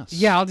 Oh yes.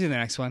 Yeah, I'll do the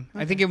next one.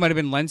 I think it might have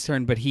been Len's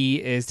turn, but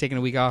he is taking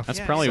a week off. That's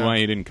Yeah, probably so- why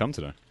he didn't come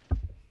today.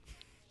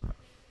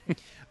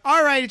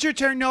 All right, it's your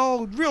turn,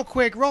 Noel. Real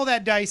quick, roll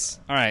that dice.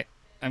 All right,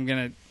 I'm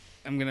gonna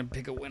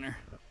pick a winner.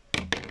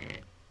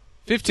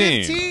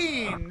 15.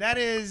 15. That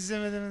is.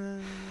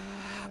 I'm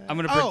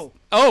gonna. Oh.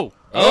 Oh.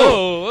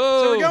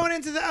 Oh. So we're going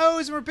into the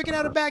O's and we're picking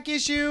out a back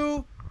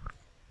issue.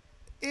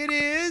 It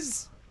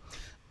is.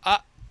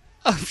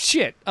 Oh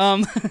shit.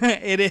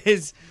 It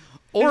is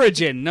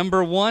Origin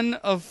number 1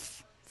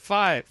 of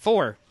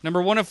 4.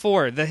 Number 1 of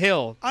 4. The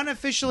Hill.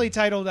 Unofficially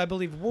titled, I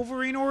believe,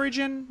 Wolverine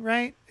Origin,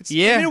 right? It's,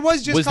 Yeah. I mean, it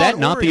was just Was called that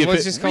not the Origin. It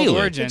was just called Really?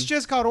 Origin. It's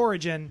just called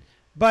Origin.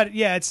 But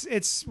yeah,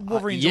 it's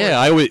Wolverine's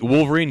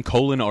Wolverine :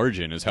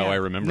 Origin is how Yeah. I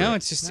remember. No, it.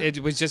 it's just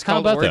it was just How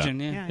called about that? Origin.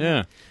 Yeah.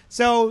 Yeah.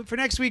 So for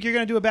next week, you're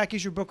going to do a back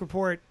issue book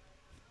report.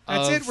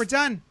 That's Of- it. We're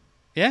done.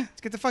 Yeah.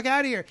 Let's get the fuck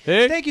out of here.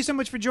 Hey. Thank you so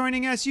much for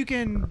joining us. You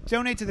can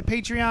donate to the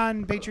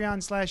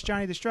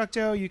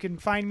Patreon.com/JohnnyDestructo. You can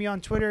find me on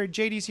Twitter,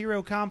 JD's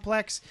Hero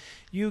Complex.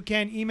 You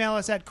can email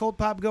us at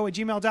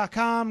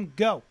coldpopgo@gmail.com.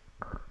 Go.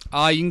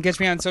 You can catch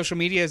me on social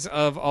medias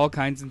of all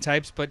kinds and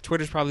types, but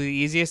Twitter's probably the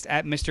easiest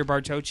at Mr.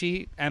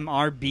 Bartocci,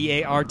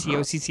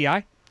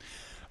 MrBartocci.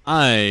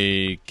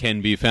 I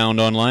can be found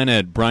online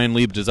at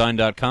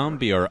brianliebdesign.com,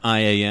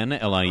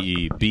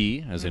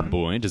 BrianLieb, as in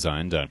boy,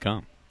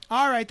 design.com.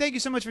 All right. Thank you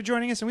so much for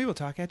joining us, and we will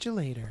talk at you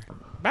later.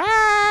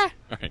 Bye!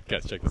 All right,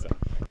 guys, check this out.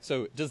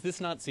 So, does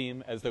this not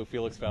seem as though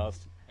Felix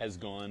Faust has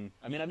gone?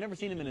 I mean, I've never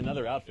seen him in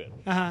another outfit.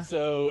 Uh-huh.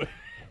 So,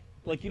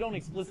 like, you don't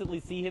explicitly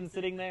see him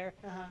sitting there,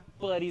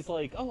 but he's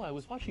like, oh, I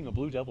was watching a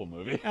Blue Devil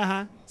movie.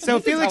 Uh-huh. So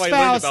This is Felix how I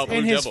learned Faust about Blue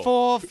in his Devil.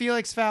 full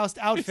Felix Faust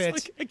It's outfit.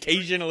 like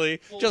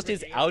occasionally, just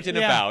is out and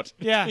Yeah, about.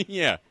 yeah.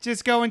 yeah.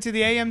 Just go into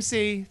the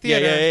AMC Yeah,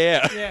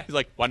 theater yeah. He's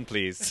like, one,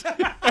 please.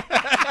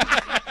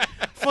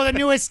 for the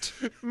newest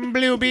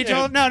Blue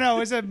Beetle. Yeah. No, it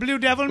was a Blue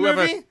Devil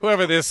movie.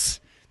 whoever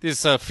this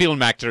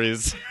film actor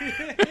is.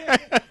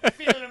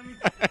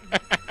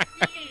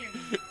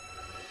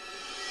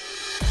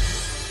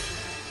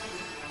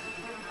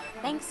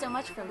 Thanks so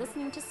much for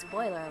listening to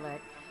Spoiler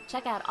Alert.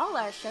 Check out all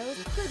our shows,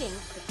 including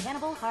the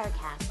Cannibal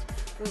Horrorcast,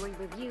 where we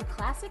review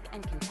classic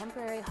and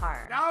contemporary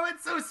horror. Oh,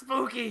 it's so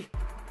spooky.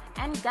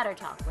 And Gutter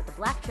Talk with the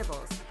Black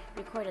Tribbles,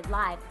 recorded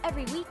live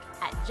every week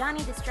at Johnny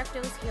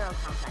Destructo's Hero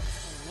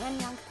Complex in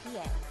Nanyang,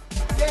 PA.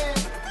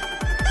 Yeah.